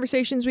Patreon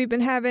conversations we've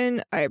been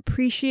having, I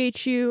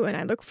appreciate you, and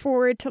I look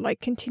forward to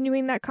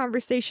continuing that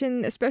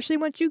conversation, especially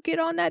once you get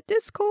on that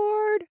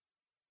Discord.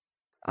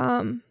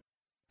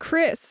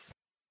 Chris,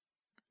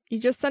 you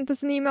just sent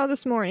us an email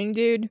this morning,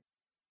 dude.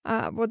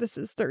 Well, this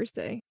is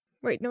Thursday.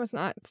 Wait, no, it's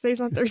not. Today's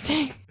not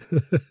Thursday.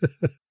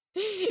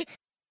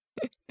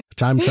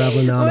 Time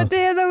traveling now. What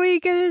day of the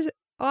week is it?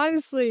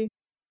 Honestly.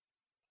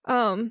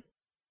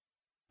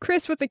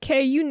 Chris with a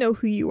K, you know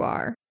who you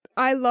are.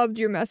 I loved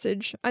your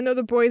message. I know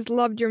the boys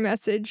loved your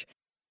message.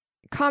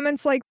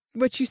 Comments like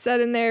what you said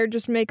in there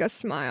just make us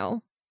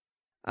smile.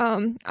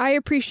 I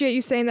appreciate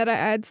you saying that I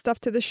add stuff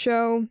to the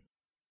show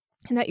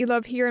and that you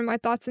love hearing my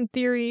thoughts and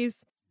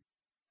theories.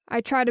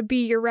 I try to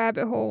be your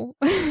rabbit hole.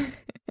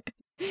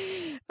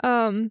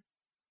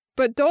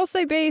 But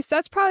Dulce Base,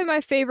 that's probably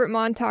my favorite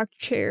Montauk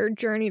chair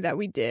journey that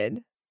we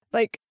did.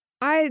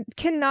 I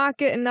cannot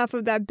get enough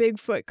of that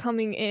Bigfoot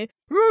coming in.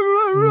 Dude,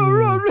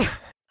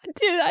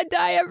 I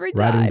die every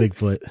time. Riding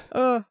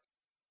Bigfoot.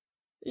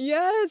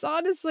 Yes,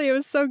 honestly, it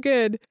was so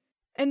good.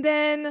 And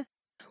then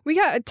we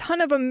got a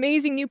ton of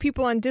amazing new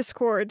people on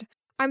Discord.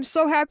 I'm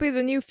so happy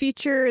the new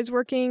feature is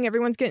working.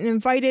 Everyone's getting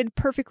invited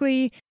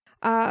perfectly.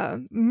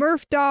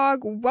 Murph Dog,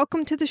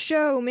 welcome to the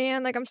show,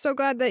 man. I'm so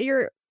glad that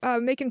you're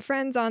making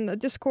friends on the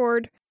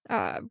Discord.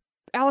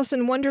 Alice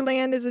in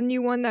Wonderland is a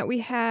new one that we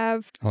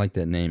have. I like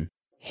that name.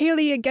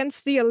 Haley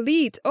Against the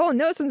Elite. Oh,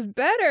 no, this one's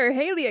better.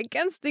 Haley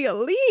Against the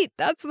Elite.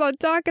 That's what I'm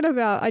talking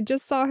about. I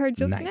just saw her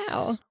just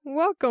now.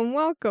 Welcome.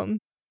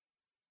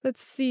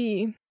 Let's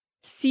see.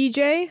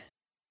 CJ,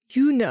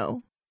 you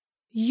know.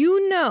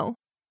 you know,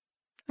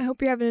 I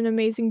hope you're having an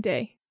amazing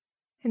day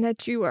and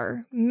that you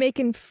are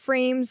making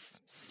frames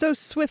so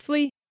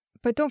swiftly.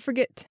 But don't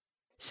forget,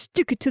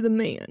 stick it to the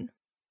man.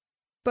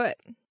 But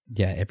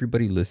yeah,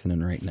 everybody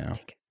listening right now,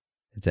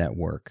 it's at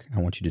work. I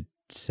want you to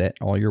set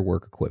all your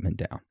work equipment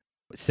down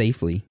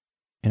safely,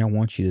 and I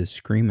want you to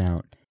scream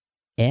out,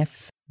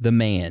 F the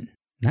man.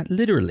 Not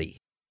literally,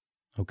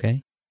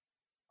 okay?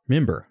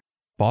 Remember,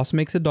 boss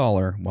makes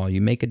 $1 while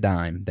you make a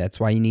dime. That's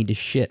why you need to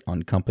shit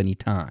on company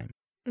time.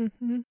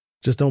 Mm-hmm.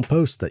 Just don't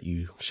post that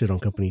you shit on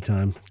company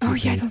time. Oh,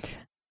 yeah, don't do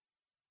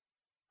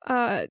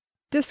that.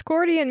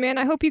 Discordian, man,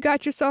 I hope you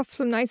got yourself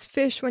some nice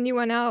fish when you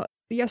went out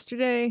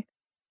yesterday.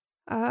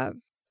 I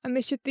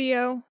miss you,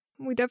 Theo.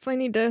 We definitely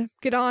need to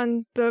get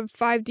on the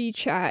 5D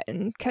chat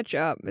and catch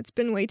up. It's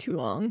been way too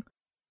long.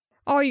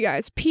 All you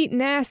guys, Pete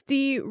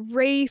Nasty,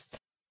 Wraith.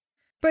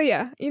 But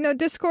yeah,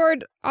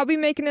 Discord, I'll be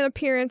making an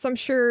appearance, I'm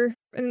sure,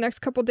 in the next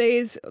couple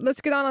days.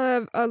 Let's get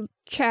on a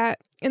chat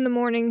in the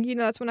morning.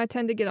 That's when I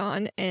tend to get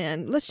on.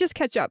 And let's just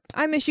catch up.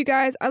 I miss you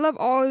guys. I love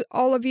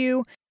all of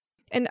you.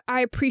 And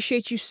I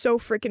appreciate you so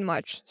freaking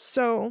much.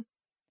 So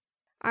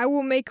I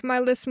will make my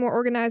list more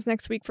organized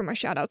next week for my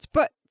shoutouts.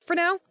 But for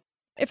now,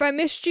 if I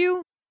missed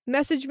you,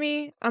 message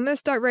me. I'm going to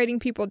start writing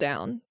people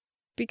down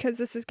because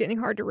this is getting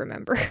hard to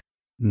remember.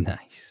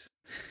 Nice.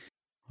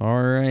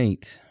 All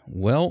right.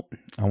 Well,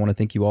 I want to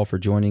thank you all for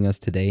joining us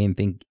today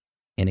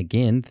and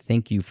again,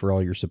 thank you for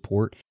all your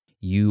support.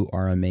 You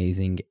are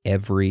amazing,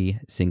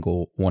 every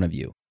single one of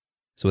you.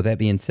 So with that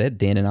being said,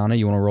 Dan and Anna,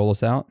 you want to roll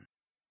us out?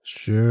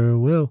 Sure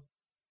will.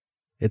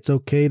 It's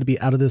okay to be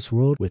out of this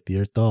world with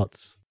your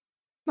thoughts.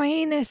 My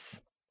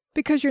anus,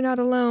 because you're not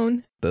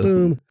alone.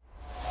 Boom.